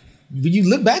like when you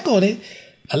look back on it,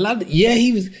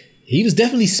 he was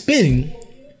definitely spinning,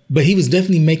 but he was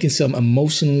definitely making some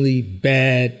emotionally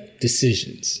bad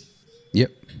decisions.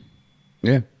 Yep.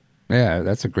 Yeah.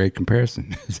 That's a great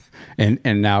comparison.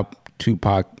 and now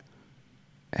Tupac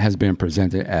has been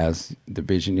presented as the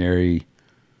visionary,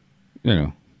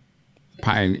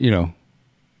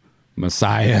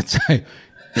 Messiah type,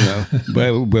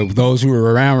 but those who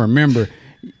were around remember,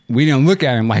 we didn't look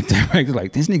at him like that. Right?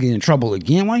 Like, this nigga in trouble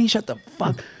again. Why don't you shut the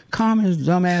fuck, calm his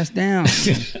dumb ass down?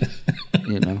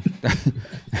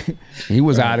 He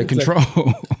was out of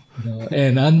control.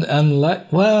 And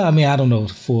unlike, I don't know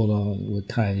full on with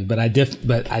Kanye, but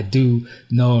I do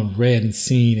know and read and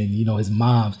seen, and his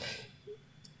mom's.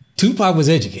 Tupac was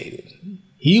educated.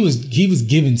 He was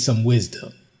given some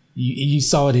wisdom. You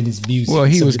saw it in his music. Well,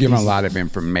 he was given a lot of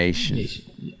information.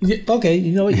 Okay,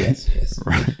 yes.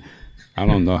 Right. I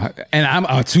don't know how, and I'm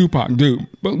a Tupac dude,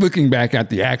 but looking back at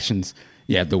the actions,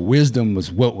 the wisdom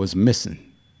was what was missing,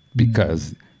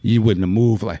 because you wouldn't have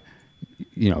moved like.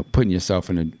 Putting yourself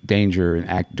in a danger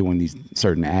and doing these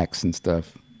certain acts and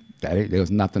stuff. There was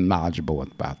nothing knowledgeable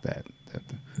about that.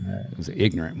 It was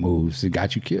ignorant moves. It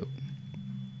got you killed.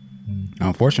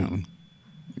 Unfortunately,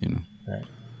 Right.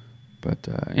 But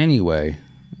anyway.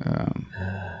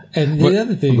 And the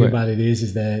other thing about it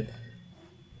is that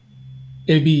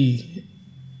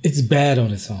it's bad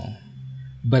on its own,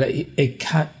 but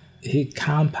it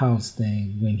compounds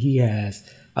thing when he has,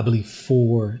 I believe,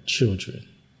 4 children.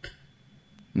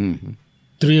 Mm-hmm.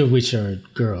 3 of which are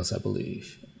girls, I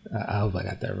believe. I hope I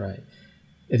got that right.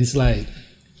 And it's like,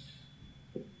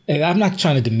 and I'm not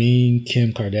trying to demean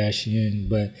Kim Kardashian,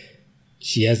 but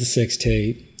she has a sex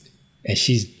tape, and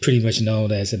she's pretty much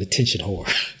known as an attention whore.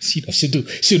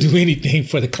 She'll do anything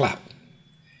for the clout.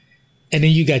 And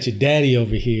then you got your daddy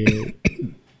over here,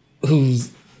 who's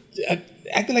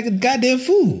acting like a goddamn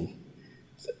fool.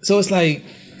 So it's like.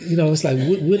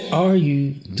 What are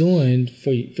you doing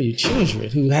for your children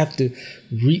who have to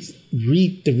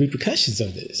reap the repercussions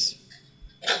of this?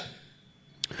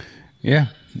 Yeah,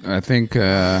 I think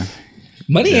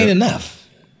money ain't enough.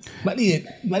 Money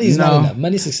is not enough.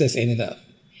 Money success ain't enough.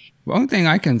 The only thing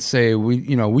I can say,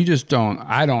 we just don't.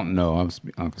 I don't know. I'm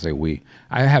gonna say we.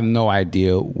 I have no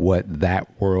idea what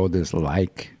that world is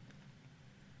like.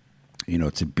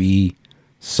 To be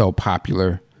so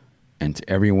popular. And to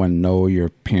everyone know your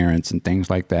parents and things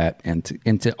like that, and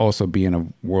to also be in a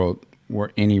world where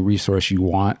any resource you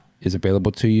want is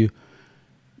available to you.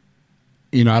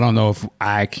 I don't know if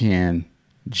I can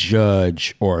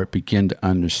judge or begin to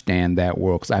understand that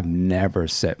world, because I've never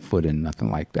set foot in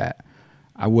nothing like that.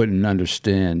 I wouldn't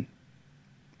understand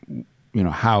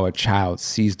how a child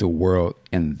sees the world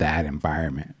in that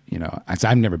environment.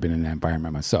 I've never been in that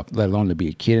environment myself, let alone to be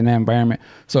a kid in that environment.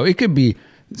 So it could be,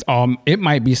 it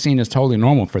might be seen as totally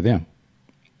normal for them.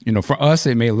 For us,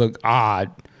 it may look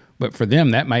odd, but for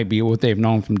them, that might be what they've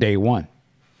known from day one.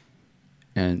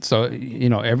 And so,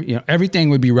 everything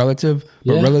would be relative,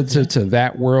 but relative to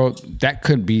that world, that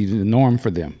could be the norm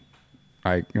for them.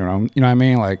 Like, you know what I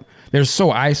mean? Like, they're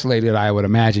so isolated, I would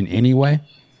imagine anyway.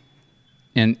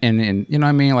 And you know what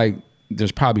I mean? Like,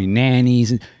 there's probably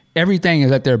nannies. Everything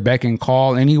is at their beck and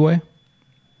call anyway.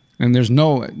 And there's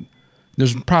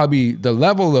probably the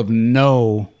level of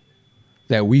no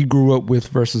that we grew up with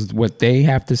versus what they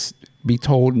have to be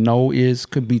told no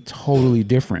could be totally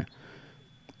different.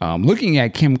 Looking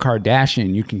at Kim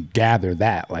Kardashian, you can gather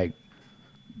that. Like,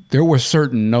 there were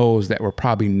certain no's that were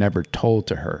probably never told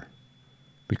to her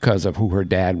because of who her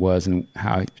dad was and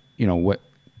how, what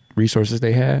resources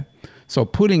they had. So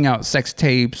putting out sex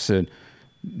tapes and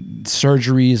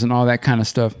surgeries and all that kind of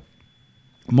stuff,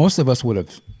 most of us would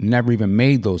have never even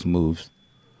made those moves.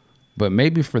 But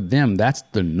maybe for them, that's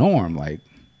the norm. Like,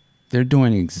 they're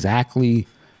doing exactly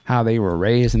how they were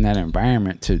raised in that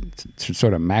environment to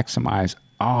sort of maximize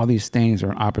all these things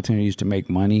or opportunities to make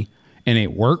money, and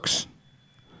it works.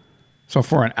 So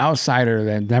for an outsider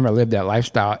that never lived that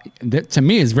lifestyle, that to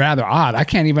me is rather odd.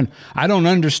 I don't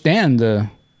understand the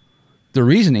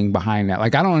reasoning behind that.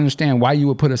 Like, I don't understand why you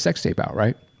would put a sex tape out,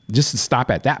 right? Just to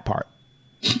stop at that part.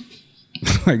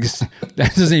 Like,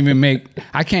 that doesn't even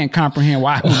I can't comprehend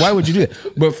why would you do that?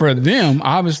 But for them,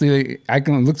 obviously, I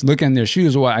can look in their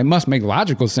shoes. Well, it must make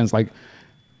logical sense. Like,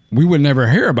 we would never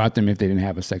hear about them if they didn't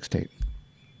have a sex tape.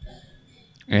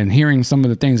 And hearing some of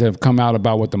the things that have come out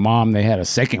about what the mom, they had a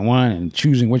second one and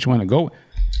choosing which one to go with.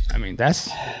 I mean, that's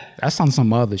on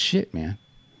some other shit, man.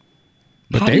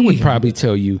 But they would probably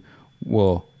tell you,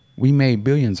 well, we made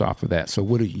billions off of that. So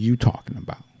what are you talking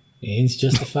about? Means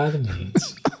justify the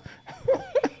means.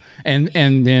 And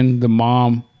then the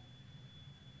mom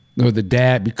or the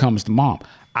dad becomes the mom.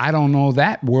 I don't know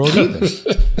that world either.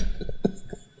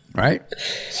 Right?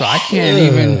 So I can't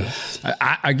even,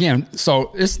 again,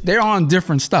 so they're on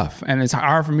different stuff. And it's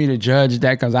hard for me to judge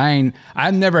that because I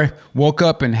never woke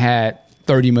up and had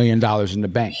 $30 million in the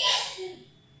bank.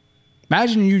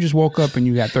 Imagine you just woke up and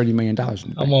you got $30 million in the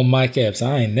bank. I'm on Mike Epps.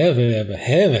 I ain't never, ever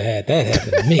had that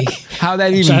happen to me. How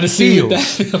that even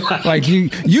feels. Like you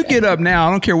get up now,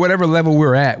 I don't care whatever level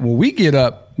we're at. When we get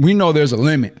up, we know there's a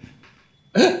limit.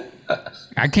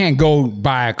 I can't go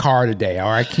buy a car today, or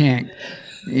I can't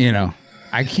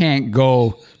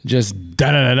go just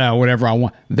whatever I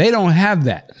want. They don't have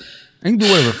that. They can do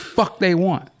whatever the fuck they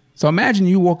want. So imagine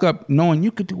you woke up knowing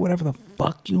you could do whatever the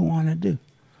fuck you want to do.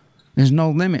 There's no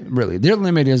limit, really. Their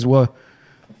limit is, well,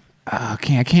 I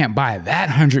can't buy that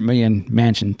 100 million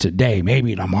mansion today,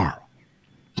 maybe tomorrow.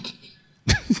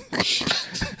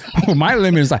 Well, my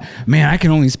limit is like, man, I can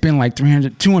only spend like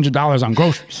 $200 on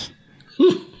groceries.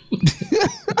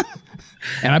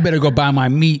 And I better go buy my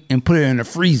meat and put it in the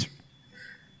freezer.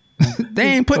 They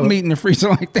ain't putting meat in the freezer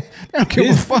like that. They don't give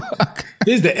a fuck.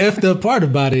 This the effed up part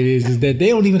about it is that they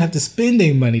don't even have to spend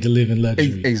their money to live in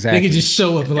luxury. Exactly. They can just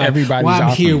show up and like, everybody's well, I'm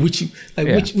offering. here.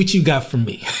 What you got for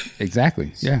me?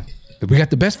 Exactly. Yeah. We got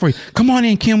the best for you. Come on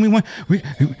in, Kim. We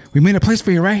made a place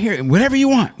for you right here. Whatever you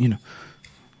want, Yeah,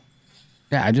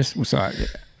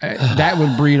 that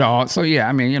would breed all. So yeah,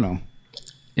 I mean,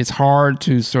 it's hard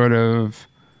to sort of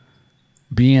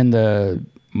be in the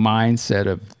mindset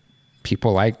of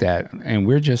people like that, and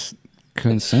we're just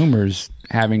consumers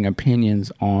having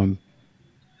opinions on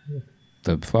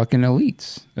the fucking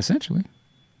elites, essentially.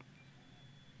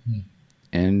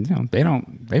 And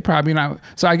they probably not.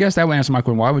 So I guess that would answer my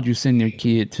question. Why would you send your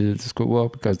kid to school? Well,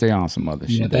 because they on some other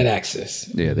shit. You want that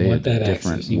access. Yeah, they want that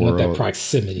different access. You want that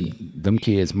proximity. Them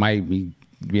kids might be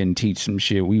getting teach some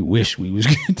shit we wish we was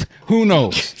getting. Who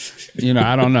knows?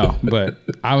 I don't know. But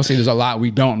obviously there's a lot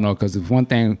we don't know, because if one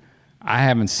thing I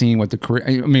haven't seen what the career.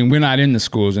 I mean, we're not in the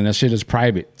schools, and that shit is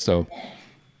private. So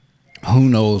who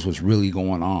knows what's really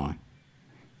going on?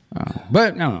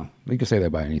 But I don't know. We can say that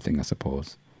about anything, I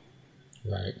suppose.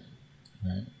 Right.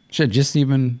 Shit, just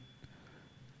even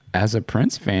as a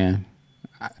Prince fan,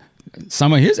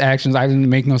 some of his actions I didn't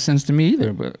make no sense to me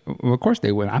either. But of course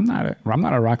they would. I'm not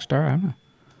a rock star.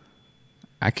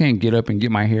 I can't get up and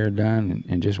get my hair done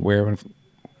and just wear it.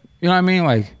 You know what I mean?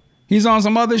 Like, he's on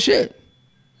some other shit.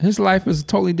 His life is a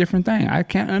totally different thing. I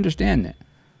can't understand that.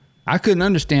 I couldn't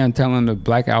understand telling the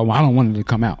Black Album I don't want it to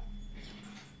come out,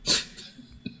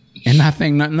 and not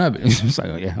think nothing of it. It's like,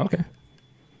 oh, yeah, okay.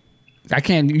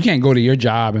 You can't go to your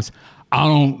job and say,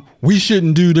 we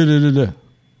shouldn't do da da da da.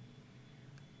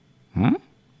 Huh?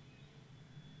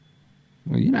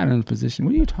 Well, you're not in a position.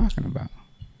 What are you talking about?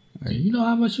 Like, you know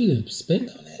how much we didn't spend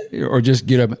on that? Or just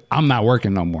get up. I'm not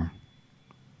working no more.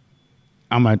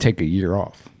 I'm going to take a year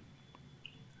off.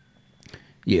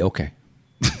 Yeah, okay.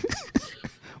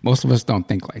 Most of us don't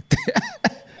think like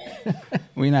that.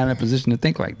 We're not in a position to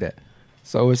think like that.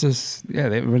 So it's just, yeah,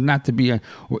 we're not to be.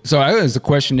 So I guess the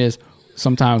question is,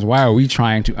 sometimes why are we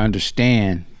trying to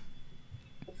understand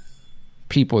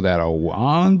people that are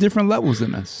on different levels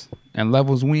than us and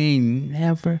levels we ain't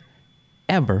never,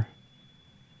 ever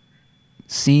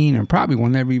seen and probably will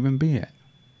never even be at?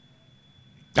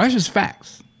 That's just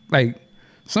facts. Like,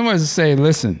 somebody say,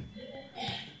 listen,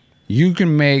 you're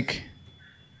gonna make,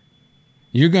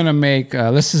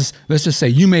 let's just say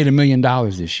you made $1 million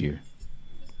this year.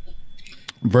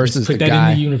 Versus put the that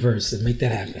guy in the universe and make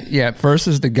that happen. Yeah,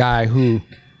 versus the guy who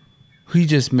he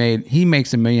makes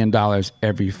 $1 million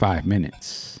every 5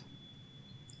 minutes.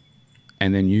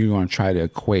 And then you're gonna try to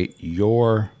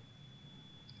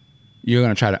you're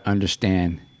gonna try to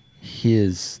understand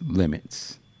his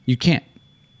limits. You can't.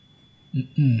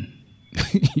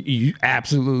 You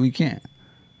absolutely can't.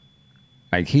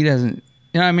 Like, he doesn't,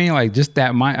 you know what I mean? Like, just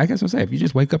that mind. I guess I'll say, if you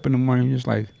just wake up in the morning, you're just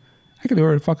like, I can do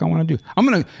whatever the fuck I want to do. I'm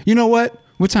gonna, you know what?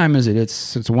 What time is it?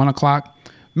 It's 1:00.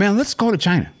 Man, let's go to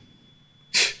China.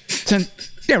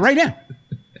 Yeah, right now.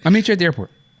 I'll meet you at the airport.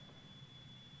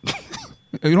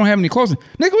 You don't have any clothes.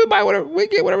 Nigga, we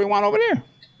get whatever we want over there.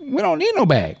 We don't need no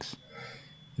bags.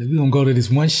 We're gonna go to this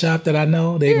one shop that I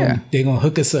know. They're gonna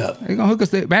hook us up. They're gonna hook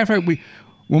us. Matter of fact,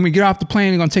 when we get off the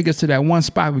plane, they're gonna take us to that one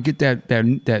spot. We get that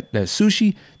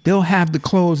sushi. They'll have the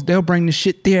clothes. They'll bring the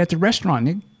shit there at the restaurant,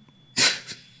 nigga.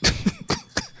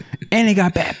 And they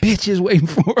got bad bitches waiting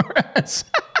for us.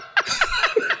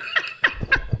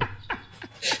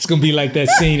 It's gonna be like that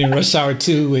scene in Rush Hour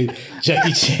 2 with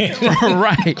Jackie Chan.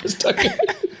 Right.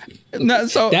 No,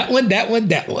 so that one.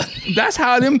 That's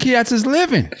how them cats is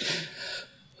living.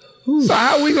 Ooh. So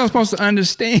how are we supposed to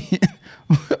understand?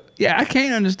 Yeah, I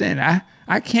can't understand.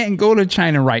 I can't go to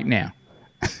China right now.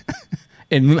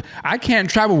 And I can't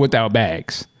travel without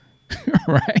bags.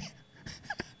 Right?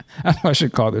 That's what I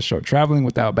should call this show, Traveling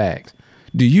Without Bags.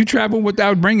 Do you travel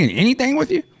without bringing anything with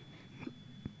you?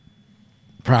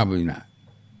 Probably not.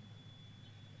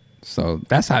 So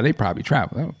that's how they probably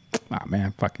travel. Oh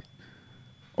man, fuck it.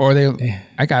 Or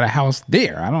I got a house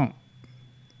there.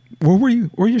 Where were you?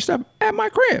 Where you stuff? At my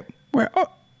crib. Where? Oh,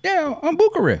 yeah, on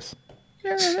Bucharest.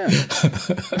 Yeah.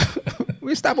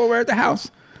 We stop over at the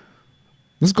house.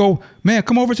 Let's go, man.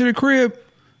 Come over to the crib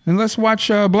and let's watch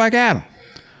Black Adam.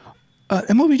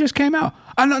 The movie just came out.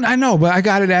 I know, but I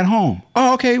got it at home.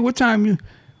 Oh, okay. What time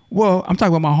Well, I'm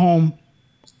talking about my home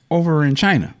over in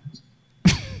China.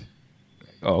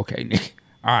 Oh, okay, Nick.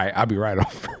 All right, I'll be right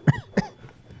over.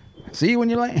 See you when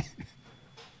you land.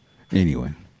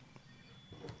 Anyway.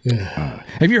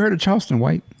 Have you heard of Charleston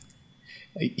White?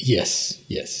 Yes.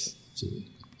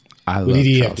 I what did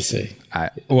he have to say?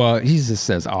 He just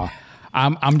says,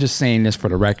 I'm just saying this for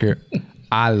the record.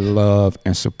 I love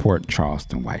and support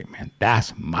Charleston White, man.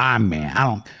 That's my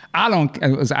man. I don't,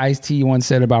 as Ice-T once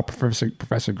said about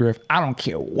Professor Griff, I don't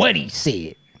care what he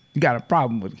said. You got a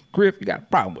problem with Griff, you got a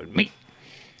problem with me.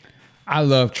 I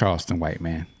love Charleston White,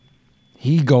 man.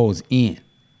 He goes in.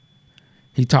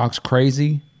 He talks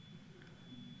crazy,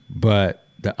 but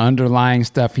the underlying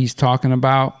stuff he's talking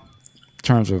about in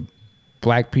terms of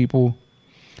black people,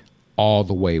 all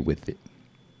the way with it.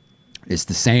 It's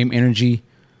the same energy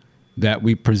that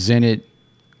we presented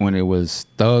when it was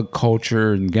thug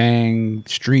culture and gang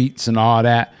streets and all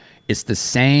that. It's the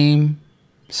same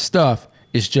stuff.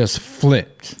 It's just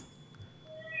flipped.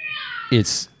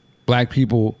 It's black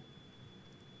people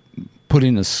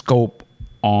putting a scope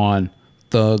on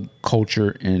thug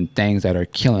culture and things that are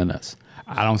killing us.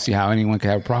 I don't see how anyone could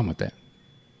have a problem with that.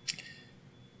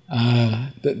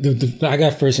 I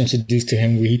got first introduced to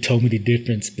him where he told me the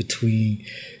difference between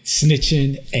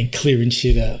snitching and clearing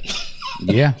shit up.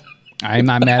 Yeah, I'm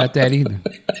not mad at that either.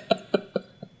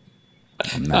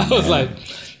 I was like,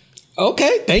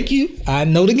 okay, thank you. I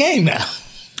know the game now.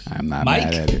 I'm not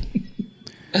mad at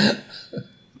it.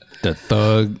 The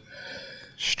thug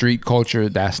street culture,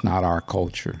 that's not our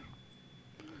culture.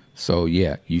 So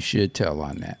yeah, you should tell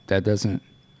on that. That doesn't,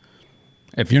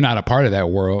 if you're not a part of that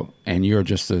world and you're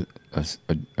just a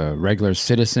regular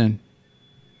citizen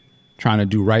trying to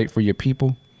do right for your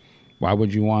people, why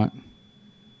would you want?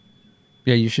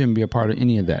 Yeah, you shouldn't be a part of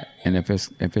any of that. And if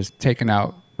it's taking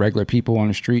out regular people on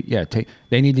the street, yeah,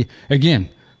 they need to, again,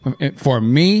 for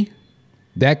me,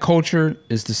 that culture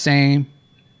is the same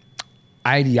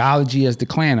ideology as the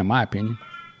Klan, in my opinion.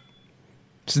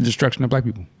 It's the destruction of black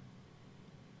people.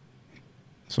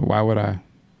 So why would I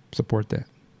support that.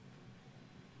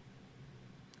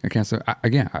 I can't say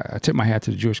again. I tip my hat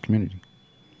to the Jewish community.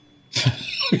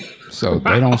 So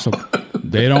they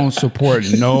don't support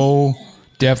no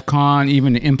DEF CON,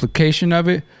 even the implication of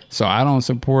it. So I don't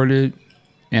support it,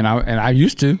 and I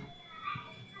used to,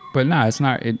 but no, it's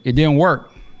not. It didn't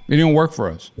work. It didn't work for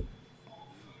us.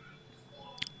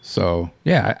 So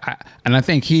yeah, I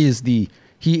think he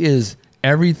is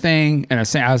everything. And I'll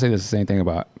say the same thing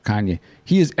about Kanye.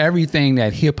 He is everything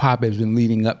that hip hop has been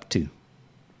leading up to.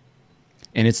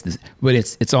 And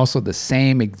it's also the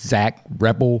same exact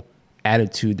rebel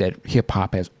attitude that hip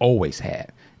hop has always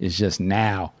had. It's just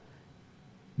now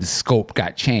the scope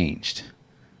got changed.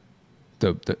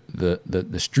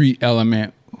 The street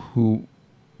element who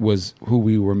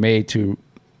we were made to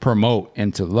promote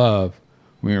and to love,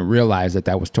 we didn't realize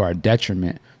that was to our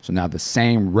detriment. So now the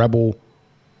same rebel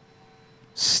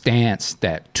stance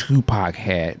that Tupac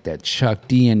had, that Chuck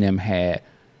D and them had,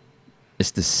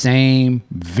 it's the same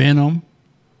venom.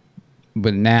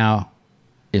 But now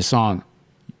it's on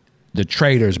the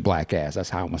traitors' black ass. That's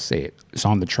how I'm going to say it. It's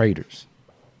on the traitors.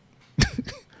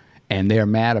 And they're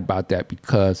mad about that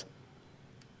because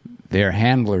their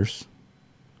handlers,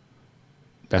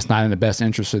 that's not in the best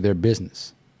interest of their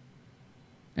business.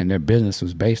 And their business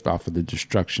was based off of the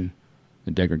destruction,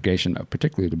 the degradation of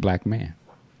particularly the black man.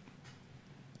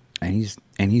 And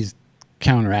he's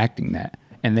counteracting that.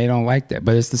 And they don't like that.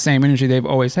 But it's the same energy they've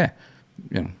always had.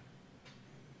 You know.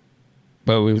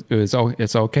 But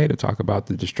it's okay to talk about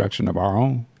the destruction of our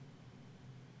own.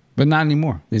 But not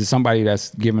anymore. There's somebody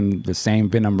that's giving the same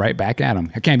venom right back at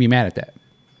them. I can't be mad at that.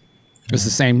 It's the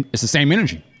same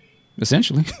energy,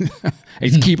 essentially.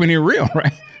 It's keeping it real,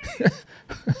 right?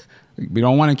 We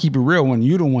don't want to keep it real when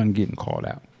you're the one getting called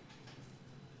out.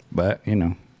 But,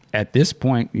 at this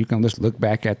point, you can just look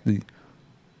back at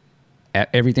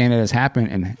everything that has happened,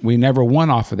 and we never won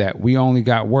off of that. We only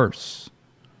got worse.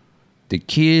 The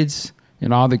kids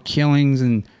and all the killings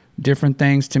and different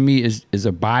things, to me, is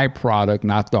a byproduct,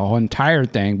 not the whole entire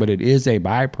thing, but it is a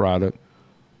byproduct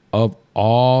of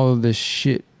all the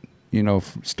shit,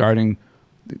 starting,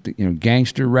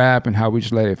 gangster rap and how we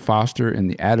just let it foster, and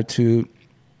the attitude,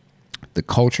 the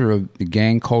culture of the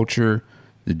gang culture,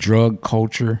 the drug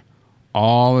culture,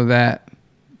 all of that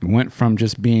went from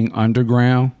just being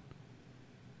underground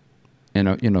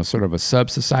and sort of a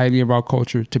sub-society of our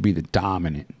culture to be the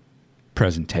dominant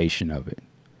presentation of it.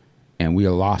 And we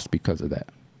are lost because of that.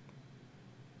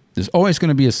 There's always going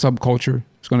to be a subculture.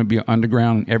 It's going to be an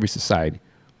underground in every society.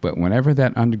 But whenever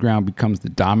that underground becomes the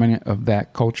dominant of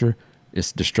that culture,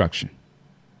 it's destruction.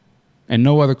 And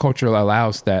no other culture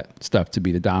allows that stuff to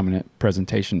be the dominant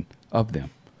presentation of them.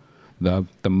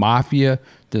 The mafia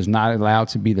does not allow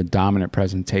to be the dominant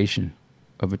presentation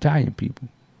of Italian people.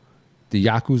 The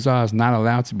Yakuza is not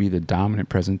allowed to be the dominant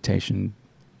presentation,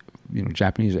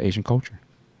 Japanese or Asian culture.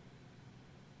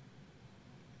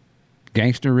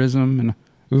 Gangsterism, and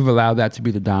we've allowed that to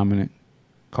be the dominant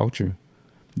culture.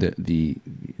 The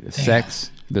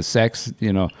sex,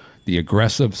 the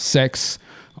aggressive sex,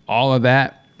 all of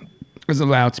that is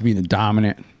allowed to be the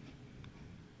dominant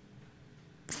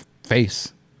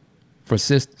face for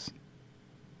sisters.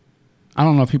 I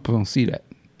don't know if people don't see that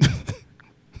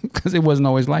because it wasn't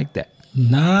always like that.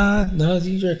 No,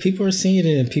 people are seeing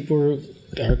it and people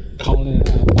are calling it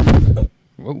out.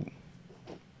 Whoa.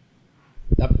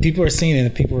 People are seeing it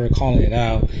and people are calling it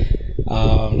out.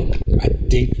 I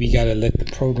think we got to let the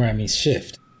programming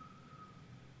shift.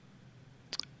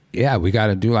 Yeah, we got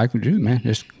to do like we do, man.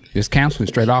 Just cancel it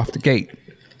straight off the gate.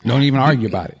 Don't even argue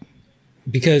about it.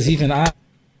 Because even I...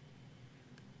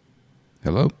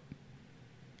 Hello?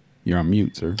 You're on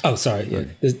mute, sir. Oh, sorry. Yeah.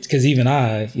 Because even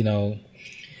I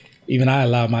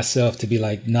allow myself to be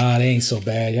like, nah, it ain't so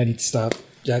bad. Y'all need to stop.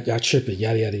 Y'all tripping,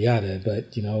 yada, yada, yada.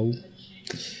 But,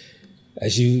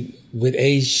 with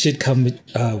age should come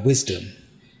wisdom.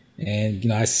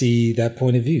 And, I see that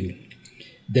point of view.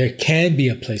 There can be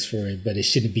a place for it, but it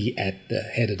shouldn't be at the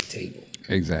head of the table.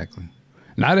 Exactly.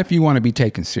 Not if you want to be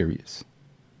taken serious.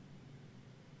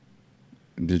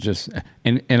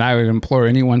 And I would implore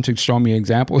anyone to show me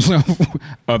examples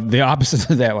of the opposite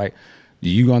of that. Like,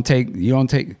 you don't take,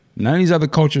 none of these other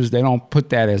cultures, they don't put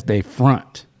that as they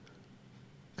front.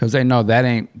 Because they know that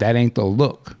ain't the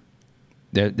look.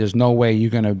 There's no way you're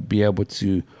going to be able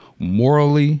to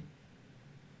morally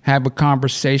have a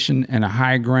conversation in a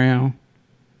high ground.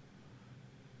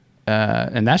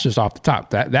 And that's just off the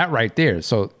top. That right there.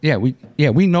 So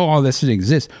we know all this shit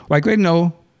exists. Like, they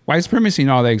know white supremacy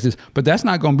and all that exists, but that's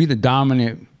not going to be the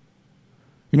dominant.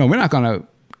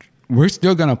 We're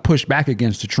still going to push back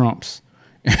against the Trumps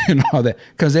and all that,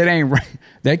 because it ain't right.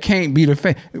 That can't be the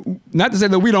fact. Not to say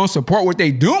that we don't support what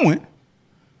they're doing,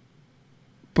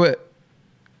 but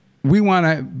we want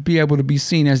to be able to be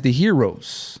seen as the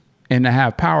heroes and to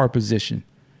have power position.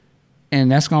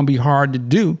 And that's going to be hard to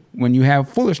do when you have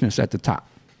foolishness at the top.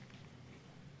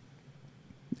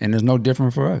 And it's no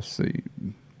different for us.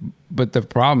 But the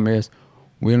problem is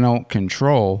we don't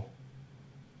control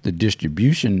the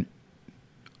distribution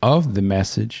of the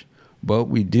message, but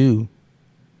we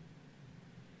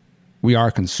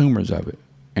are consumers of it,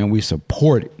 and we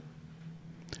support it.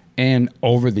 And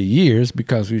over the years,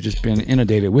 because we've just been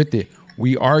inundated with it,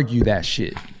 we argue that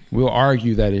shit. We'll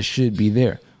argue that it should be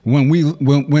there when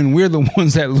we're the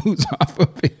ones that lose off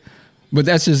of it. But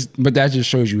that just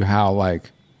shows you how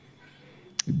like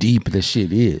deep the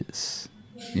shit is,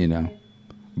 you know.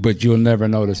 But you'll never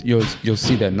notice. You'll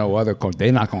see that no other coach,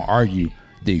 they're not gonna argue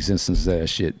the existence of that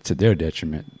shit to their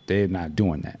detriment. They're not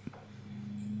doing that.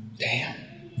 Damn.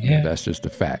 Yeah. That's just a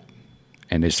fact.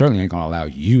 And they certainly ain't gonna allow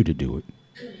you to do it.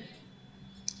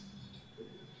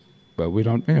 But we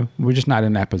don't, you know, we're just not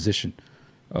in that position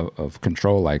of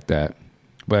control like that.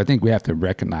 But I think we have to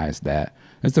recognize that.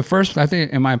 It's the first, I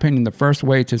think, in my opinion, the first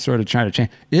way to sort of try to change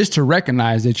is to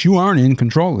recognize that you aren't in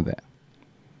control of that.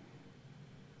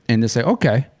 And to say,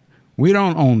 okay, we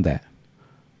don't own that.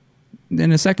 Then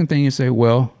the second thing you say,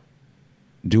 well,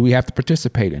 do we have to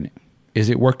participate in it? Is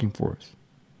it working for us?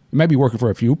 It might be working for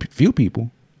a few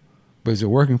people, but is it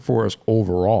working for us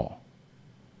overall?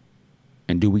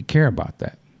 And do we care about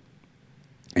that?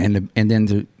 And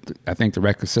then I think the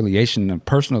reconciliation and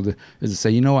personal is to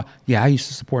say, you know what? Yeah, I used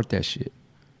to support that shit.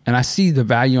 And I see the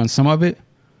value on some of it,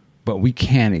 but we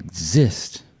can't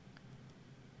exist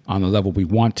on the level we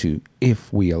want to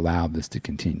if we allow this to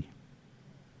continue.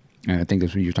 And I think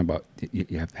that's what you're talking about.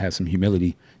 You have to have some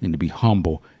humility and to be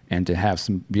humble and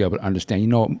to be able to understand, you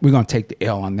know, we're going to take the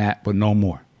L on that, but no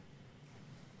more.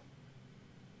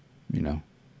 You know,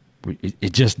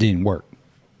 it just didn't work.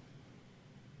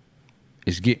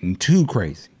 It's getting too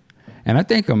crazy. And I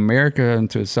think America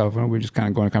into itself, and we're just kind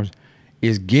of going to conversation,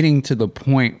 is getting to the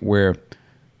point where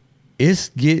it's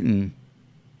getting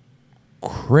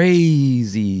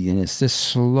crazy and it's just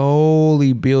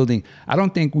slowly building. I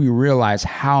don't think we realize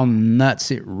how nuts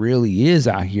it really is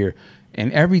out here.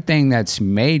 And everything that's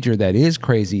major that is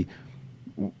crazy,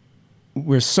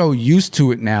 we're so used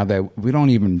to it now that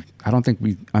I don't think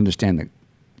we understand the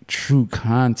true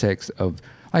context of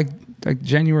like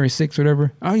January 6th or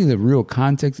whatever. I don't know the real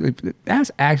context. That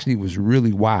actually was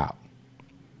really wild.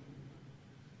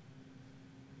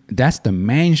 That's the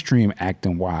mainstream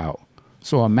acting wild.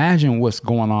 So imagine what's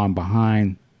going on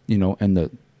behind, you know, in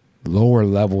the lower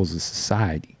levels of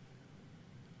society.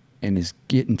 And it's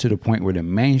getting to the point where the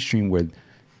mainstream,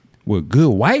 where good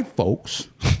white folks,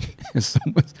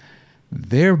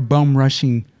 they're bum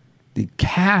rushing the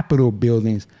Capitol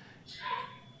buildings,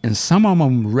 and some of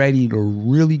them ready to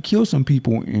really kill some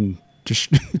people. And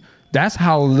just that's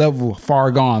how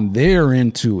far gone they're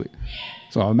into it.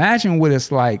 So imagine what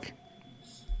it's like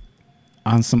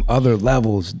on some other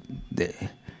levels.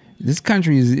 This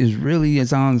country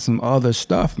is on some other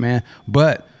stuff, man.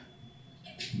 But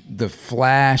the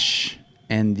flash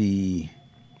and the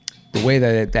way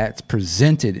that that's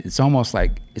presented, it's almost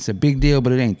like it's a big deal,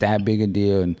 but it ain't that big a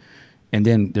deal. And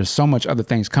then there's so much other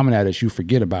things coming at us, you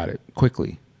forget about it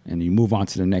quickly and you move on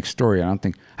to the next story. I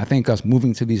think us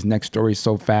moving to these next stories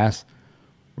so fast,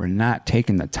 we're not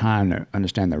taking the time to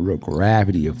understand the real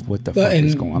gravity of what the fuck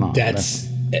is going on.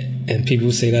 And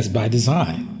people say that's by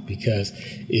design, because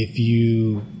if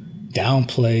you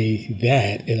downplay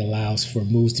that, it allows for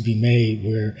moves to be made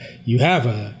where you have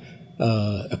a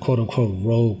quote unquote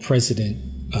rogue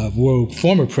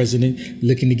former president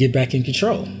looking to get back in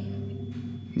control.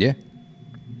 Yeah.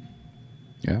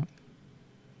 Yeah.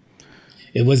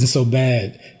 It wasn't so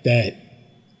bad that,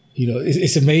 you know,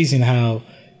 it's amazing how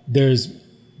there's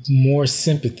more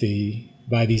sympathy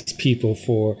by these people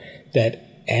for that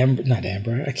not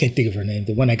Amber, I can't think of her name,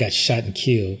 the one that got shot and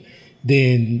killed,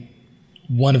 than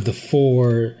one of the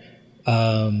 4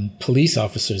 police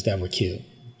officers that were killed,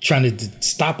 trying to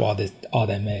stop all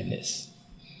that madness.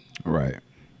 Right.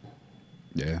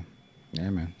 Yeah. Yeah,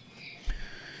 man.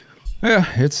 Yeah,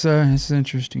 it's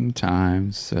interesting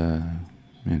times, you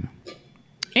know.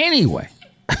 Anyway,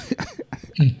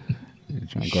 trying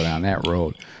to go down that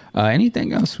road.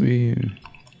 Anything else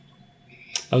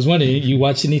I was wondering, you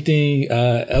watch anything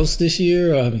else this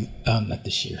year? Not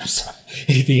this year. I'm sorry.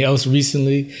 Anything else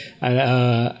recently?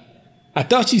 I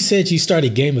thought you said you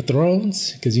started Game of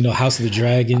Thrones because, you know, House of the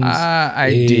Dragons. I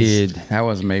did. That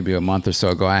was maybe a month or so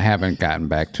ago. I haven't gotten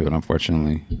back to it,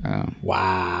 unfortunately.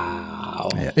 Wow.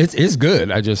 Yeah, it's good.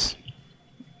 I just,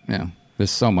 you know, There's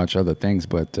so much other things,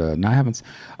 but no, I haven't.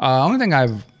 Only thing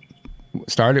I've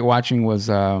started watching was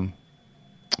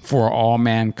For All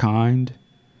Mankind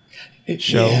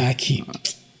show.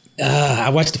 Yeah, I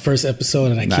watched the first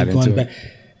episode and I keep going back.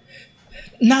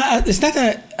 Nah, it's not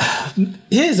that.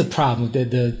 Here's a problem: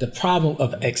 the problem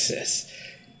of excess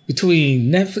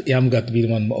between Netflix. Yeah, I'm going to be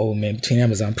the one old man between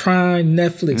Amazon Prime,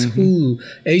 Netflix, Hulu,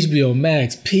 HBO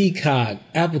Max, Peacock,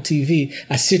 Apple TV.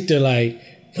 I sit there like,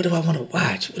 what do I want to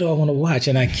watch? What do I want to watch?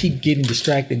 And I keep getting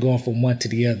distracted, going from one to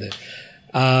the other.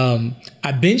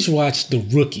 I binge watched The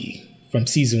Rookie from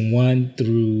season 1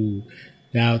 through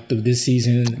this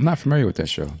season. I'm not familiar with that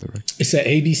show. It's an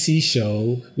ABC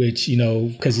show, which,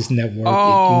 because it's network.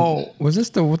 Oh, was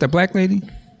this with the black lady?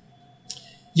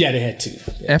 Yeah, they had two.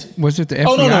 Was it the FBI?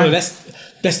 Oh, no,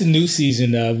 that's the new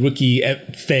season, Rookie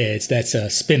Feds. That's a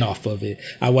spinoff of it.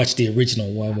 I watched the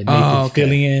original one with Nathan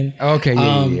Fillion. Okay,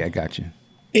 yeah, I got you.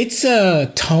 It's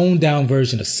a toned down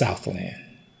version of Southland.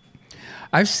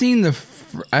 I've seen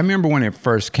I remember when it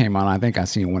first came on. I think I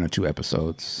seen 1 or 2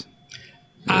 episodes.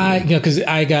 Because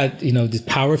I got, the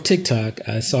power of TikTok.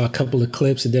 I saw a couple of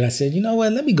clips and then I said, you know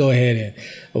what, let me go ahead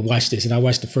and watch this. And I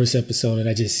watched the first episode and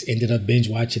I just ended up binge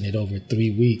watching it over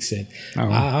 3 weeks. And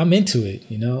I'm into it,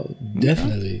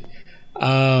 definitely.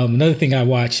 Another thing I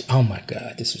watched, oh my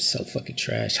God, this was so fucking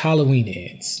trash. Halloween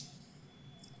Ends.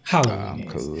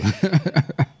 Cool.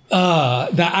 Now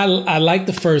I like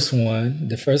the first one,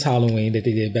 the first Halloween that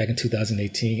they did back in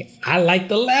 2018. I like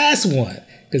the last one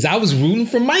because I was rooting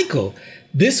for Michael.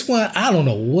 This one, I don't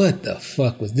know what the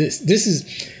fuck was this. This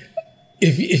is,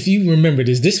 if you remember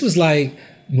this was like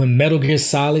when Metal Gear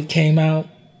Solid came out,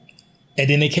 and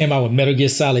then they came out with Metal Gear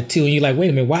Solid 2, and you're like, wait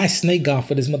a minute, why is Snake gone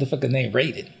for this motherfucker named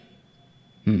Raiden?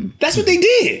 That's what they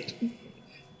did.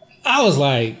 I was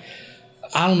like,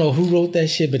 I don't know who wrote that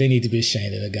shit, but they need to be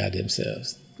ashamed of the goddamn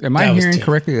selves. Am I hearing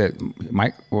correctly that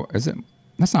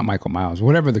that's not Michael Myers,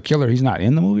 whatever the killer, he's not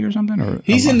in the movie or something? Or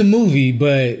he's in the movie,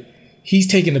 but he's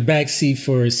taking the back seat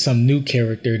for some new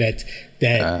character that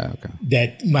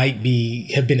might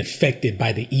have been affected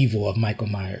by the evil of Michael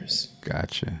Myers.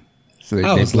 Gotcha. So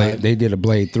they did a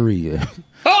Blade 3. Yeah.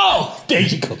 Oh, there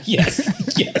you go.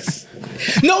 Yes, yes.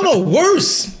 No,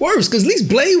 worse, because at least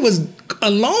Blade was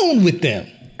alone with them.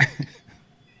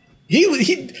 It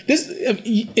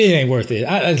ain't worth it.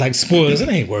 I like spoilers. It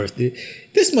ain't worth it.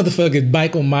 This motherfucker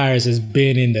Michael Myers has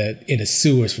been in the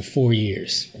sewers for 4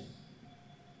 years.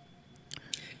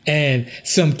 And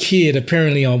some kid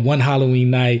apparently on one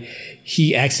Halloween night,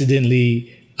 he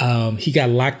accidentally he got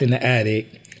locked in the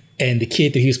attic, and the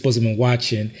kid that he was supposed to have been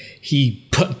watching, he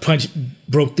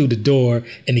broke through the door,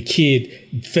 and the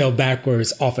kid fell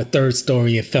backwards off a 3rd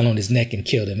story and fell on his neck and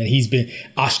killed him. And he's been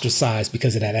ostracized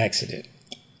because of that accident.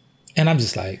 And I'm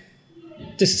just like,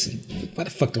 why the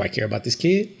fuck do I care about this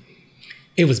kid?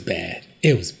 It was bad.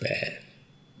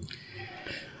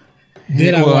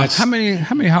 Then I watched. How many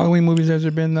Halloween movies has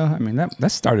there been though? I mean that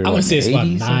started. I would say it's about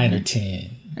 80s, 9 or 10.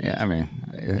 Yeah, I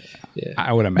mean,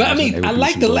 I would imagine. But I mean, I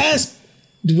like the last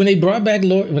when they brought back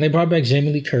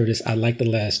Jamie Lee Curtis. I liked the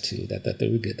last 2. I thought they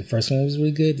were good. The first one was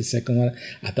really good. The second one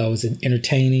I thought was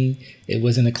entertaining. It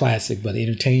wasn't a classic, but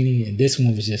entertaining. And this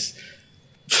one was just,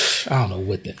 I don't know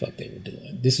what the fuck they were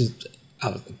doing.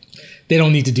 They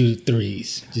don't need to do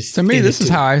 3s. Just to me, this is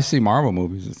how I see Marvel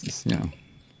movies. It's just,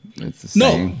 it's the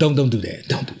same. No, don't do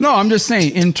that. No, I'm just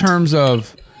saying in terms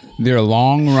of they're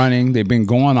long running. They've been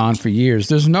going on for years.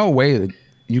 There's no way that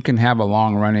you can have a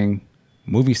long running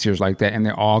movie series like that and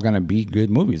they're all going to be good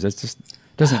movies. That's just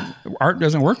art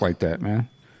doesn't work like that, man.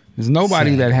 There's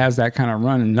nobody that has that kind of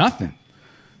run. Nothing,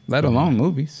 let alone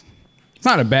movies. It's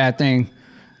not a bad thing.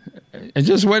 It's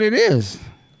just what it is.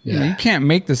 Yeah. You can't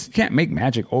make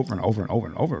magic over and over and over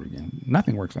and over again.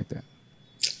 Nothing works like that.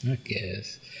 I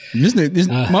guess. These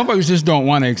motherfuckers just don't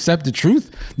want to accept the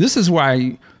truth. This is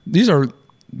why these are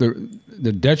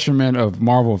the detriment of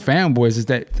Marvel fanboys is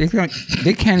that they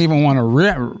can't even want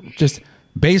to just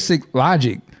basic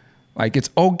logic. Like it's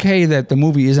okay that the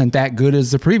movie isn't that good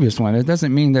as the previous one. It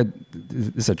doesn't mean that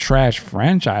it's a trash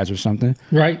franchise or something.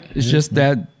 Right. It's just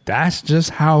that's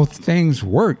just how things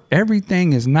work.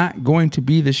 Everything is not going to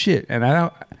be the shit. And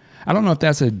I don't know if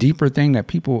that's a deeper thing that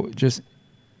people just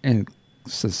in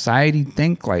society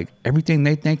think like everything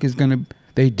they think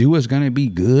they do is gonna be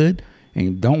good, and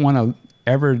you don't want to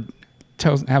ever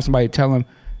have somebody tell them,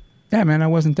 yeah, man, that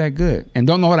wasn't that good, and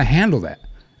don't know how to handle that.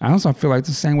 I also feel like it's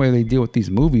the same way they deal with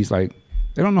these movies. Like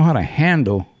they don't know how to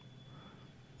handle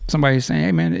somebody saying,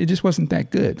 hey, man, it just wasn't that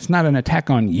good. It's not an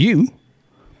attack on you,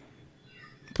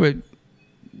 but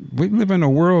we live in a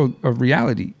world of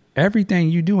reality. Everything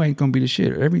you do ain't gonna be the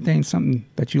shit. Everything something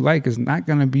that you like is not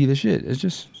gonna be the shit. It's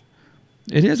just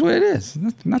It is what it is.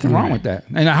 Nothing wrong with that.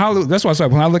 And that's why I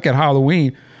said when I look at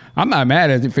Halloween, I'm not mad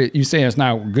at it if you say it's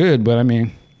not good, but I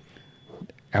mean,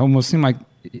 it almost seems like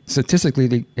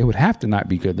statistically it would have to not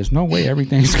be good. There's no way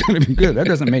everything's going to be good. That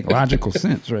doesn't make logical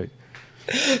sense, right?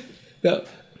 No,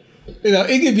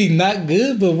 it could be not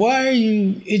good, but why are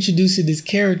you introducing this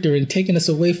character and taking us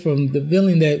away from the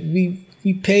villain that we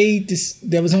paid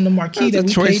that was on the marquee? That's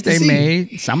the choice they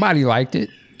made. Somebody liked it.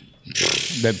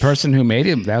 That person who made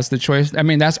it, that's the choice. I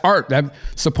mean, that's art. That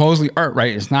supposedly art,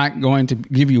 right? It's not going to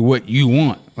give you what you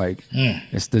want. Like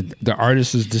it's the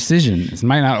artist's decision. It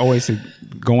might not always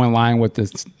go in line with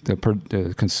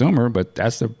the consumer, but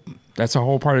that's a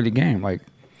whole part of the game. Like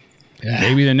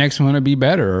maybe the next one will be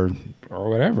better or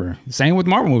whatever. Same with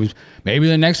Marvel movies. Maybe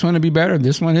the next one will be better.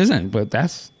 This one isn't, but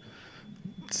it's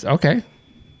okay.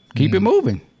 Keep it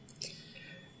moving.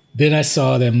 Then I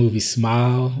saw that movie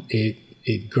Smile.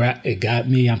 It got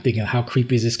me. I'm thinking, how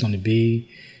creepy is this going to be?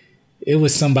 It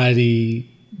was somebody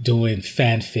doing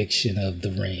fan fiction of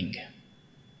The Ring.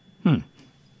 And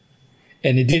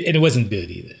it wasn't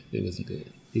good either. It wasn't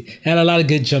good. It had a lot of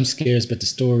good jump scares, but the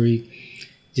story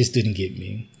just didn't get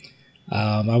me.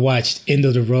 I watched End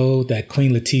of the Road, that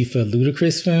Queen Latifah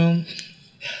Ludacris film.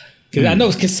 Because I know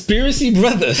it's Conspiracy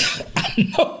Brothers.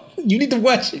 I know. You need to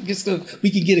watch it just so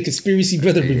we can get a Conspiracy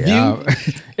Brother review. Yeah,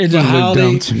 it just looked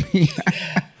dumb to me.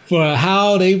 For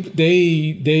how they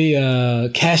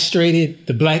castrated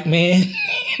the black man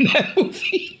in that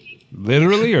movie.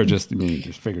 Literally, or just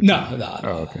figuratively? No.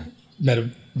 Oh, okay.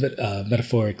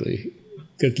 Metaphorically,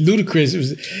 because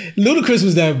Ludacris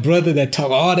was that brother that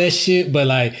talked all that shit, but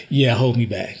like, yeah, hold me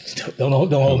back. Don't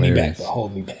hold me back, but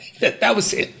hold me back. That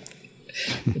was it.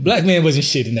 The black man wasn't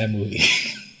shit in that movie.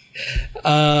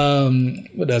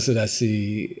 What else did I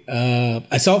see?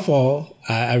 I saw Fall.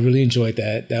 I really enjoyed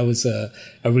that. That was a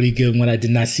really good one. I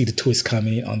did not see the twist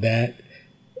coming on that.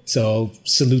 So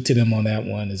salute to them on that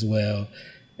one as well.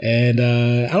 And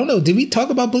I don't know, did we talk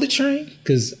about Bullet Train?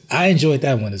 Because I enjoyed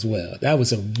that one as well. That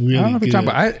was a really I don't know if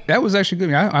good. that was actually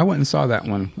good. I went and saw that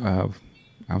one.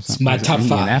 It's my top 5.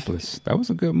 Indianapolis. That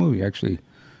was a good movie, actually.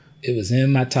 It was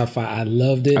in my top 5. I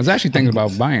loved it. I was actually thinking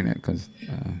about buying it because...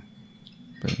 yeah.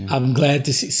 I'm glad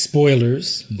to see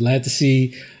spoilers. I'm glad to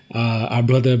see our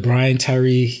brother Brian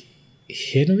Tyree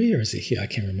Henry, or is it here? I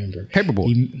can't remember.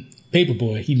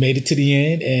 Paperboy. He made it to the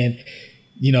end, and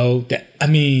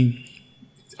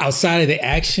outside of the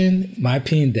action, my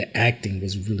opinion, the acting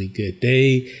was really good.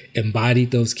 They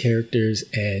embodied those characters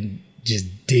and just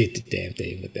did the damn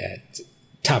thing with that.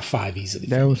 Top 5 easily.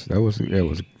 It was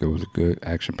a good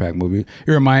action-packed movie.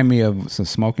 It reminded me of some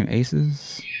Smoking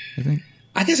Aces, I think.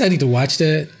 I guess I need to watch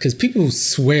that because people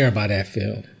swear by that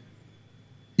film.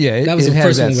 Yeah, that was the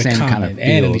first one with same Common kind of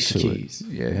and feel Alicia to Keys. it.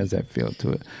 Yeah, it has that feel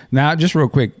to it. Now, just real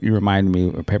quick, you reminded me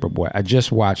of Paperboy. I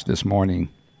just watched this morning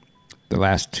the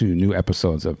last 2 new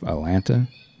episodes of Atlanta.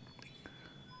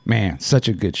 Man, such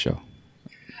a good show.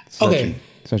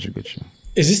 Such a good show.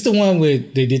 Is this the one where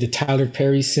they did the Tyler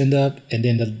Perry send up, and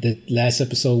then the last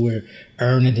episode where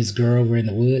Ern and his girl were in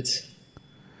the woods?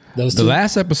 Those two? The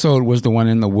last episode was the one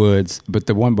in the woods, but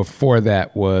the one before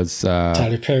that was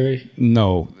Tyler Perry.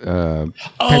 No,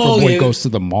 Paperboy goes to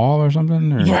the mall or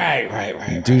something. Or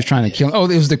Right. Dude's trying to kill him. Oh,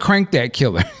 it was the Crank That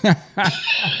Killer.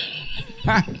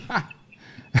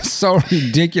 So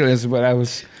ridiculous,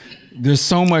 but there's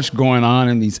so much going on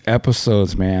in these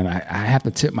episodes, man. I have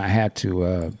to tip my hat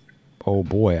to old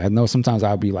boy. I know sometimes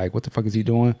I'll be like, what the fuck is he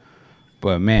doing?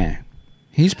 But man,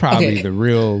 he's probably the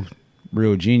real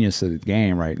genius of the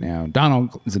game right now.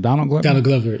 Is it Donald Glover? Donald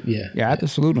Glover, yeah. Yeah, I have to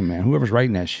salute him, man. Whoever's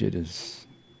writing that shit is...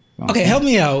 Okay, help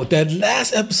me out. That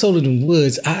last episode of The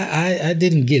Woods, I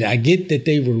didn't get it. I get that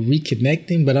they were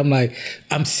reconnecting, but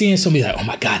I'm seeing somebody like, oh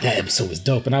my God, that episode was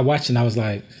dope. And I watched it and I was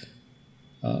like,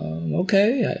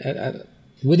 okay,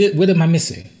 what am I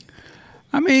missing?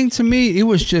 I mean, to me, it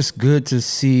was just good to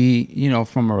see,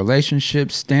 from a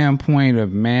relationship standpoint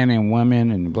of man and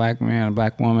woman and black man and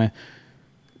black woman.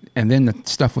 And then the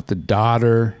stuff with the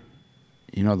daughter,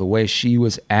 the way she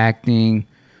was acting,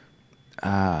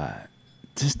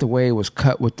 just the way it was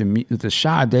cut with the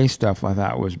Sade stuff, I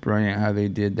thought was brilliant how they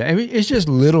did that. I mean, it's just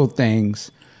little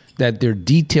things that they're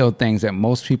detailed things that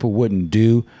most people wouldn't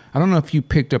do. I don't know if you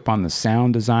picked up on the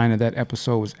sound design of that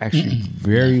episode. It was actually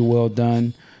very well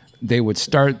done. They would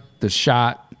start the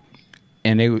shot,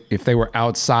 and if they were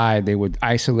outside, they would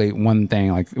isolate one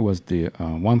thing. Like it was the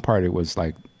one part, it was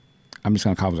like, I'm just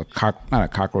going to call it not a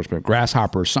cockroach, but a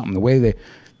grasshopper or something. The way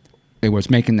they was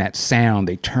making that sound,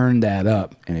 they turned that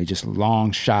up and they just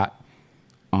long shot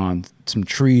on some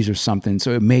trees or something.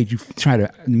 So it made you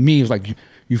it was like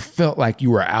you felt like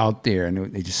you were out there,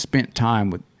 and they just spent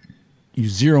time with you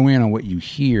zero in on what you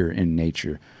hear in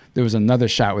nature. There was another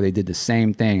shot where they did the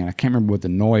same thing, and I can't remember what the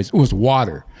noise. It was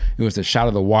water. It was a shot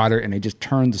of the water, and they just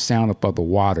turned the sound up of the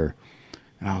water.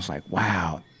 And I was like,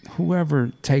 wow,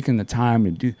 whoever taken the time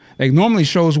to do, like normally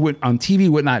shows on TV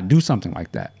would not do something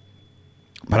like that.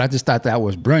 But I just thought that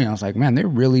was brilliant. I was like, man, they're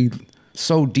really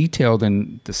so detailed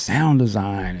in the sound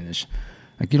design, and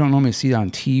like you don't normally see it on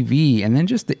TV. And then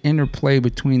just the interplay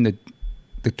between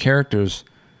the characters.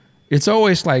 It's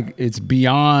always like it's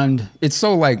beyond. It's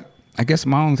so like, I guess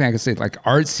my only thing I could say, like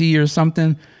artsy or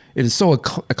something. It is so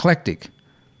eclectic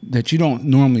that you don't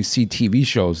normally see TV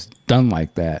shows done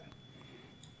like that.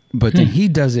 But then he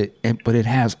does it, but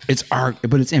it's art,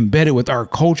 but it's embedded with our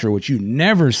culture, which you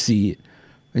never see it.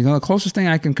 You know, the closest thing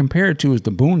I can compare it to is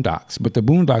the Boondocks. But the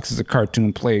Boondocks is a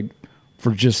cartoon played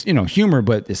for just, humor,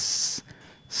 but it's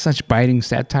such biting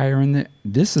satire in it.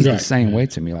 This is the same way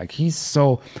to me. Like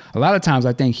a lot of times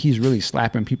I think he's really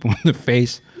slapping people in the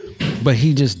face, but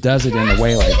he just does it in a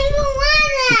way like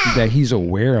that he's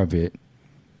aware of it.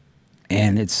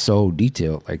 And it's so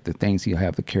detailed, like the things he'll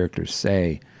have the characters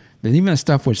say. Then even the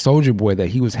stuff with Soulja Boy that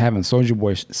he was having Soulja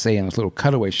Boy say in those little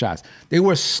cutaway shots, they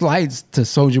were slides to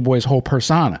Soulja Boy's whole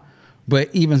persona. But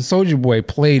even Soulja Boy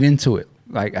played into it.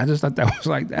 Like, I just thought that was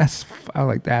like, that's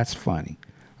funny.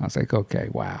 I was like, okay,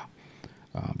 wow.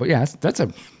 But yeah, that's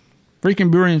a freaking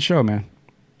brilliant show, man.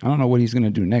 I don't know what he's going to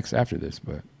do next after this,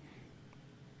 but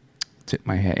tip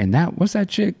my hat. And what's that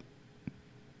chick?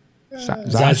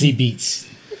 Zazie Beetz.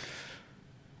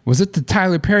 Was it the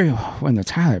Tyler Perry? When the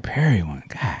Tyler Perry one,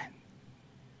 God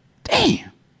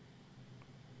damn.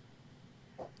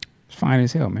 It's fine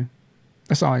as hell, man.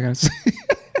 That's all I got to say.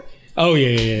 Oh,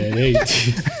 yeah.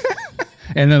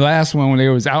 And the last one, when they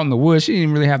was out in the woods, she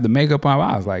didn't really have the makeup on.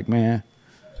 I was like, man,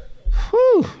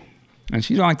 whew. And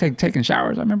she's only taking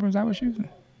showers. I remember, was that what she was doing?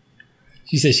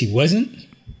 She said she wasn't?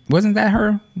 Wasn't that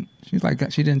her? She's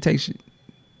like, she didn't take, she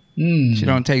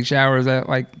don't take showers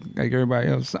like everybody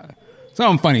else.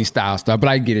 Some funny style stuff, but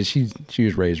I get it. She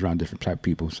was raised around different type of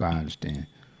people, so I understand.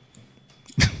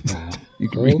 You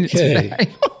can read it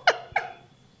today.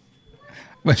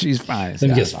 But she's fine. Let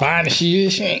me just fine as she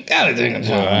is. She ain't got to take a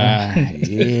shower.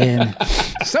 Yeah.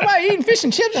 Somebody eating fish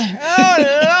and chips.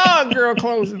 Oh, girl,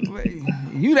 close it, please.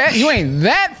 You ain't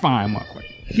that fine,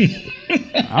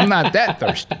 motherfucker. I'm not that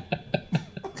thirsty.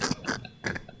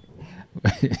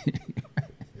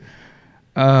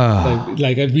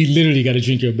 Like we literally got to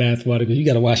drink your bath water because you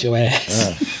got to wash your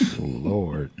ass. Oh,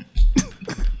 Lord.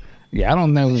 Yeah, I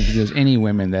don't know if there's any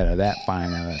women that are that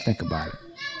fine now that I think about it.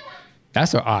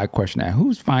 That's an odd question. Now,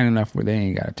 who's fine enough where they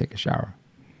ain't got to take a shower?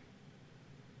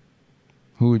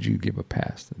 Who would you give a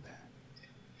pass to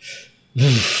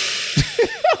that?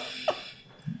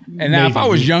 And now, if I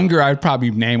was younger, I'd probably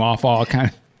name off all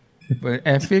kinds. But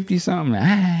at 50-something,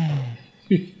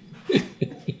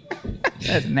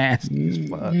 that's nasty as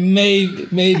fuck. Maybe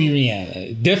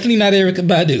Rihanna. Definitely not Erykah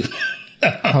Badu.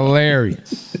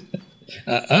 Hilarious.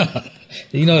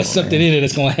 It's something in it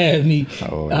that's gonna have me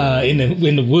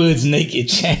in the woods naked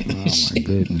chanting. Oh my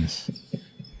goodness!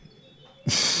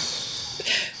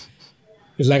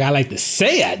 It's like I like to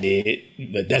say I did,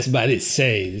 but that's about it.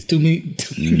 Say there's too many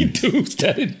dudes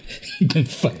that have been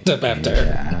fucked up after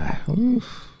her.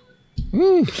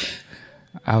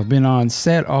 I've been on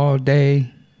set all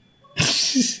day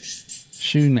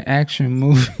shooting an action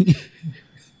movie,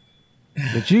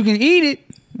 but you can eat it.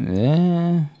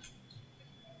 Yeah.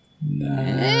 Nah,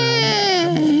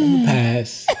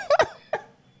 pass.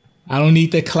 I don't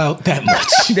need the clout that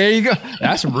much. There you go.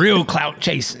 That's real clout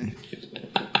chasing.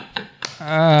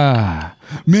 Man,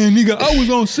 nigga, I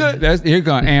was on set. Here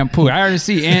going Aunt Pooh. I already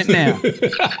see Aunt now.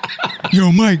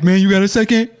 Yo, Mike, man, you got a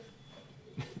second?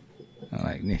 I'm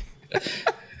like, nigga.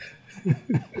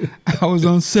 I was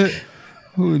on set.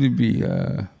 Who would it be?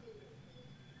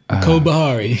 Cole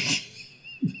Bahari.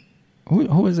 Who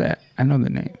was that? I know the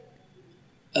name.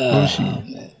 What was she?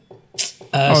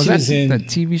 She was in the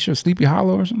TV show Sleepy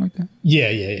Hollow or something like that.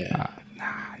 Yeah.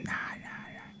 Nah.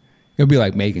 It'll be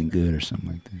like Megan Good or something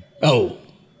like that. Oh,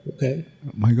 okay.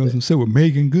 Mike goes and said with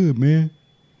Megan Good, man.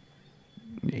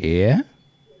 Yeah.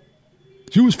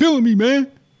 She was feeling me,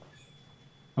 man.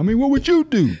 I mean, what would you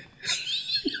do?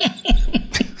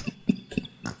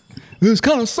 It was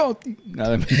kind of salty.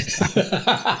 No,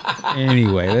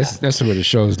 anyway, that's where the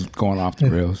show's going off the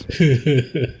rails.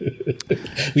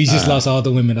 We just lost all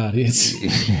the women audience.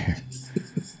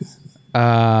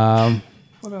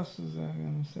 What else is I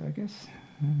gonna say? I guess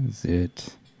that's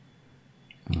it.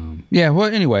 Well,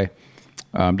 anyway,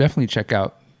 definitely check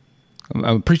out.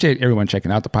 I appreciate everyone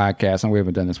checking out the podcast. And we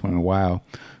haven't done this one in a while.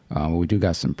 We do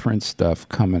got some Prince stuff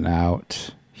coming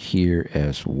out here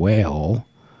as well.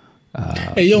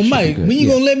 Hey, yo, Mike, when you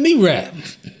gonna let me rap?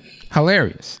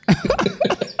 Hilarious.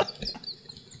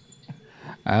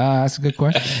 That's a good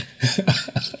question.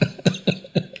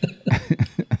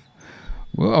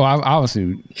 Well, I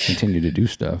obviously continue to do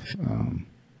stuff.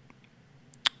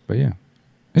 But yeah,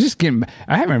 it's just getting.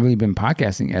 I haven't really been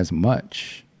podcasting as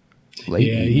much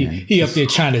lately. Yeah, he up there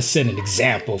trying to set an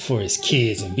example for his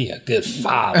kids and be a good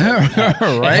father, right?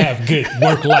 And have good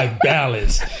work-life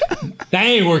balance. That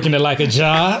ain't working it like a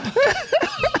job.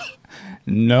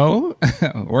 No,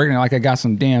 working like I got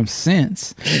some damn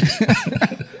sense.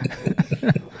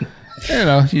 You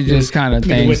know, you just kind of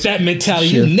think with that mentality,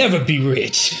 you'll never be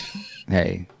rich.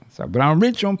 Hey, so, but I'm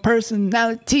rich on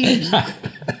personality.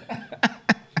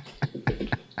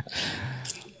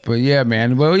 But yeah,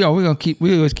 man. Well, you know, we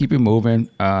always keep it moving.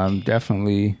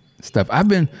 Definitely stuff. I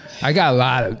got a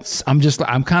lot of.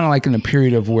 I'm kind of like in a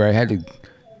period of where I had to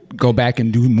go back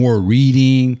and do more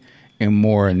reading and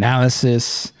more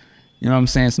analysis. You know what I'm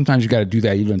saying? Sometimes you got to do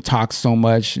that. You've been talked so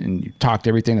much and you talked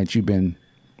everything that you've been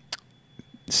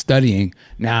studying.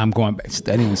 Now I'm going back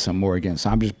studying some more again. So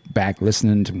I'm just back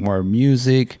listening to more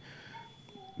music,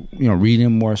 you know,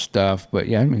 reading more stuff. But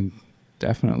yeah, I mean,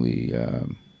 definitely,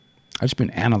 I've just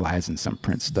been analyzing some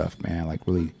Prince stuff, man. Like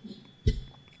really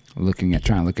trying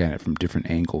to look at it from different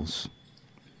angles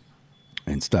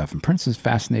and stuff. And Prince is a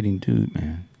fascinating dude,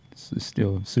 man. It's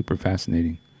still super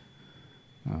fascinating.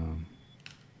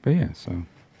 But yeah, so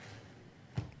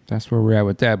that's where we're at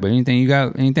with that. But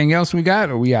anything else we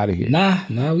got, or we out of here? Nah,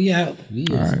 we out. We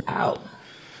is out.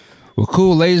 Well,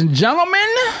 cool, ladies and gentlemen.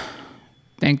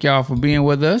 Thank y'all for being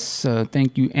with us.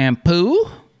 Thank you, and Pooh.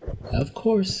 Of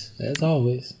course, as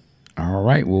always. All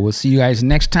right. Well, we'll see you guys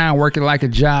next time. Working like a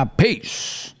job.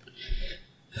 Peace.